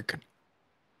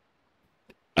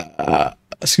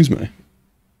 Excuse me.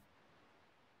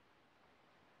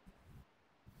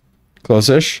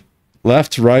 Close-ish.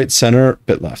 Left, right, center,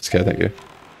 bit left. Okay, thank you.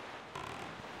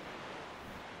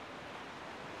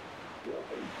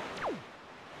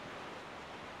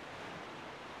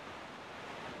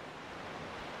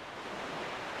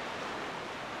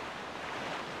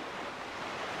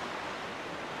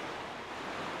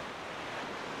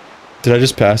 Did I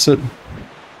just pass it?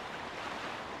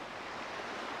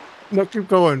 No, keep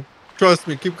going. Trust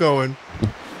me, keep going.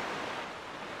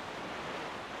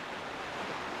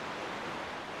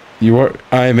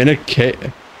 I am in a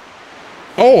cave.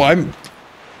 Oh, I'm...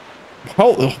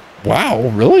 Oh, wow,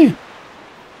 really?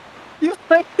 You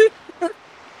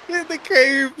in the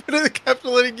cave, but it kept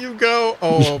letting you go.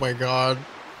 Oh my god.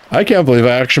 I can't believe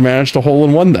I actually managed to hole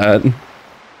in one that.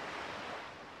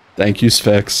 Thank you,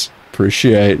 Sphinx.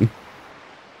 Appreciate.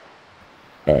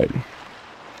 Alright.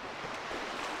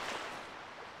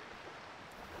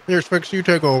 Here, Sphinx, you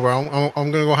take over. I'm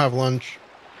gonna go have lunch.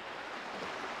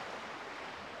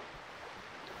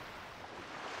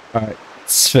 Alright.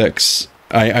 Sphinx,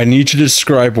 I need you to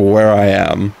describe where I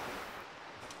am.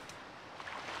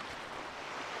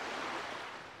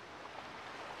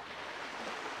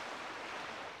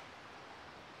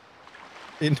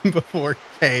 In before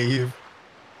cave.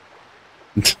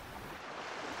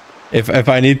 If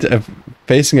I need to...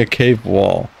 facing a cave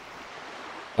wall.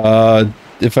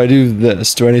 If I do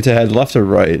this, do I need to head left or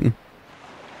right?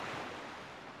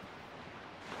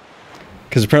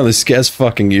 Because apparently Scare's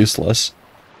fucking useless.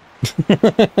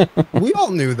 We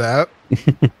all knew that.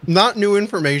 Not new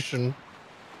information.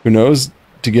 Who knows?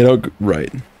 To get out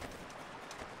right.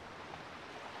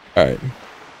 Alright.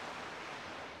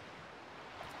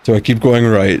 So I keep going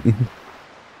right.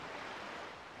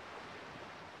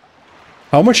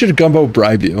 How much did Gumbo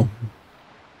bribe you?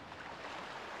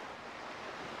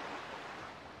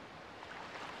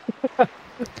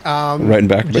 Right and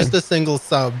back. Just a single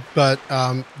sub, but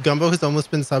Gumbo has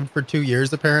almost been subbed for 2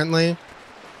 years apparently.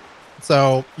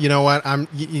 So you know what?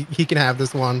 He can have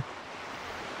this one.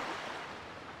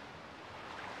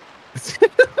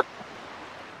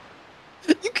 You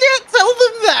can't tell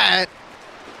them that.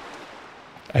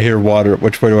 I hear water.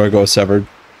 Which way do I go, Severed?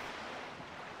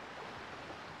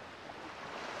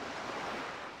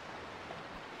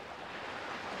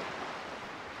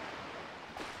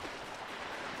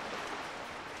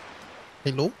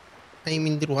 Hello? I'm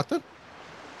in the water.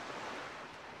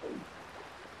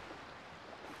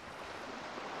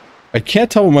 I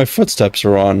can't tell what my footsteps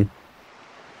are on.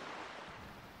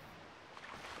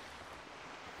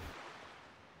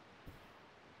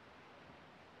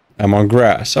 I'm on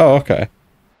grass. Oh, okay.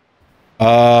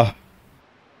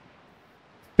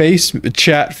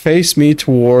 Face me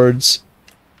towards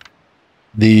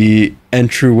the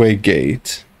entryway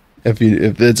gate. If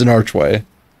it's an archway.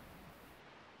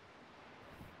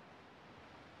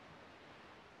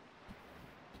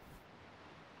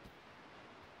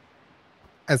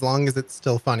 As long as it's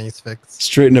still funny, Sphinx.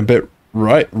 Straighten a bit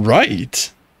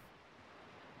right.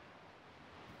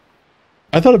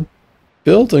 I thought a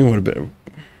building would have been.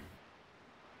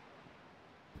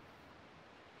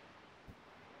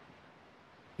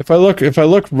 If I look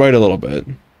right a little bit,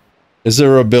 is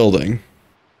there a building?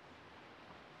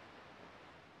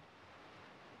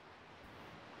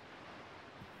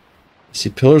 I see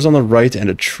pillars on the right and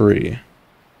a tree.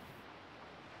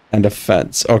 And a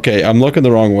fence. Okay, I'm looking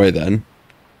the wrong way then.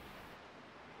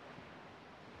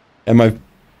 Am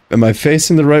I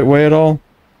facing the right way at all?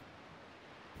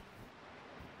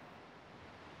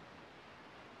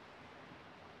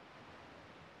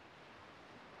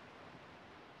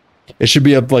 It should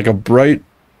be like a bright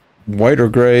white or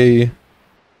gray. It's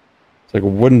like a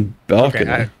wooden balcony.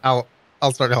 Okay, I'll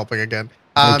start helping again.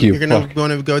 Thank you. You're gonna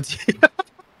want to go to. Thank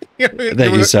you, You're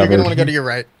gonna Sever. want to go to your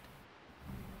right.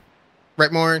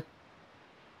 Right more.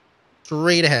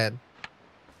 Straight ahead.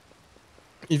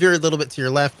 You veer a little bit to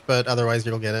your left, but otherwise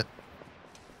you'll get it.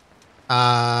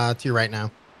 To your right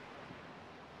now.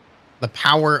 The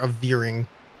power of veering.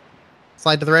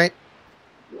 Slide to the right.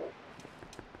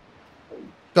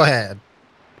 Go ahead.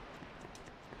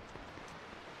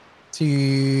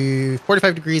 To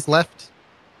 45 degrees left.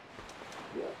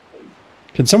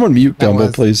 Can someone mute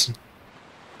Gumbo, please?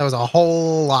 That was a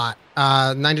whole lot.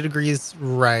 90 degrees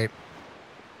right.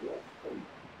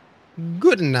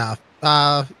 Good enough.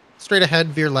 Straight ahead,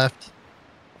 veer left.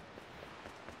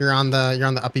 You're on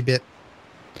the uppy bit.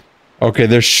 Okay,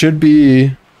 there should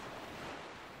be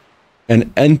an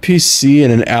NPC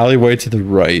in an alleyway to the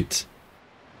right.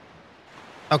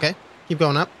 Okay, keep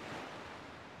going up.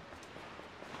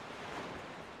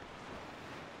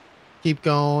 Keep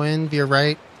going, veer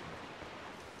right.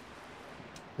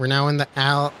 We're now in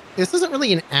the This isn't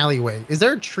really an alleyway. Is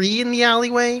there a tree in the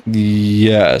alleyway?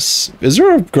 Yes. Is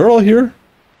there a girl here?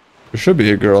 There should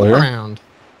be a girl here. Around.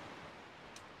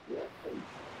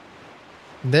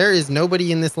 There is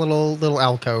nobody in this little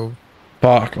alcove.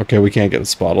 Fuck. Okay, we can't get a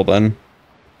spottle then.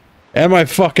 And my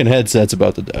fucking headset's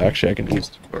about to die. Actually, I can use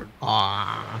the cord.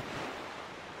 Ah.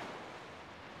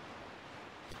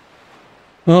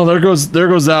 Well, there goes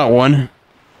that one.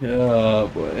 Oh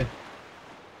boy.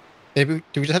 Maybe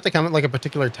do we just have to come at like a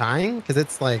particular time? Because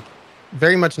it's like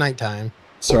very much nighttime.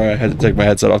 Sorry, I had to take my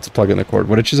headset off to plug in the cord.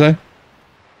 What did you say?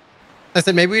 I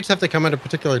said maybe we just have to come at a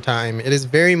particular time. It is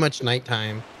very much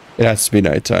nighttime. It has to be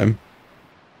nighttime.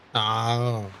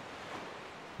 Oh.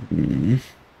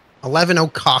 11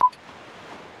 o'clock.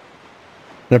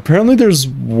 And apparently there's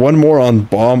one more on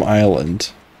Bomb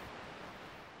Island.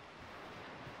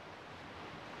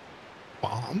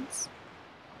 Bombs?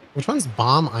 Which one's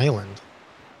Bomb Island?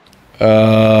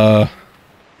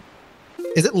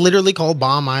 Is it literally called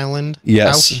Bomb Island?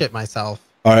 Yes. I'll shit myself.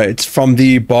 Alright, it's from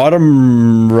the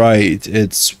bottom right.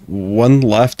 It's one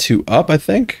left, two up, I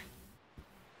think.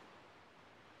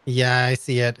 Yeah, I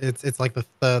see it. It's like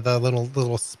the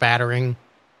little spattering.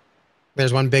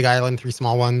 There's one big island, three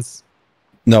small ones.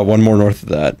 No, one more north of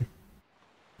that.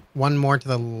 One more to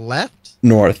the left?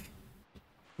 North.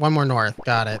 One more north.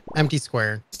 Got it. Empty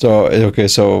square. So, okay,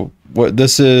 so what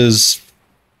this is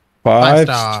 5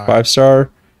 5-star.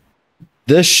 5-star.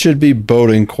 This should be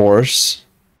boating course.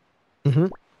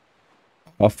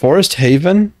 Mm-hmm. Forest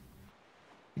Haven,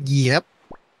 Yep.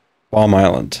 Bomb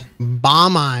Island.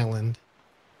 Bomb Island.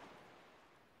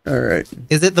 All right.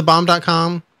 Is it the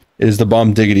bomb.com? It is the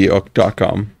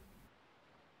bombdiggity.com.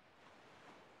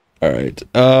 All right.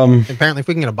 Apparently, if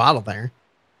we can get a bottle there.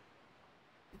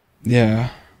 Yeah.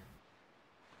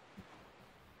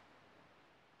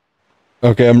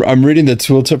 Okay, I'm reading the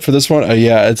tooltip for this one.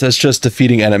 Yeah, it's just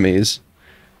defeating enemies.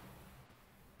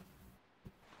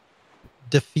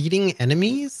 Defeating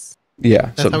enemies?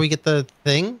 Yeah. That's how we get the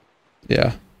thing?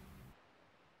 Yeah.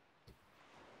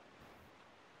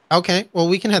 Okay, well,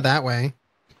 we can head that way.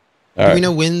 All Do we right.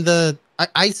 know when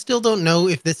I still don't know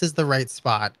if this is the right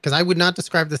spot, because I would not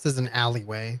describe this as an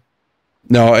alleyway.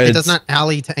 No, It it's does not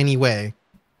alley to any way.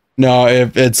 No,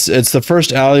 if it's the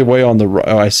first alleyway on the right.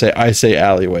 Oh, I say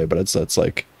alleyway, but it's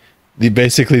like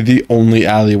basically the only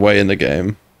alleyway in the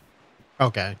game.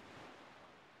 Okay.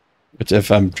 Which,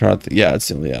 if I'm trying to, yeah, it's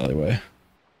the only alleyway.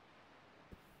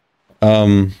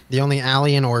 The only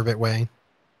alley in orbit way.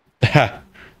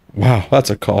 Wow, that's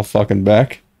a call fucking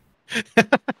back.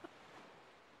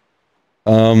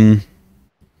 From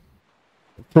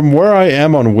where I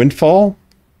am on Windfall.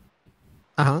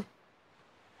 Uh-huh.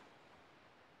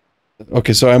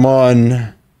 Okay, so I'm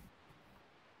on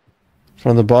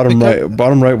from the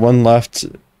bottom right, one left,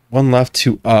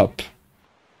 two up.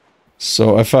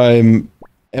 So if am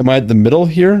I at the middle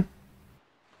here?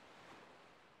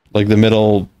 Like the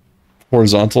middle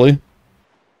horizontally?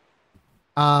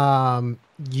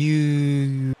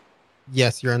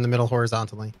 Yes, you're in the middle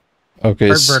horizontally. Okay.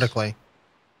 Or vertically.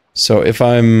 So if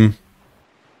I'm,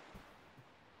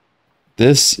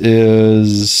 this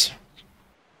is,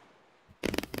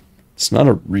 it's not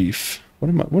a reef.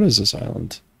 What is this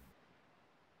island?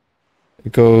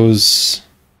 It goes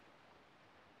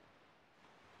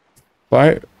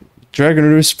Dragon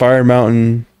Roost, Fire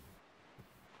Mountain.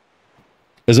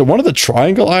 Is it one of the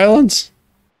Triangle Islands?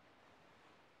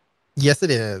 Yes, it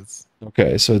is.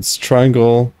 Okay, so it's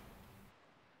Triangle.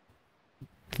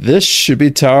 This should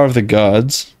be Tower of the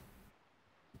Gods.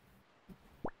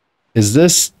 Is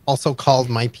this Also called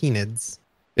My Penids.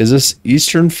 Is this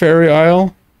Eastern Fairy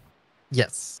Isle?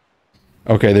 Yes.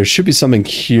 Okay, there should be something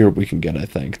here we can get, I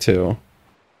think, too.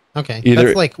 Okay. Either-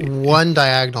 That's like one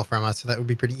diagonal from us, so that would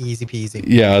be pretty easy peasy.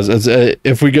 Yeah,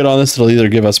 if we get on this, it'll either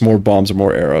give us more bombs or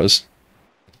more arrows.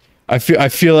 I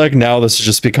feel like now this has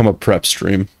just become a prep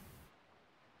stream.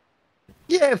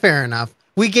 Yeah, fair enough.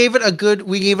 We gave it a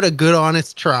good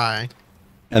honest try.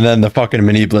 And then the fucking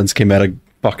mini blins came out of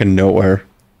fucking nowhere.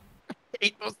 I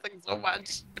hate those things so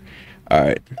much. All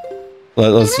right,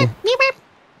 let's. All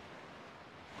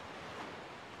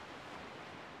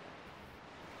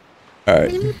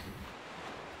right,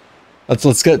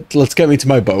 let's get me to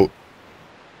my boat.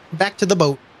 Back to the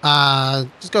boat.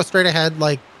 Just go straight ahead,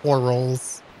 like 4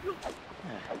 rolls.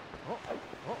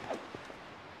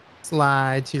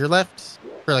 Slide to your left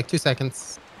for like 2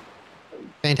 seconds.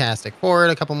 Fantastic.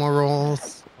 Forward, a couple more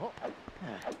rolls.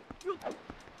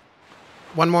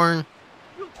 One more.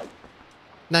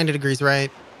 90 degrees right.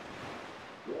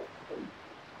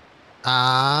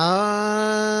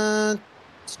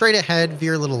 Straight ahead,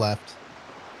 veer a little left.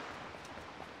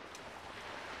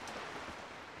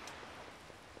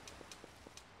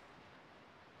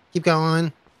 Keep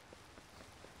going.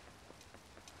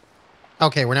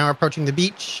 Okay, we're now approaching the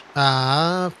beach.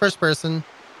 First person.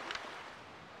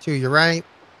 To your right.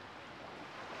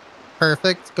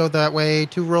 Perfect. Go that way.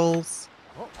 2 rolls.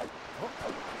 A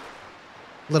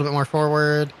little bit more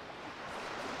forward.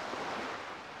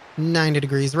 90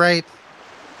 degrees right.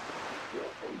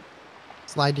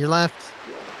 Slide to your left.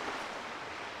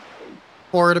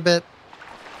 Forward a bit.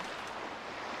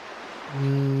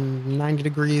 90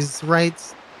 degrees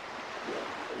right.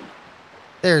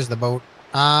 There's the boat.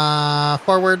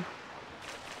 Forward.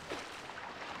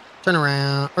 Turn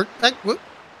around. Or, whoop.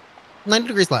 90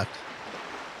 degrees left.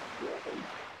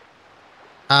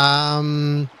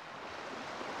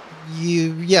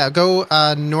 Go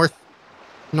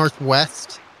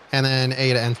northwest and then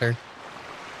A to enter.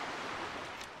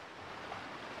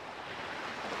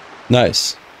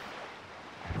 Nice.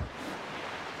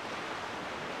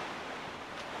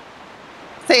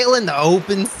 Sail in the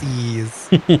open seas.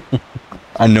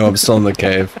 I know I'm still in the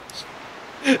cave.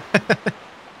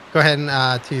 Go ahead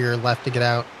and to your left to get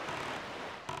out.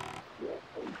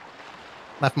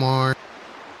 Left more.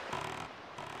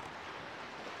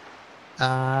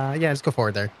 Just go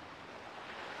forward there.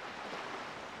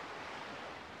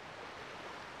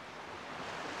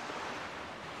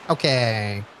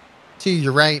 Okay. To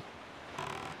your right.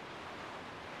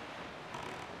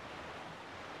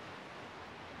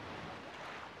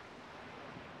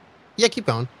 Yeah, keep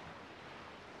going.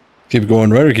 Keep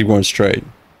going right or keep going straight?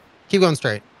 Keep going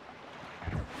straight.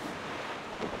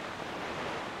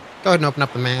 Go ahead and open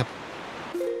up the map.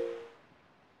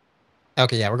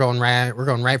 Okay, yeah, we're going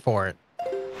right for it.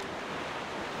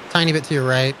 Tiny bit to your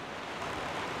right.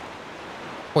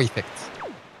 Perfect.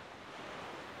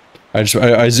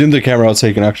 I zoomed the camera out so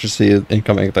you can actually see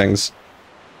incoming things.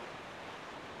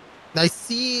 I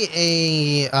see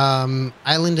a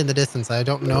island in the distance. I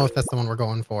don't know if that's the one we're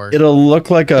going for. It'll look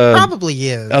like a. Probably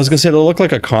is. I was gonna say it'll look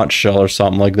like a conch shell or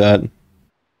something like that.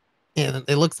 Yeah,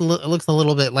 it looks a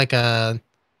little bit like a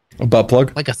butt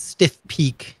plug. Like a stiff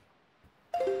peak.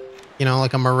 You know,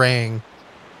 like a meringue.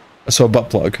 So a butt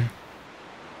plug.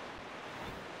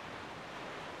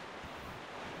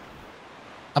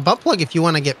 A butt plug if you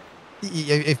want to get,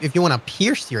 if you want to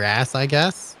pierce your ass, I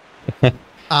guess.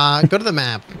 Go to the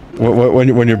map.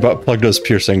 When your butt plug does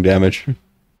piercing damage.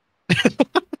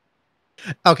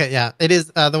 Okay, yeah, it is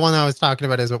the one I was talking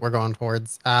about is what we're going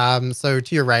towards. So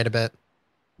to your right a bit.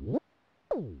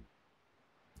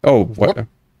 Oh, what?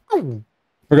 Oh,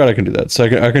 Forgot I can do that. So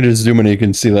I can just zoom in and you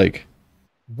can see like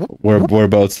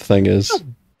whereabouts the thing is.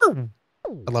 I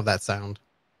love that sound.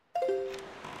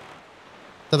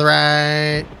 To the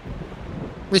right.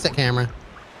 Reset camera.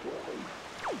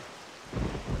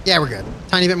 Yeah, we're good.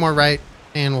 Tiny bit more right,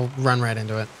 and we'll run right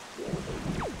into it.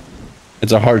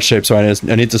 It's a heart shape, so I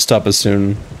need to stop as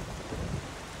soon.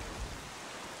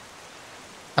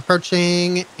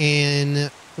 Approaching in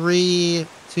 3,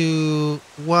 2,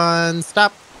 1,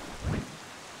 stop.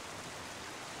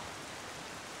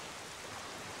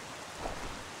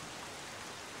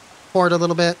 Forward a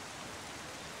little bit.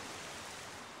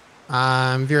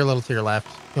 Veer a little to your left.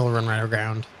 You'll run right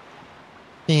around.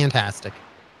 Fantastic.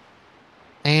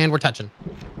 And we're touching.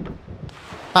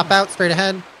 Pop out straight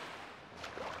ahead.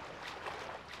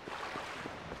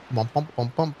 Bump, bump,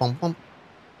 bump, bump, bump, bump.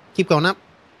 Keep going up.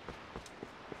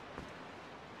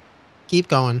 Keep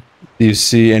going. Do you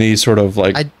see any sort of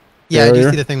like Yeah, I do barrier?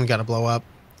 see the thing we gotta blow up.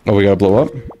 Oh, we gotta blow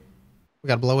up? We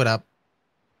gotta blow it up.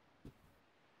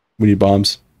 We need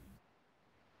bombs.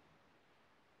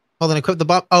 Hold on, equip the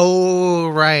bomb. Oh,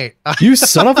 right. You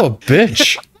son of a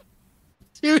bitch!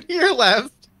 Two to your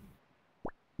left.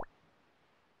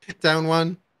 Down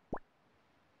one.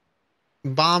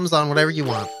 Bombs on whatever you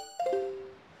want.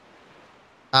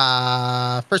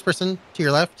 First person to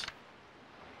your left.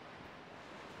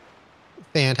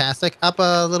 Fantastic. Up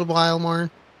a little while more.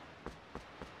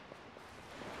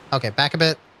 Okay, back a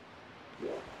bit.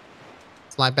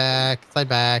 Slide back, slide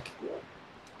back.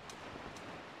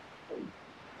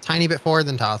 Tiny bit forward,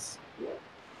 then toss.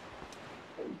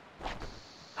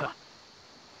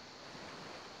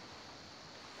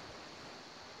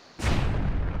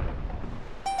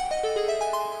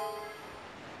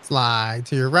 Slide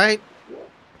to your right.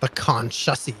 The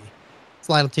Conchussi.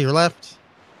 Slide to your left.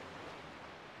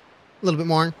 A little bit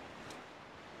more. A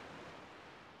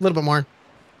little bit more.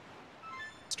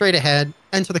 Straight ahead.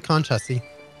 Enter the Conchussi.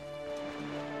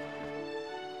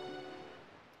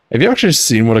 Have you actually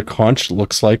seen what a conch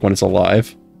looks like when it's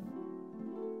alive?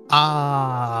 No,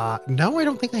 I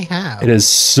don't think I have. It is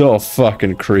so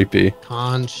fucking creepy.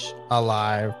 Conch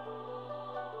alive.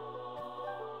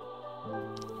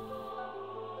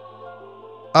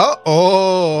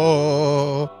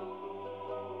 Oh.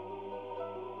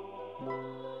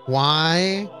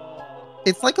 Why?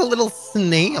 It's like a little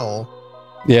snail.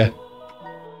 Yeah.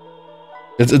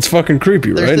 It's fucking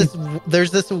creepy, right?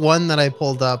 There's this one that I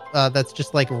pulled up that's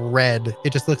just like red.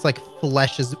 It just looks like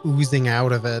flesh is oozing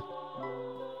out of it.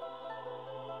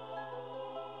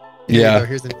 Here Yeah.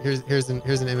 you go. Here's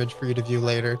an image for you to view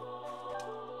later.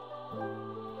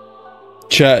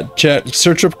 Chat,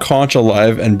 search up conch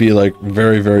alive and be like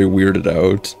very, very weirded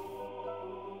out.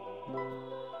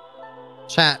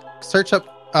 Chat, search up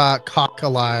cock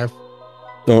alive.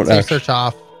 Don't Save actually. search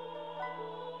off.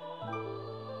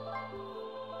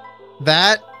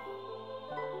 That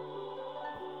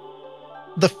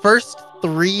the first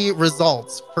 3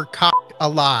 results for cock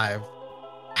alive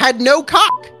had no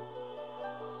cock.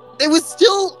 It was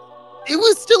still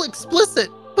explicit,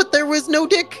 but there was no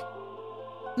dick,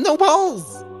 no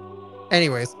balls.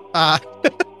 Anyways,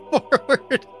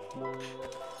 forward.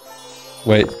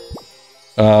 Wait.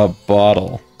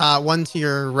 Bottle. One to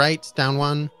your right, down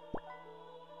one.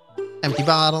 Empty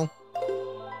bottle.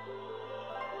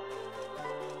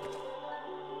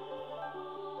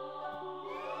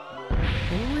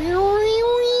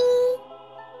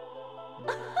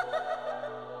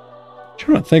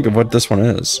 Trying to think of what this one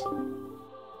is.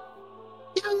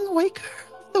 Young waker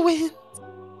of the wind,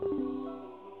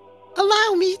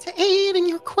 allow me to aid in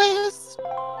your quest.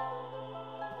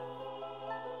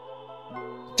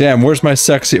 Damn, where's my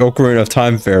sexy Ocarina of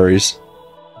Time fairies?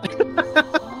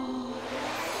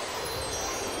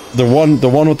 The one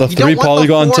with the You 3 don't want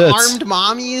polygon the tits. 4-armed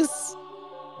mommies?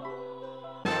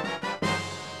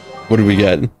 What do we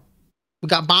get? We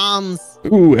got bombs.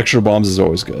 Ooh, extra bombs is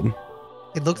always good.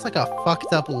 It looks like a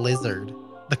fucked up lizard.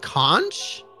 The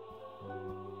conch?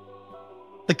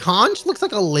 The conch looks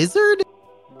like a lizard?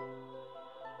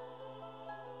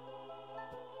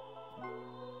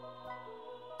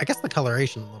 I guess the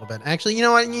coloration a little bit. Actually, you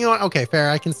know what? Okay,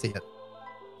 fair. I can see it.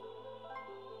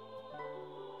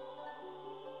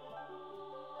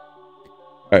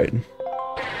 Alright.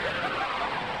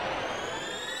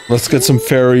 Let's get some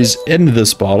fairies into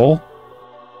this bottle.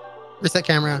 Reset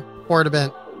camera. Forward a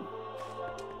bit.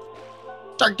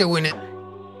 Start doing it.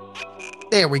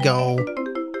 There we go.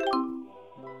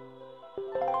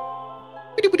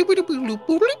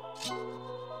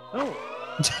 Oh.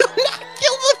 Do not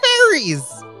kill the fairies!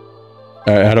 All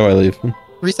right, how do I leave?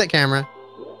 Reset camera.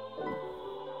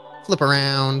 Flip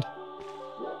around.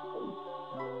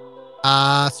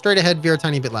 Straight ahead, veer a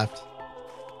tiny bit left.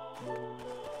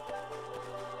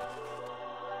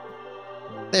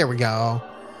 There we go.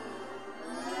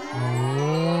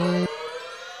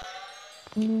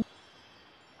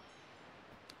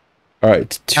 All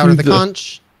right, Out of the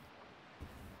conch.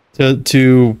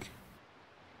 to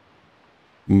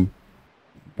windfall.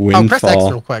 Oh, press X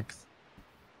real quick.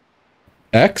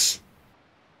 X?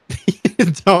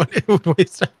 Don't. It would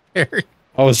waste our fairy.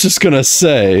 I was just gonna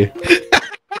say.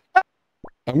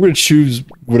 I'm gonna choose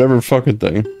whatever fucking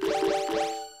thing.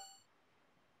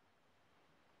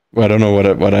 Well, I don't know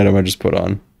what item I just put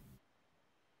on.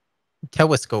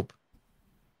 Telescope.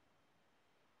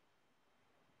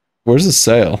 Where's the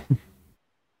sail?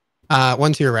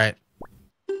 One to your right.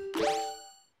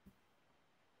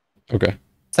 Okay.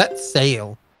 Set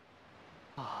sail.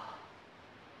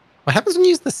 What happens when you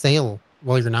use the sail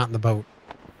while you're not in the boat?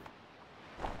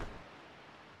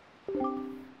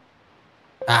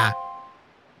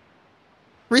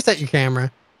 Reset your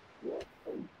camera.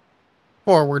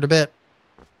 Forward a bit.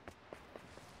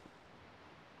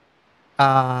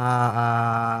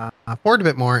 Forward a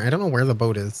bit more. I don't know where the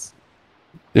boat is.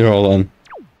 Here, hold on.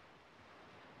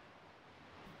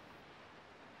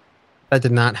 That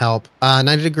did not help.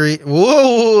 90 degree.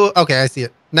 Whoa. Okay, I see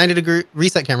it. 90 degree.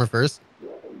 Reset camera first.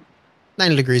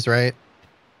 90 degrees right.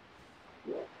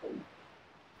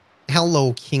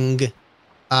 Hello, King.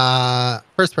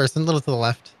 First person, little to the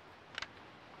left.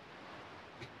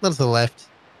 Little to the left.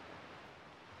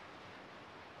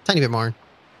 Tiny bit more.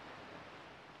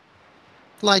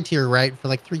 Slide to your right for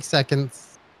like 3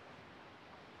 seconds.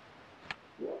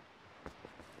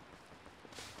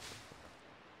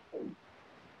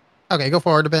 Okay, go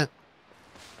forward a bit.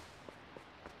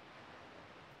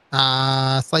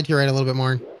 Slide to your right a little bit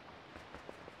more.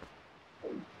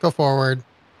 Go forward.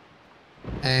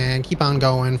 And keep on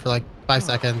going for like 5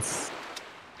 seconds.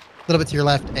 A little bit to your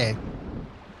left, A.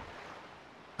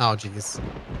 Oh, jeez.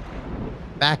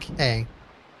 Back, A.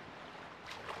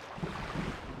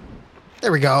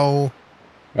 There we go.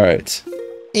 All right.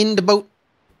 In the boat.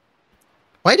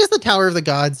 Why does the Tower of the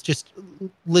Gods just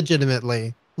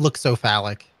legitimately look so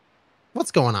phallic?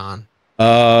 What's going on?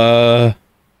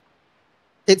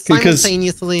 It's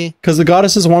simultaneously because the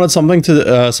goddesses wanted something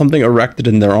to something erected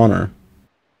in their honor.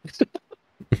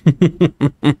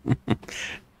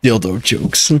 Dildo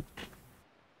jokes. All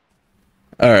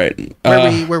right.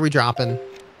 Where we dropping?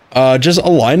 Just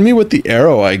align me with the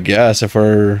arrow, I guess. If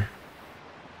we're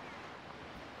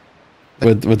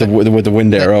with the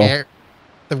wind arrow.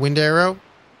 The wind arrow.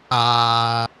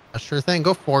 Sure thing.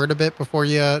 Go forward a bit before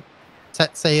you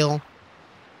set sail,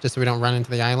 just so we don't run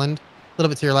into the island. A little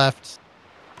bit to your left.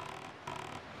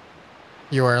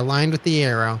 You are aligned with the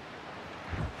arrow.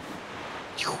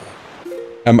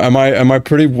 Am I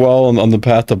pretty well on the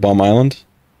path to Bomb Island?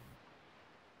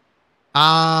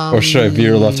 Or should I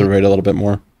veer left or right a little bit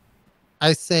more?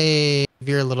 I say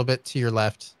veer a little bit to your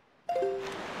left.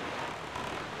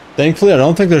 Thankfully, I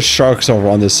don't think there's sharks over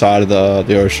on this side of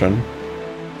the ocean.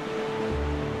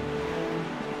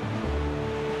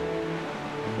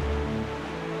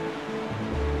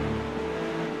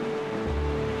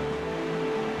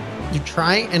 You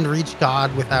try and reach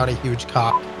God without a huge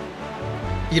cock.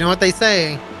 You know what they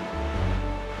say?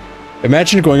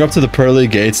 Imagine going up to the pearly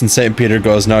gates and St. Peter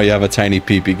goes, "No, you have a tiny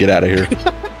peepee. Get out of here."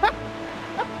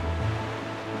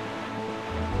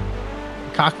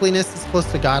 Cockliness is close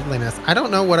to godliness. I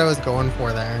don't know what I was going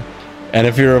for there. And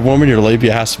if you're a woman, your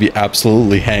labia has to be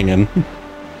absolutely hanging.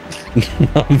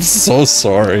 I'm so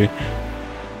sorry.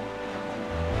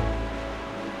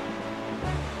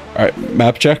 Alright,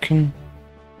 map check.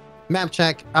 Map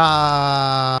check.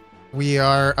 We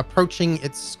are approaching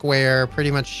its square,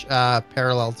 pretty much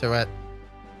parallel to it.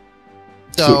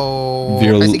 So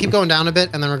I say keep going down a bit,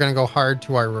 and then we're going to go hard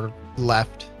to our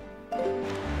left.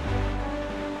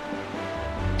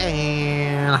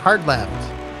 And hard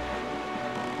left.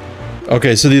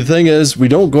 Okay, so the thing is, we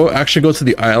don't actually go to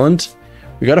the island.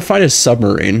 We gotta find a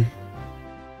submarine.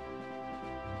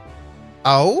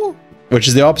 Oh? Which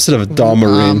is the opposite of a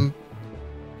Marine.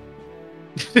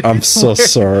 I'm so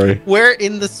sorry. Where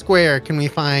in the square can we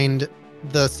find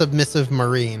the submissive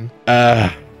marine?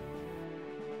 God,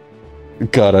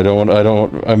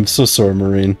 I'm so sorry,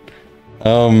 Marine.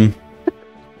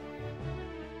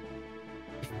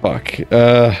 Fuck.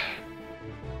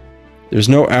 There's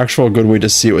no actual good way to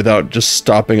see it without just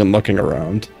stopping and looking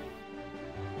around.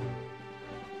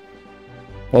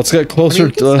 Well, let's get I closer mean,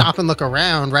 we can to. stop and look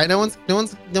around, right? No one's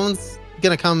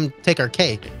gonna come take our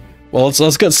cake. Well,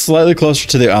 let's get slightly closer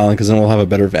to the island because then we'll have a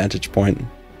better vantage point.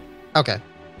 Okay.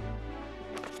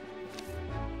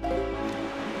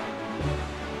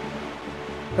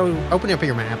 Go open up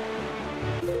your map.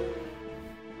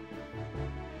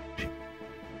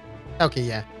 Okay,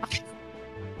 yeah.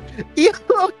 Yo,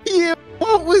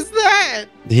 what was that?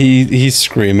 He's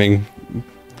screaming.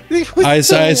 It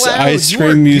was I loud.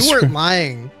 scream, you you scream. weren't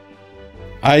lying.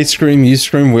 I scream, you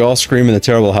scream, we all scream in the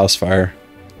terrible house fire.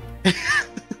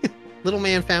 Little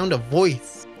man found a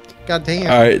voice. God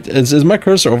damn. Alright, is my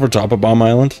cursor over top of Bomb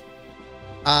Island?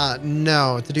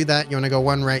 No. To do that, you want to go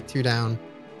 1 right, 2 down.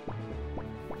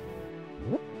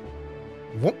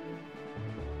 Whoop.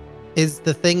 Is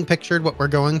the thing pictured what we're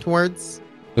going towards?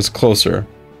 It's closer.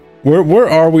 Where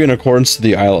are we in accordance to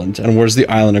the island? And where's the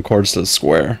island in accordance to the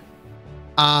square?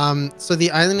 So the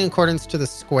island in accordance to the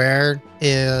square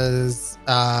is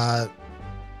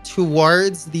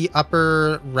towards the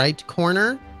upper right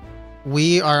corner.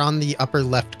 We are on the upper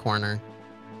left corner.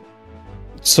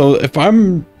 So if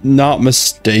I'm not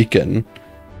mistaken,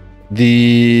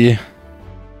 the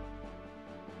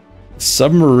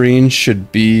submarine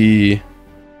should be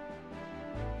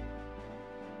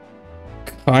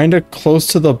kind of close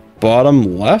to the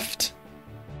bottom left.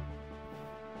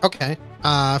 Okay.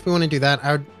 If we want to do that,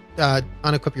 I would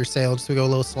unequip your sail just so we go a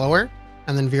little slower,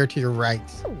 and then veer to your right.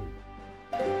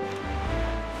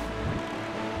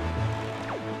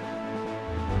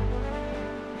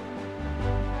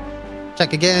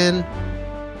 Check again.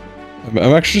 I'm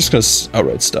actually just gonna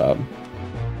outright stop.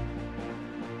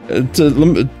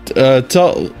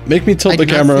 Make me tilt the I do not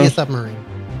camera. see a submarine.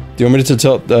 Do you want me to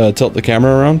tilt the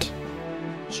camera around?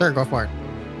 Sure, go for it.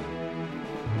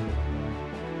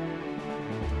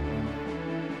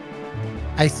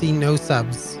 I see no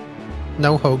subs,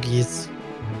 no hoagies,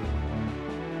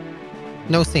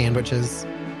 no sandwiches,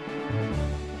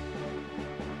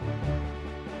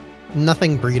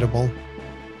 nothing breedable.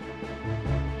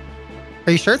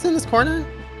 Are you sure it's in this corner?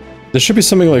 There should be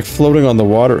something like floating on the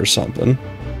water or something.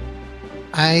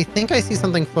 I think I see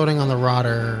something floating on the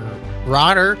rodder.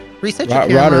 Rodder? Reset your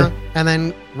Rodder. camera and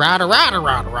then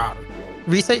rodder.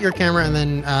 Reset your camera and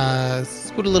then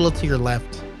scoot a little to your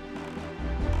left.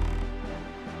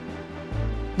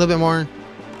 A little bit more.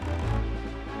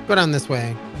 Go down this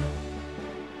way.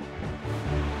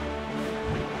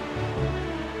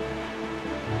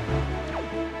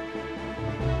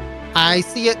 I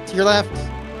see it to your left.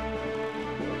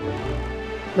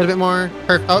 A little bit more.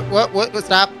 Perfect. Oh, what?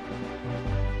 Stop.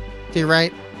 To your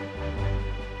right.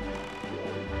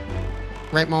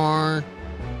 Right more.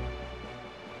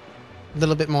 A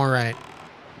little bit more right.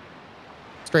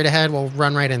 Straight ahead, we'll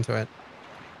run right into it.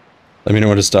 Let me know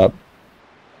when to stop.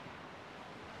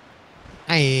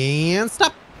 And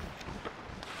stop.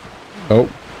 Oh,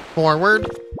 Forward.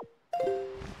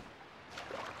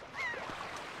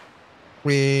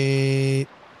 We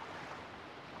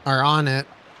are on it.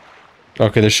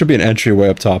 okay. There should be an entryway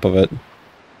up top of it.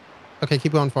 Okay,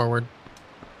 keep going forward.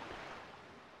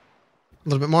 A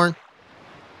little bit more.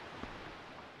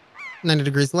 90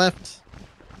 degrees left.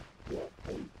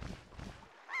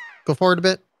 Go forward a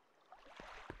bit.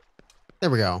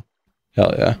 There we go.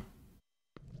 Hell yeah.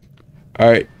 All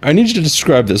right, I need you to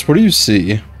describe this. What do you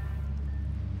see?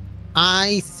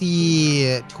 I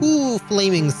see 2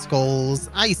 flaming skulls.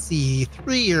 I see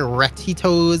 3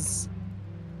 ratitos.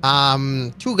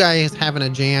 2 guys having a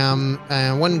jam,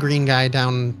 and 1 green guy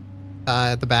down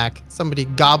at the back. Somebody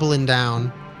gobbling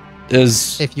down,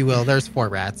 Is if you will. There's 4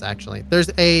 rats actually. There's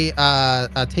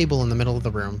a table in the middle of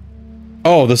the room.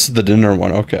 oh, this is the dinner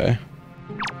one. Okay.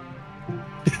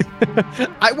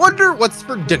 I wonder what's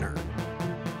for dinner.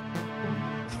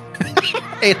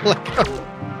 Hey, look.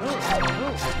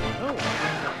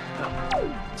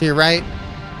 To your right.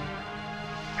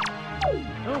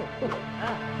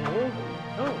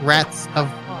 Rats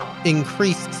of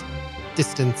increased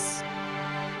distance.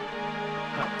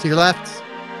 To your left.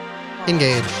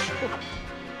 Engage.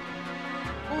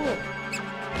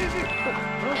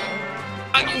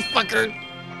 Oh, you fucker.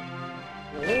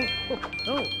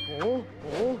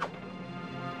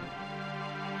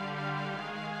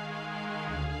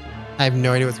 I have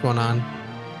no idea what's going on.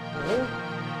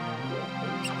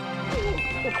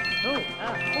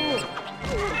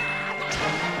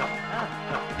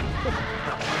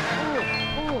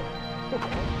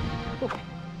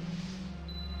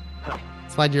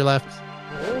 Slide to your left.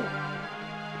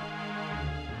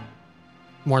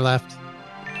 More left.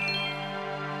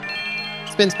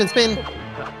 Spin, spin, spin.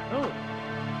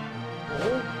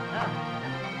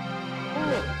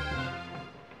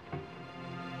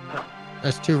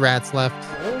 There's 2 rats left.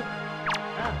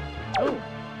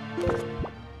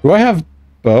 Do I have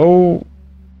bow?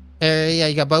 Yeah,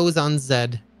 you got bows on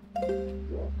Zed.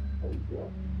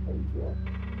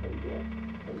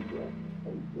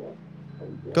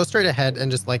 Go straight ahead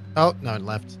and just like, oh, no, it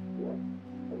left.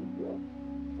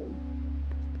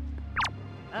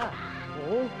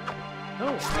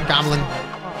 Goblin.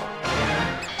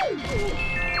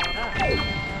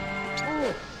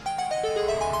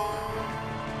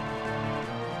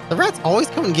 The rats always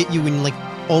come and get you when, like,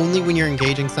 only when you're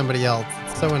engaging somebody else.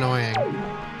 It's so annoying.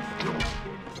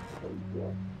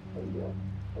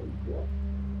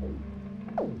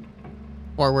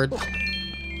 Forward.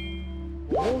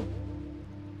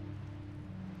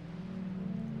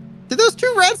 Did those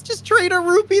 2 rats just trade a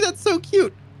rupee? That's so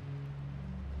cute.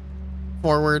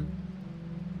 Forward.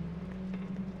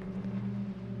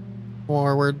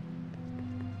 Forward.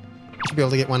 Should be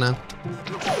able to get one now.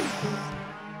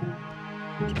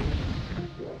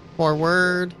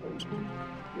 Forward.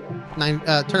 9,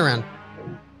 turn around.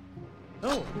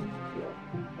 Oh.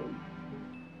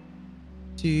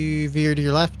 To veer to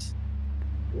your left.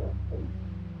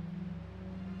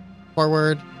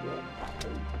 Forward.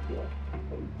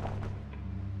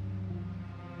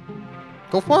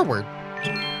 Go forward.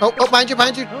 Oh, behind you,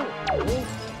 behind you.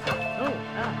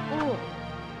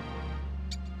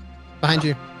 Behind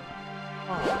you.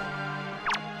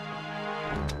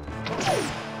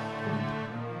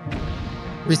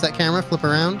 Reset camera, flip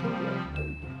around.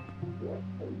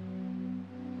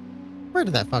 Where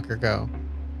did that fucker go?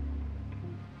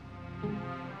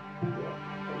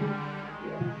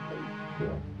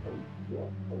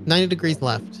 $90 degrees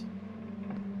left.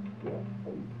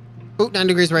 Oh, 9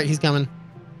 degrees right, he's coming.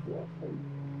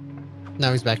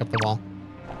 Now he's back up the wall.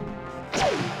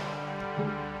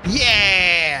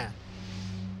 Yeah!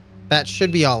 That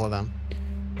should be all of them.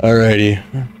 Alrighty.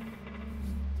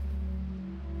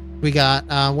 We got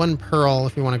 1 pearl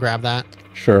if you want to grab that.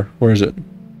 Sure. Where is it?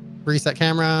 Reset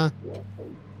camera.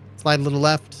 Slide a little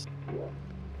left.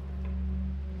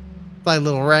 Slide a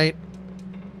little right.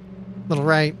 Little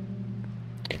right.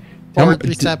 Forward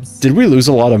 3 steps. Did we lose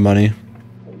a lot of money?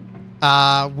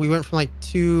 We went from like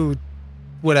 2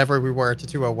 whatever we were to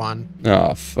 201.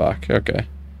 Oh, fuck. Okay.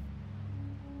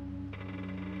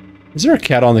 Is there a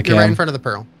cat on the You're right in cam? front of the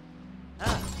pearl.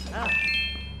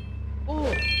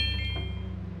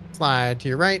 Slide to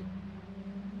your right.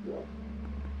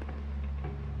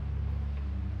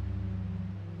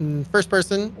 First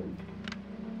person.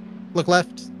 Look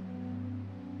left.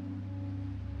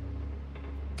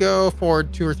 Go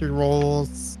forward 2 or 3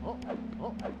 rolls.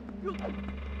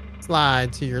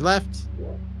 Slide to your left.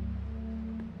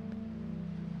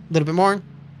 A little bit more.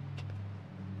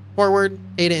 Forward.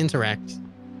 A to interact.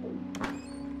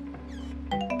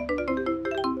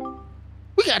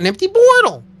 We got an empty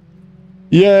portal.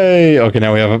 Yay! Okay,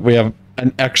 now we have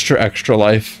an extra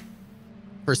life.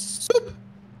 For soup.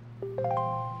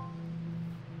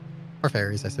 Or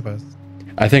fairies, I suppose.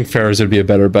 I think fairies would be a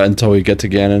better bet until we get to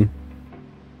Ganon.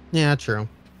 Yeah, true.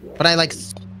 But I like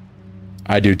soup.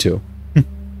 I do too.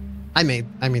 I made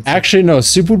soup. Actually, no.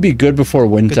 Soup would be good before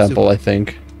Wind Good Temple, soup. I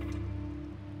think.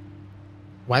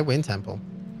 Why Wind Temple?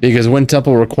 Because Wind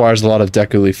Temple requires a lot of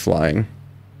Deku Leaf flying.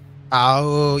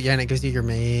 Oh, yeah, and it gives you your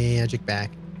magic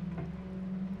back.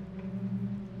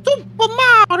 Super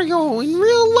Mario in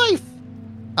real life.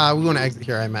 We want to exit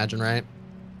here, I imagine, right?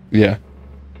 Yeah.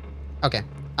 Okay.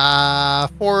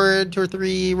 Forward 2 or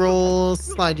 3 rolls.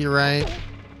 Slide to your right.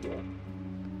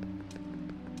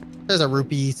 There's a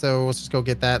rupee, so let's just go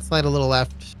get that. Slide a little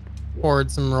left. Forward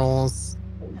some rolls.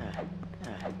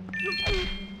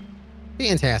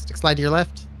 Fantastic. Slide to your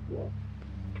left. A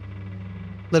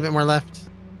little bit more left.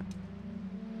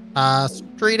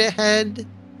 Straight ahead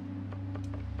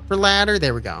for ladder.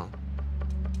 There we go.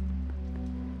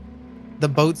 The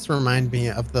boats remind me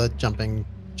of the jumping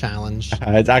challenge.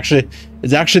 It's actually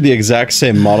the exact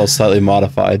same model, slightly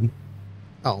modified.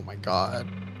 Oh my god.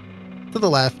 To the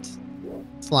left.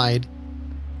 Slide.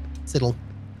 Siddle.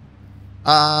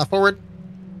 Forward.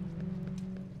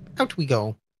 Out we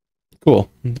go.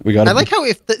 Cool. We got. I like how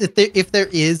if there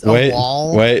is a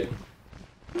wall. Wait.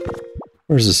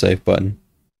 Where's the save button?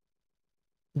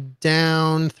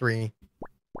 Down 3.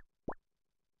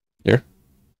 Here?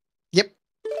 Yep.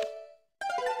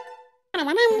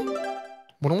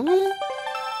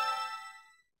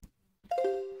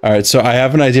 Alright, so I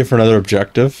have an idea for another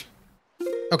objective.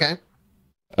 Okay.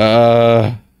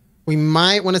 Uh We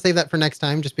might want to save that for next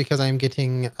time, just because I'm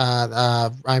getting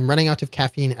I'm running out of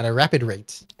caffeine at a rapid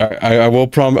rate. I will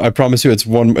I promise you it's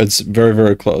very,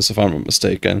 very close if I'm not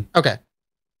mistaken. Okay.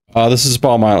 This is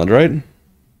Bomb Island, right?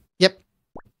 Yep.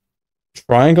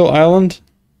 Triangle Island?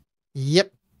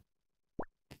 Yep.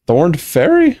 Thorned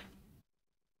Ferry?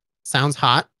 Sounds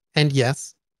hot. And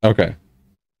yes. Okay.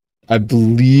 I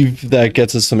believe that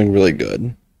gets us something really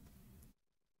good.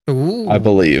 Ooh. I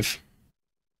believe.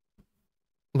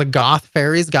 The Goth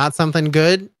Fairies got something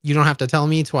good. You don't have to tell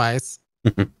me twice.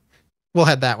 We'll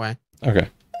head that way. Okay.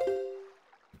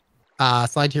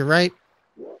 Slide to your right.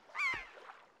 A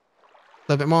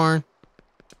little bit more.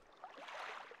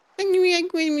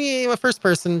 First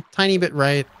person, tiny bit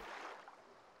right.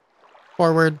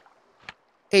 Forward.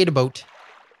 A to boat.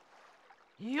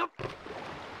 Yep.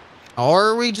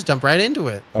 Or we just jump right into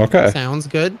it. Okay. Sounds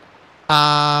good.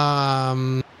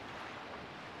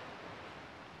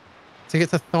 To get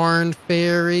to Thorn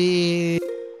Ferry.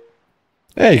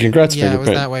 Hey, congrats, Yeah, it was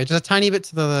Fingerprint. that way. Just a tiny bit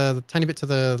to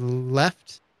the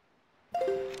left.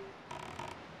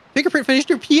 Fingerprint finished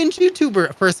your PNG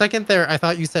tuber. For a second there, I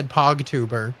thought you said Pog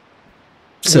tuber.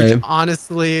 Same. Which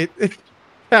honestly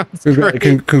sounds great.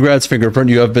 Congrats, Fingerprint.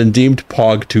 You have been deemed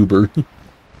Pog tuber.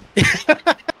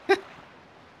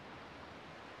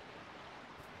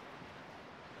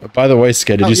 By the way,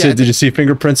 Skid, did you see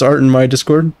Fingerprint's art in my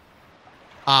Discord?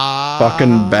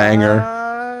 Fucking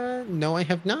banger. No, I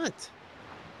have not.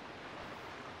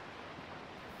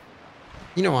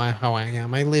 You know how I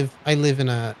am. I live in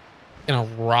a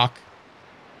rock.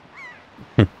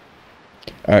 All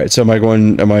right, so am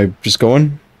I just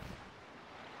going?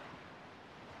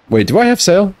 Wait, do I have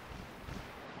sail?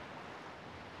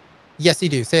 Yes, you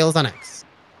do. Sails on X.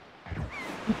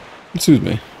 Excuse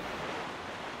me.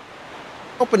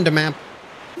 Open to map.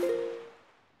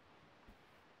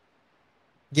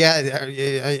 Yeah,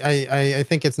 I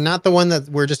think it's not the one that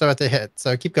we're just about to hit.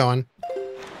 So keep going.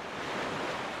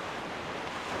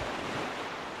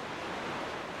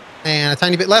 And a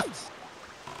tiny bit left.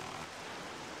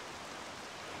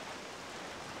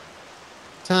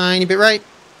 Tiny bit right.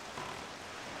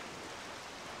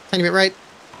 Tiny bit right.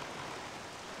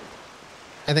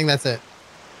 I think that's it.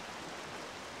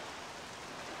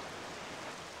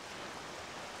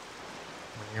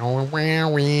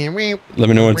 Let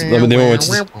me know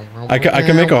once. I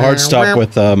can make a hard stop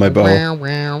with my bow.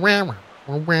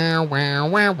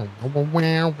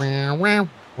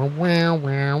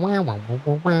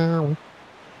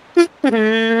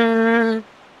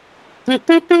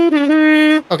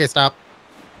 Okay, stop.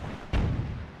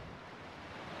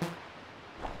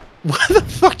 What the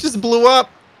fuck just blew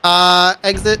up?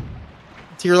 Exit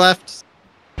to your left.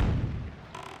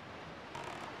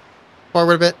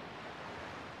 Forward a bit.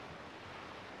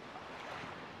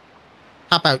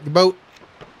 Hop out your boat.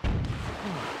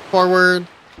 Forward.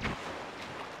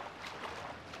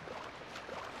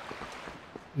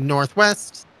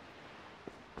 Northwest.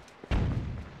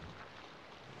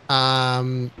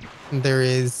 There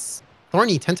is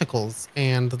thorny tentacles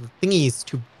and thingies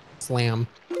to slam.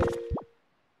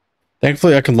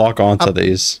 Thankfully, I can lock onto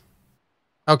these.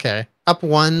 Okay. Up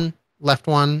one, left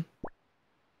one.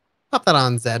 Pop that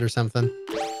on Z or something.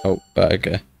 Oh,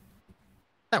 okay.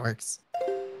 That works.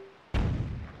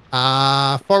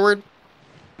 Forward.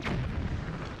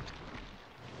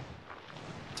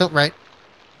 Tilt right.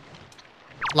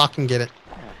 Lock and get it.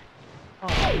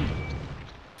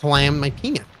 Slam my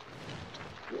penis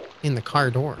in the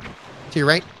car door. To your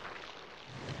right.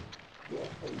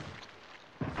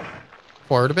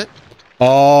 Forward a bit.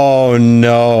 Oh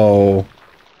no.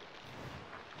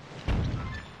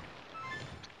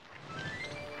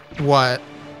 What?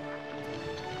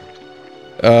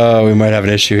 Oh, we might have an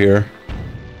issue here.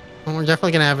 Well, we're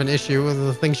definitely gonna have an issue with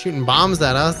the thing shooting bombs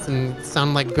at us and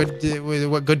sound like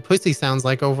what good pussy sounds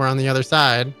like over on the other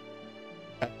side.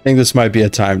 I think this might be a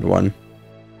timed one.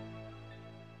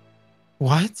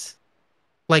 What?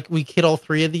 Like we hit all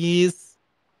three of these?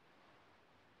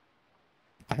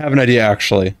 I have an idea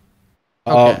actually.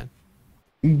 Okay.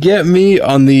 Get me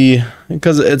on the,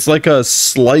 because it's like a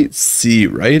slight C,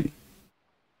 right?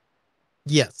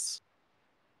 Yes.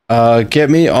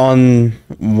 Get me on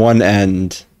one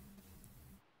end.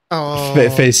 Oh.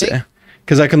 Face it.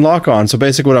 Because I can lock on. So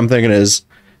basically what I'm thinking is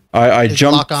I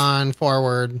jump. Lock on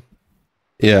forward.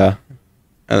 Yeah.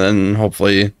 And then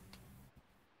hopefully.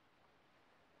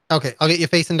 Okay, I'll get you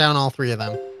facing down all three of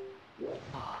them.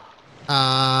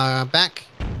 Back.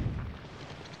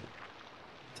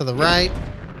 To the right.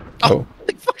 Oh.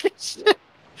 Fucking shit.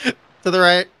 To the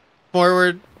right.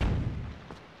 Forward.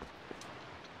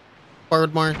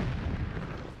 Forward more.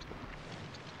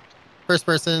 First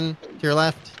person to your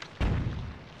left.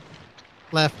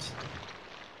 Left.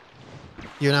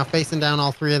 You're now facing down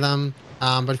all three of them.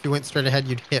 But if you went straight ahead,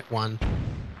 you'd hit one.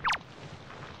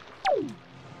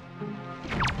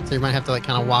 So you might have to like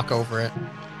kind of walk over it.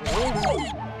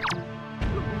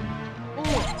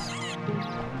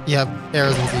 You have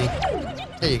arrows in Z.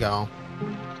 There you go.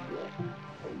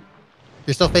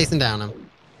 You're still facing down him.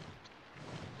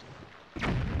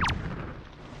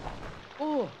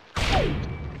 Oh.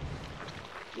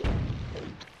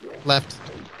 Left.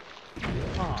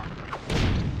 Ah.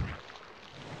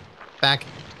 Back.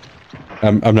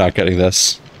 I'm not getting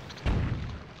this.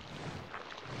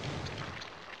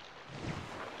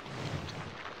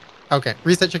 Okay,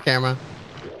 reset your camera.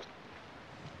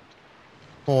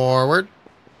 Forward.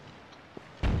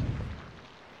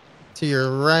 To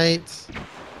your right.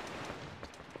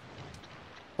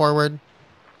 Forward.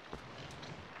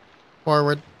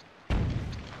 Forward.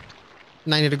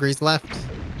 90 degrees left.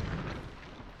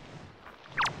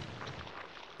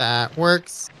 That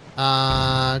works.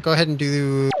 Go ahead and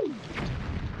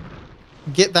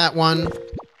get that one,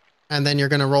 and then you're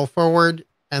going to roll forward,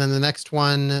 and then the next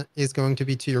one is going to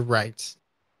be to your right.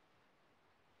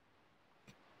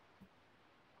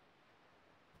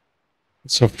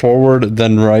 So forward,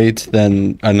 then right,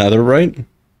 then another right?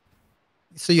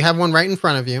 So you have one right in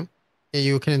front of you.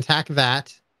 You can attack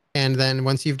that, and then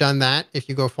once you've done that, if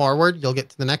you go forward, you'll get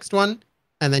to the next one,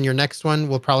 and then your next one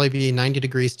will probably be 90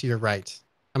 degrees to your right.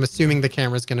 I'm assuming the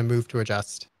camera's going to move to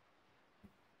adjust.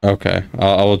 Okay,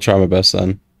 I will try my best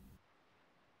then.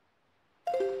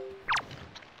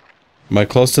 Am I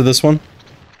close to this one?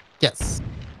 Yes.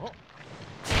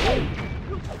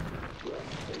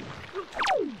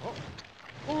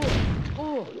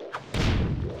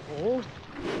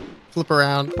 Flip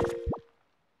around.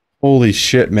 Holy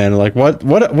shit, man! Like, what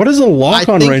is the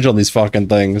lock-on range on these fucking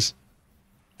things?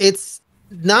 It's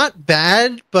not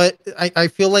bad, but I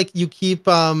feel like you keep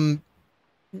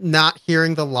not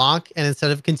hearing the lock, and instead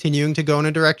of continuing to go in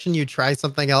a direction, you try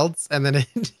something else, and then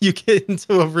you get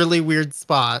into a really weird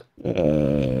spot.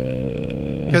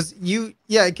 Because you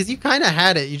kind of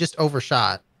had it, you just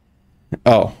overshot.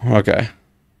 Oh, okay.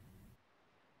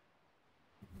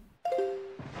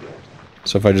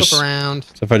 So if I just Flip around.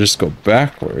 So if I just go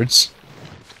backwards.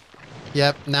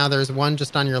 Yep. Now there's one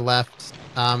just on your left,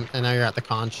 and now you're at the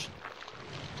conch.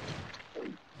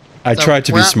 I tried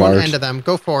to be smart. One end of them.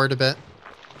 Go forward a bit.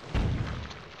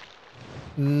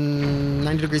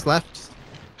 90 degrees left.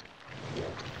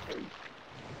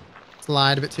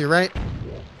 Slide a bit to your right.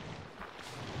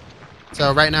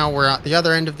 So right now we're at the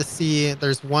other end of the sea.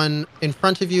 There's one in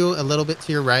front of you, a little bit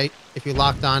to your right. If you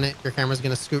locked on it, your camera's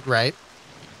going to scoot right.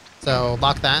 So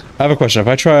lock that. I have a question. If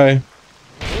I try,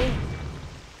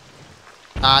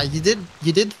 you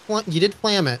did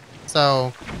flam it.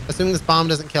 So assuming this bomb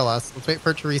doesn't kill us, let's wait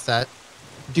for it to reset.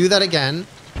 Do that again.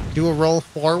 Do a roll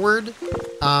forward.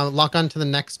 Lock on to the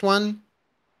next one,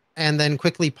 and then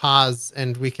quickly pause,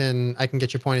 and I can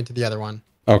get you pointed to the other one.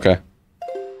 okay.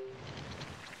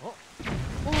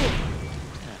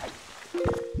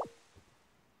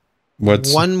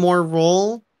 What's one more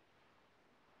roll?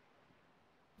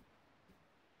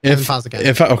 if pause again.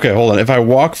 Okay, hold on. If I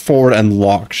walk forward and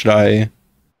lock, should I?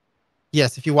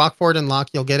 Yes, if you walk forward and lock,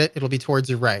 you'll get it. It'll be towards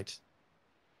your right.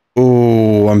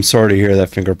 Ooh, I'm sorry to hear that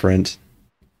fingerprint.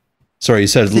 Sorry, you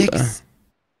said 6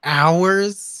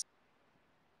 hours?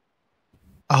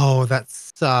 Oh, that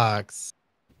sucks.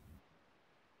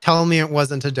 Tell me it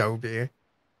wasn't Adobe.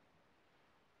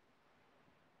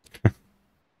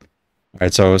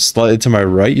 Alright, so slightly to my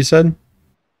right, you said?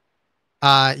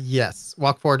 Yes.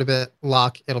 Walk forward a bit,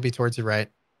 lock, it'll be towards your right.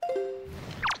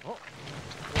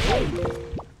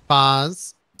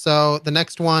 Pause. So the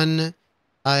next one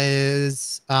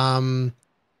is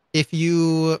if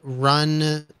you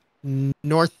run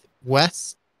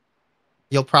northwest,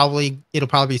 it'll probably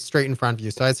be straight in front of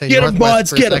you. So I'd say Get him, northwest buds,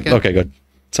 for a get him. second. Okay, good.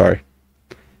 Sorry.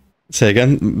 Say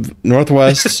again.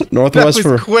 Northwest. Northwest That was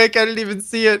for quick. I didn't even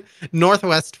see it.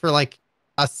 Northwest for like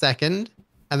a second,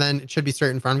 and then it should be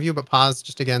straight in front of you. But pause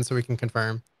just again so we can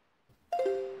confirm.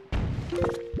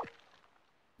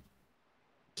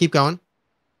 Keep going.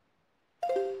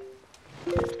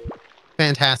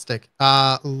 Fantastic.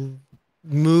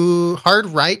 Move hard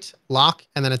right, lock,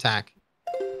 and then attack.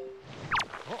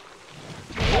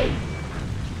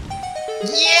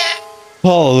 Yeah!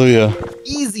 Hallelujah.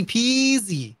 Easy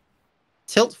peasy.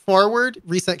 Tilt forward,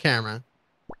 reset camera.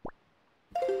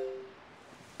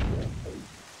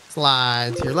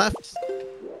 Slide to your left.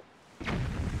 A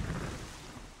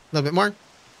little bit more.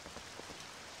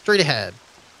 Straight ahead.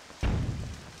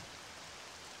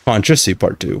 Contra C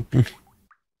Part 2.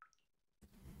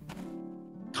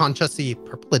 Concha C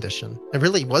Purple Edition. It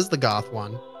really was the goth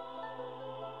one.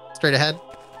 Straight ahead.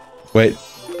 Wait.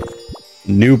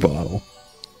 New bottle.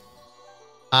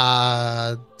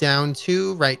 Down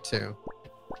 2, right 2.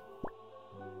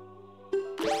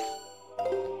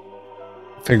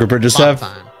 Fingerprint just Lock have.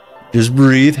 time. Just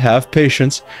breathe, have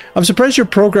patience. I'm surprised your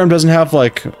program doesn't have,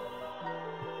 like,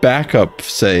 backup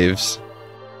saves.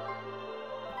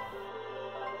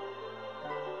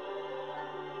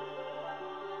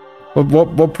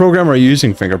 What program are you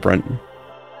using, Fingerprint?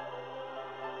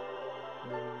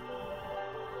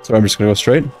 So I'm just gonna go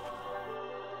straight?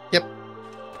 Yep.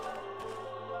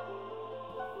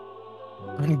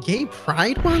 On Gay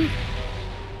Pride Month?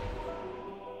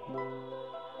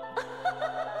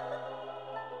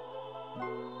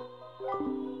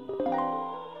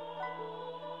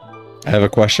 I have a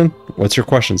question. What's your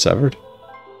question, Severed?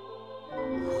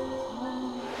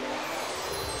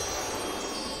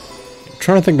 I'm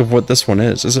trying to think of what this one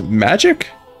is. Is it magic?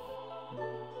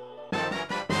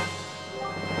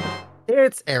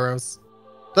 It's arrows.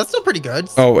 That's still pretty good.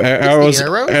 Oh, arrows.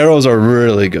 Arrows? Arrows are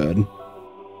really good.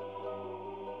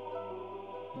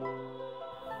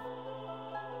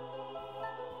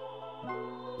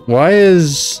 Why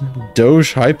is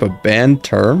Doge Hype a banned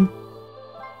term?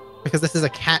 Because this is a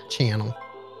cat channel.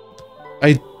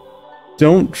 I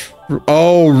don't.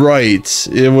 Oh right.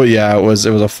 It was. Yeah. It was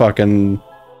a fucking.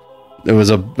 It was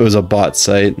a bot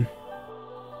site.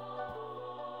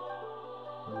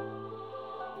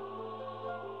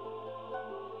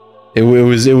 It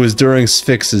was during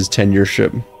Sphinx's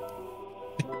tenureship.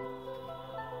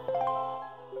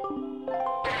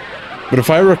 But if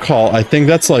I recall, I think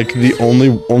that's like the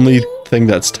only thing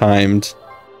that's timed.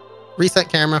 Reset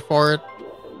camera forward.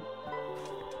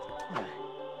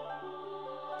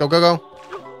 Go, go, go.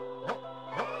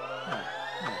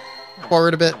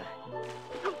 Forward a bit.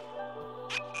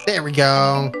 There we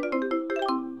go.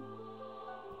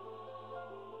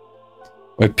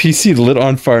 My PC lit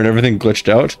on fire and everything glitched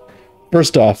out.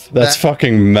 First off, that's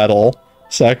fucking metal.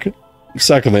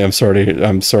 Secondly, I'm sorry to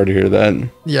hear that.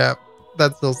 Yeah,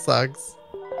 that still sucks.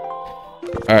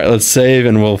 Alright, let's save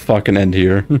and we'll fucking end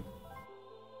here.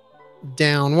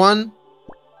 Down one.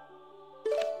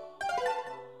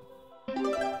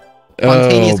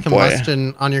 Spontaneous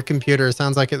combustion on your computer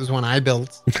sounds like it was one I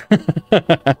built.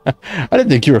 I didn't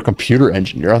think you were a computer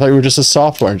engineer. I thought you were just a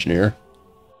software engineer.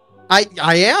 I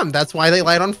am. That's why they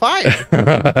light on fire.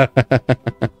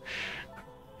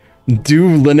 Do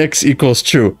Linux equals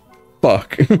true.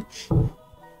 Fuck.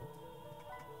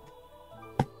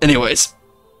 Anyways.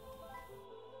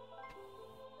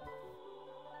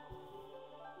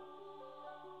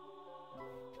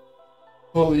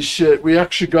 Holy shit, we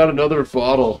actually got another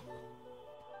bottle.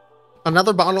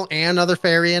 Another bottle and another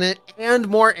fairy in it, and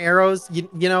more arrows. You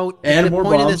know, and the more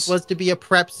point bombs. of this was to be a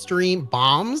prep stream.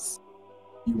 Bombs?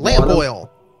 Lamp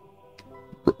oil.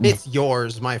 It's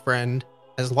yours, my friend.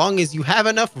 As long as you have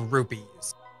enough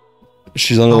rupees.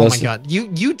 She's on the Oh list. my god.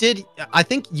 You did, I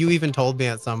think you even told me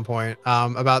at some point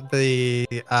about the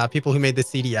people who made the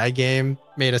CDI game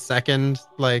made a second,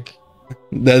 like...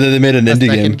 They made an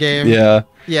indie game. Yeah.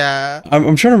 Yeah.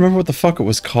 I'm trying to remember what the fuck it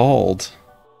was called.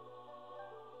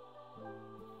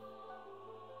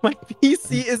 My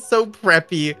PC is so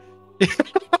preppy.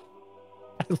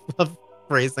 I love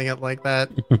phrasing it like that.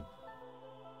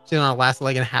 She's on a last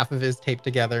leg and half of it is taped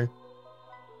together.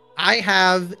 I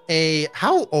have a...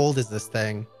 How old is this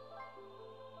thing?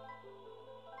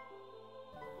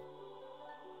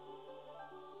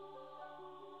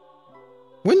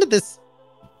 When did this...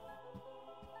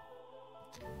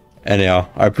 Anyhow,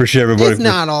 I appreciate everybody. He's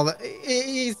not all that.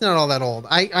 He's not all that old.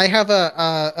 I have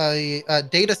a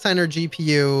data center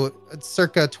GPU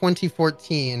circa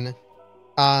 2014,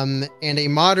 and a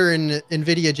modern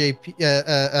NVIDIA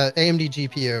AMD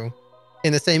GPU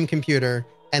in the same computer,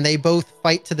 and they both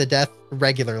fight to the death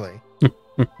regularly.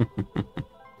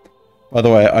 By the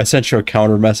way, I sent you a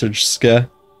counter message, Ske. A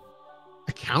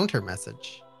counter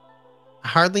message? I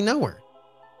hardly know her.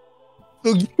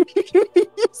 You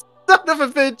son of a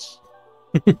bitch!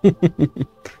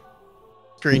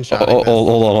 Screenshot.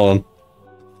 Hold on.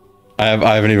 I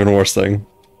have an even worse thing.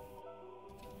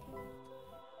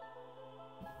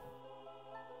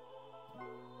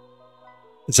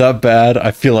 Is that bad?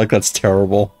 I feel like that's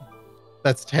terrible.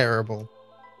 That's terrible.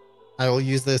 I will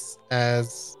use this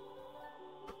as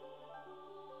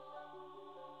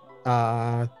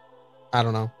I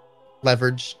don't know,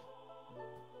 leverage.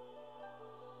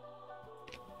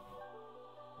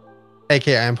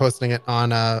 AKA, I'm posting it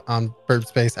on Burp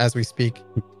Space as we speak.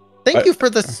 Thank you for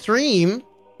the stream.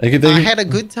 Thank you. I had a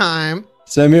good time.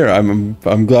 Same here.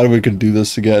 I'm glad we could do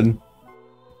this again.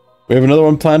 We have another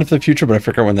one planned for the future, but I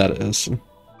forget when that is.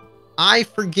 I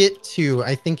forget to.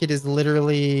 I think it is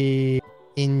literally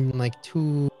in like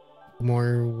 2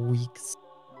 more weeks.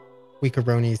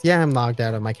 Weekaronies. Yeah, I'm logged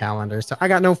out of my calendar, so I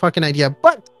got no fucking idea.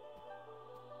 But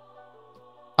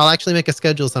I'll actually make a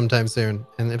schedule sometime soon,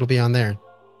 and it'll be on there.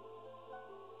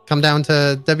 Come down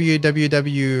to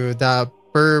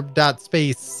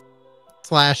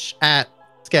www.burb.space/@scat.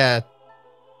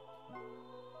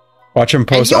 Watch him And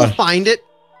post you'll on. find it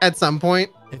at some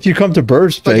point. If you come to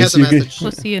Burb Look at Space, the you can. message.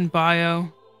 Pussy in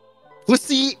bio.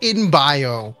 Pussy in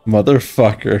bio.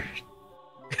 Motherfucker.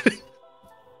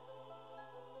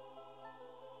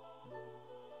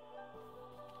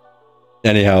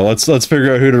 Anyhow, let's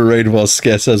figure out who to raid while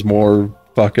Skess has more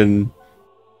fucking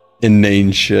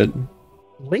inane shit.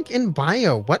 Link in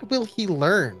bio. What will he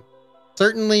learn?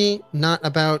 Certainly not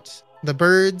about the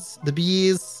birds, the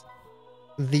bees,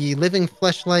 the living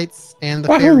fleshlights, and the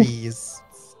Wahoo! fairies.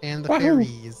 And the Wahoo!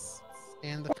 fairies.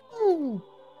 And the. Ooh.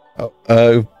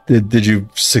 Oh, did you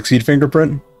succeed,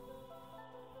 Fingerprint?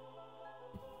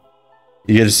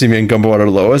 You get to see me in Gumbo at our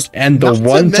lowest, and the Not to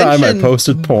one time I mention-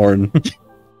 posted porn.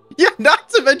 Yeah, not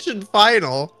to mention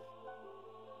final.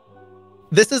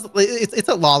 This is it's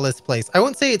a lawless place. I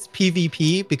won't say it's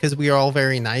PvP because we are all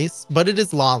very nice, but it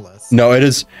is lawless. No, it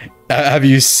is. Have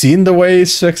you seen the way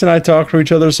Six and I talk to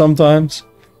each other sometimes?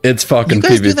 It's fucking You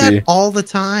guys do that PvP. all the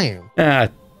time. Ah,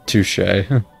 touche.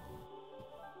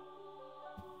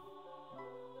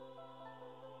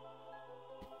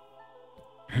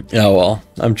 Yeah, well,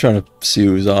 I'm trying to see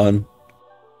who's on.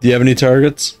 Do you have any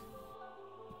targets?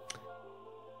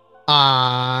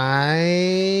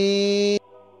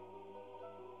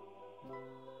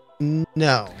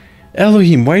 No,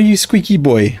 Elohim, why are you squeaky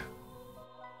boy?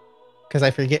 because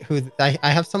I forget who I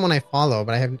have someone I follow,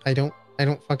 but I don't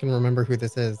fucking remember who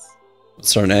this is.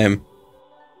 What's her name?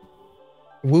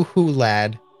 Woohoo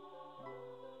lad.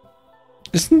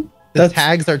 Isn't The that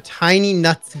tags are Tiny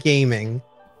Nuts Gaming,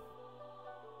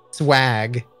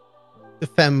 Swag, the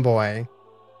Femboy.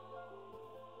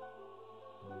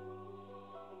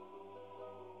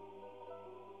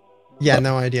 Yeah,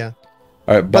 no idea.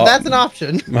 all right? But Bob. that's an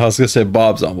option. I was gonna say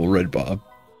Bob's on. We'll raid Bob.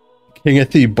 King of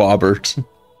the Bobbert.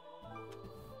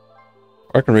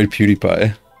 Or I can raid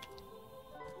PewDiePie.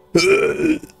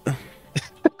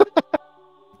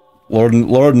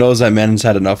 Lord knows that man's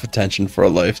had enough attention for a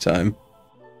lifetime.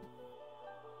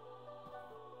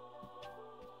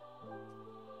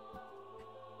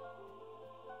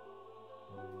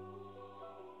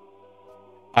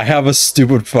 I have a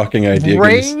stupid fucking idea.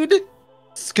 guys. Raid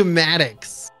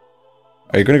schematics.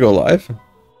 Are you gonna go live?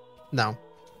 No.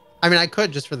 I mean, I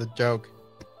could just for the joke.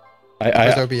 I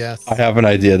With OBS. I have an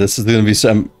idea. This is gonna be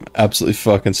some absolutely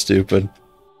fucking stupid.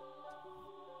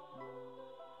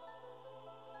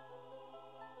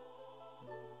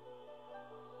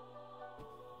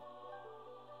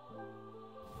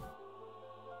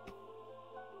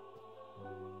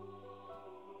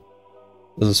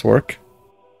 Does this work?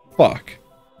 Fuck.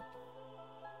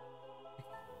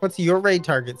 What's your raid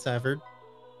target, Safford?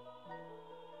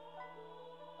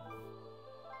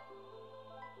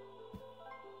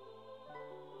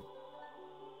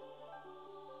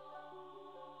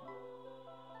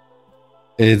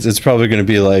 It's probably gonna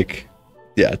be like,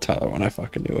 yeah, Tyler when I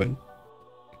fucking knew it.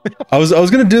 I was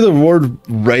gonna do the word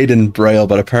raid in Braille,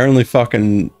 but apparently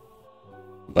fucking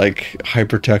like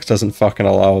hypertext doesn't fucking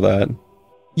allow that.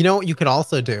 You know what you could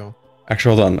also do?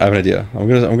 Actually, hold on, I have an idea. I'm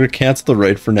gonna cancel the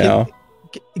raid for now.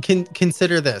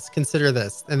 Consider this. Consider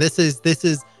this. And this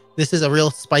is a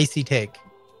real spicy take.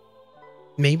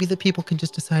 Maybe the people can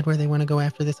just decide where they want to go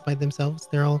after this by themselves.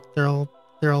 They're all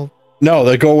No,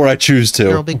 they go where I choose they're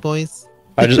all to. big boys.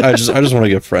 I just want to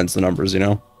give friends the numbers, you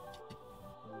know.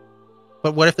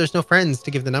 But what if there's no friends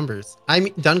to give the numbers? I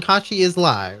mean, Dunkachi is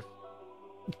live.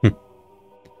 All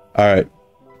right,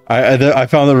 I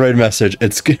found the raid message.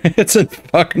 It's it's in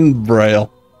fucking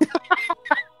Braille.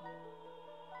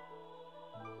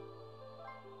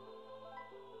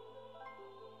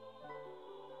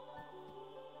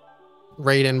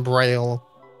 Raid and Braille.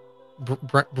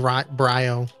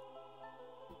 Brio.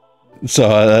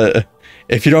 So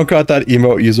if you don't got that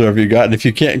emote, use whatever you got, and if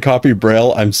you can't copy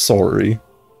Braille, I'm sorry.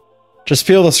 Just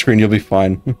feel the screen, you'll be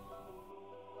fine.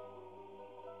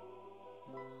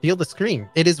 Feel the screen.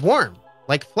 It is warm,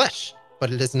 like flesh,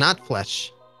 but it is not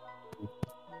flesh.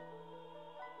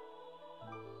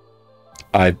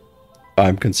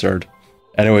 I'm concerned.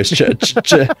 Anyways, check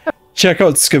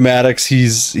out Schematics.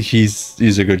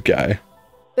 He's a good guy.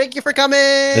 Thank you for coming.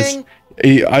 I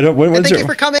don't. And thank you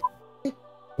for coming.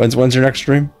 When's your next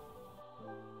stream?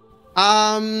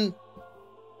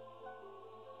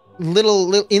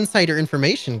 Little insider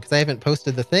information because I haven't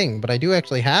posted the thing, but I do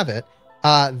actually have it.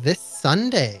 This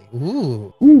Sunday.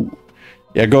 Ooh. Ooh.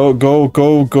 Yeah,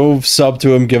 go sub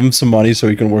to him, give him some money so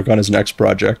he can work on his next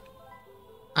project,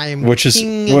 I am which is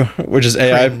king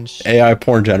AI cringe. AI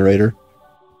porn generator.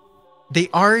 They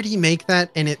already make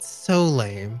that, and it's so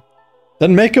lame.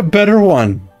 Then make a better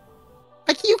one.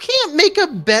 Like, you can't make a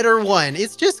better one.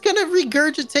 It's just gonna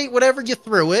regurgitate whatever you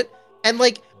threw it. And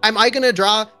like, am I gonna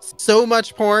draw so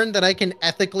much porn that I can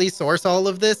ethically source all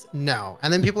of this? No.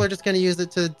 And then people are just gonna use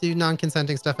it to do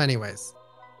non-consenting stuff anyways.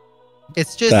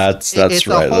 It's just That's it's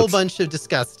right. a whole bunch of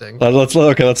disgusting. Let's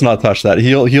not touch that.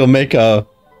 He'll make a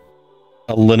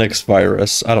Linux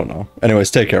virus. I don't know. Anyways,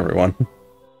 take care, everyone.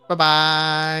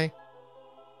 Bye-bye.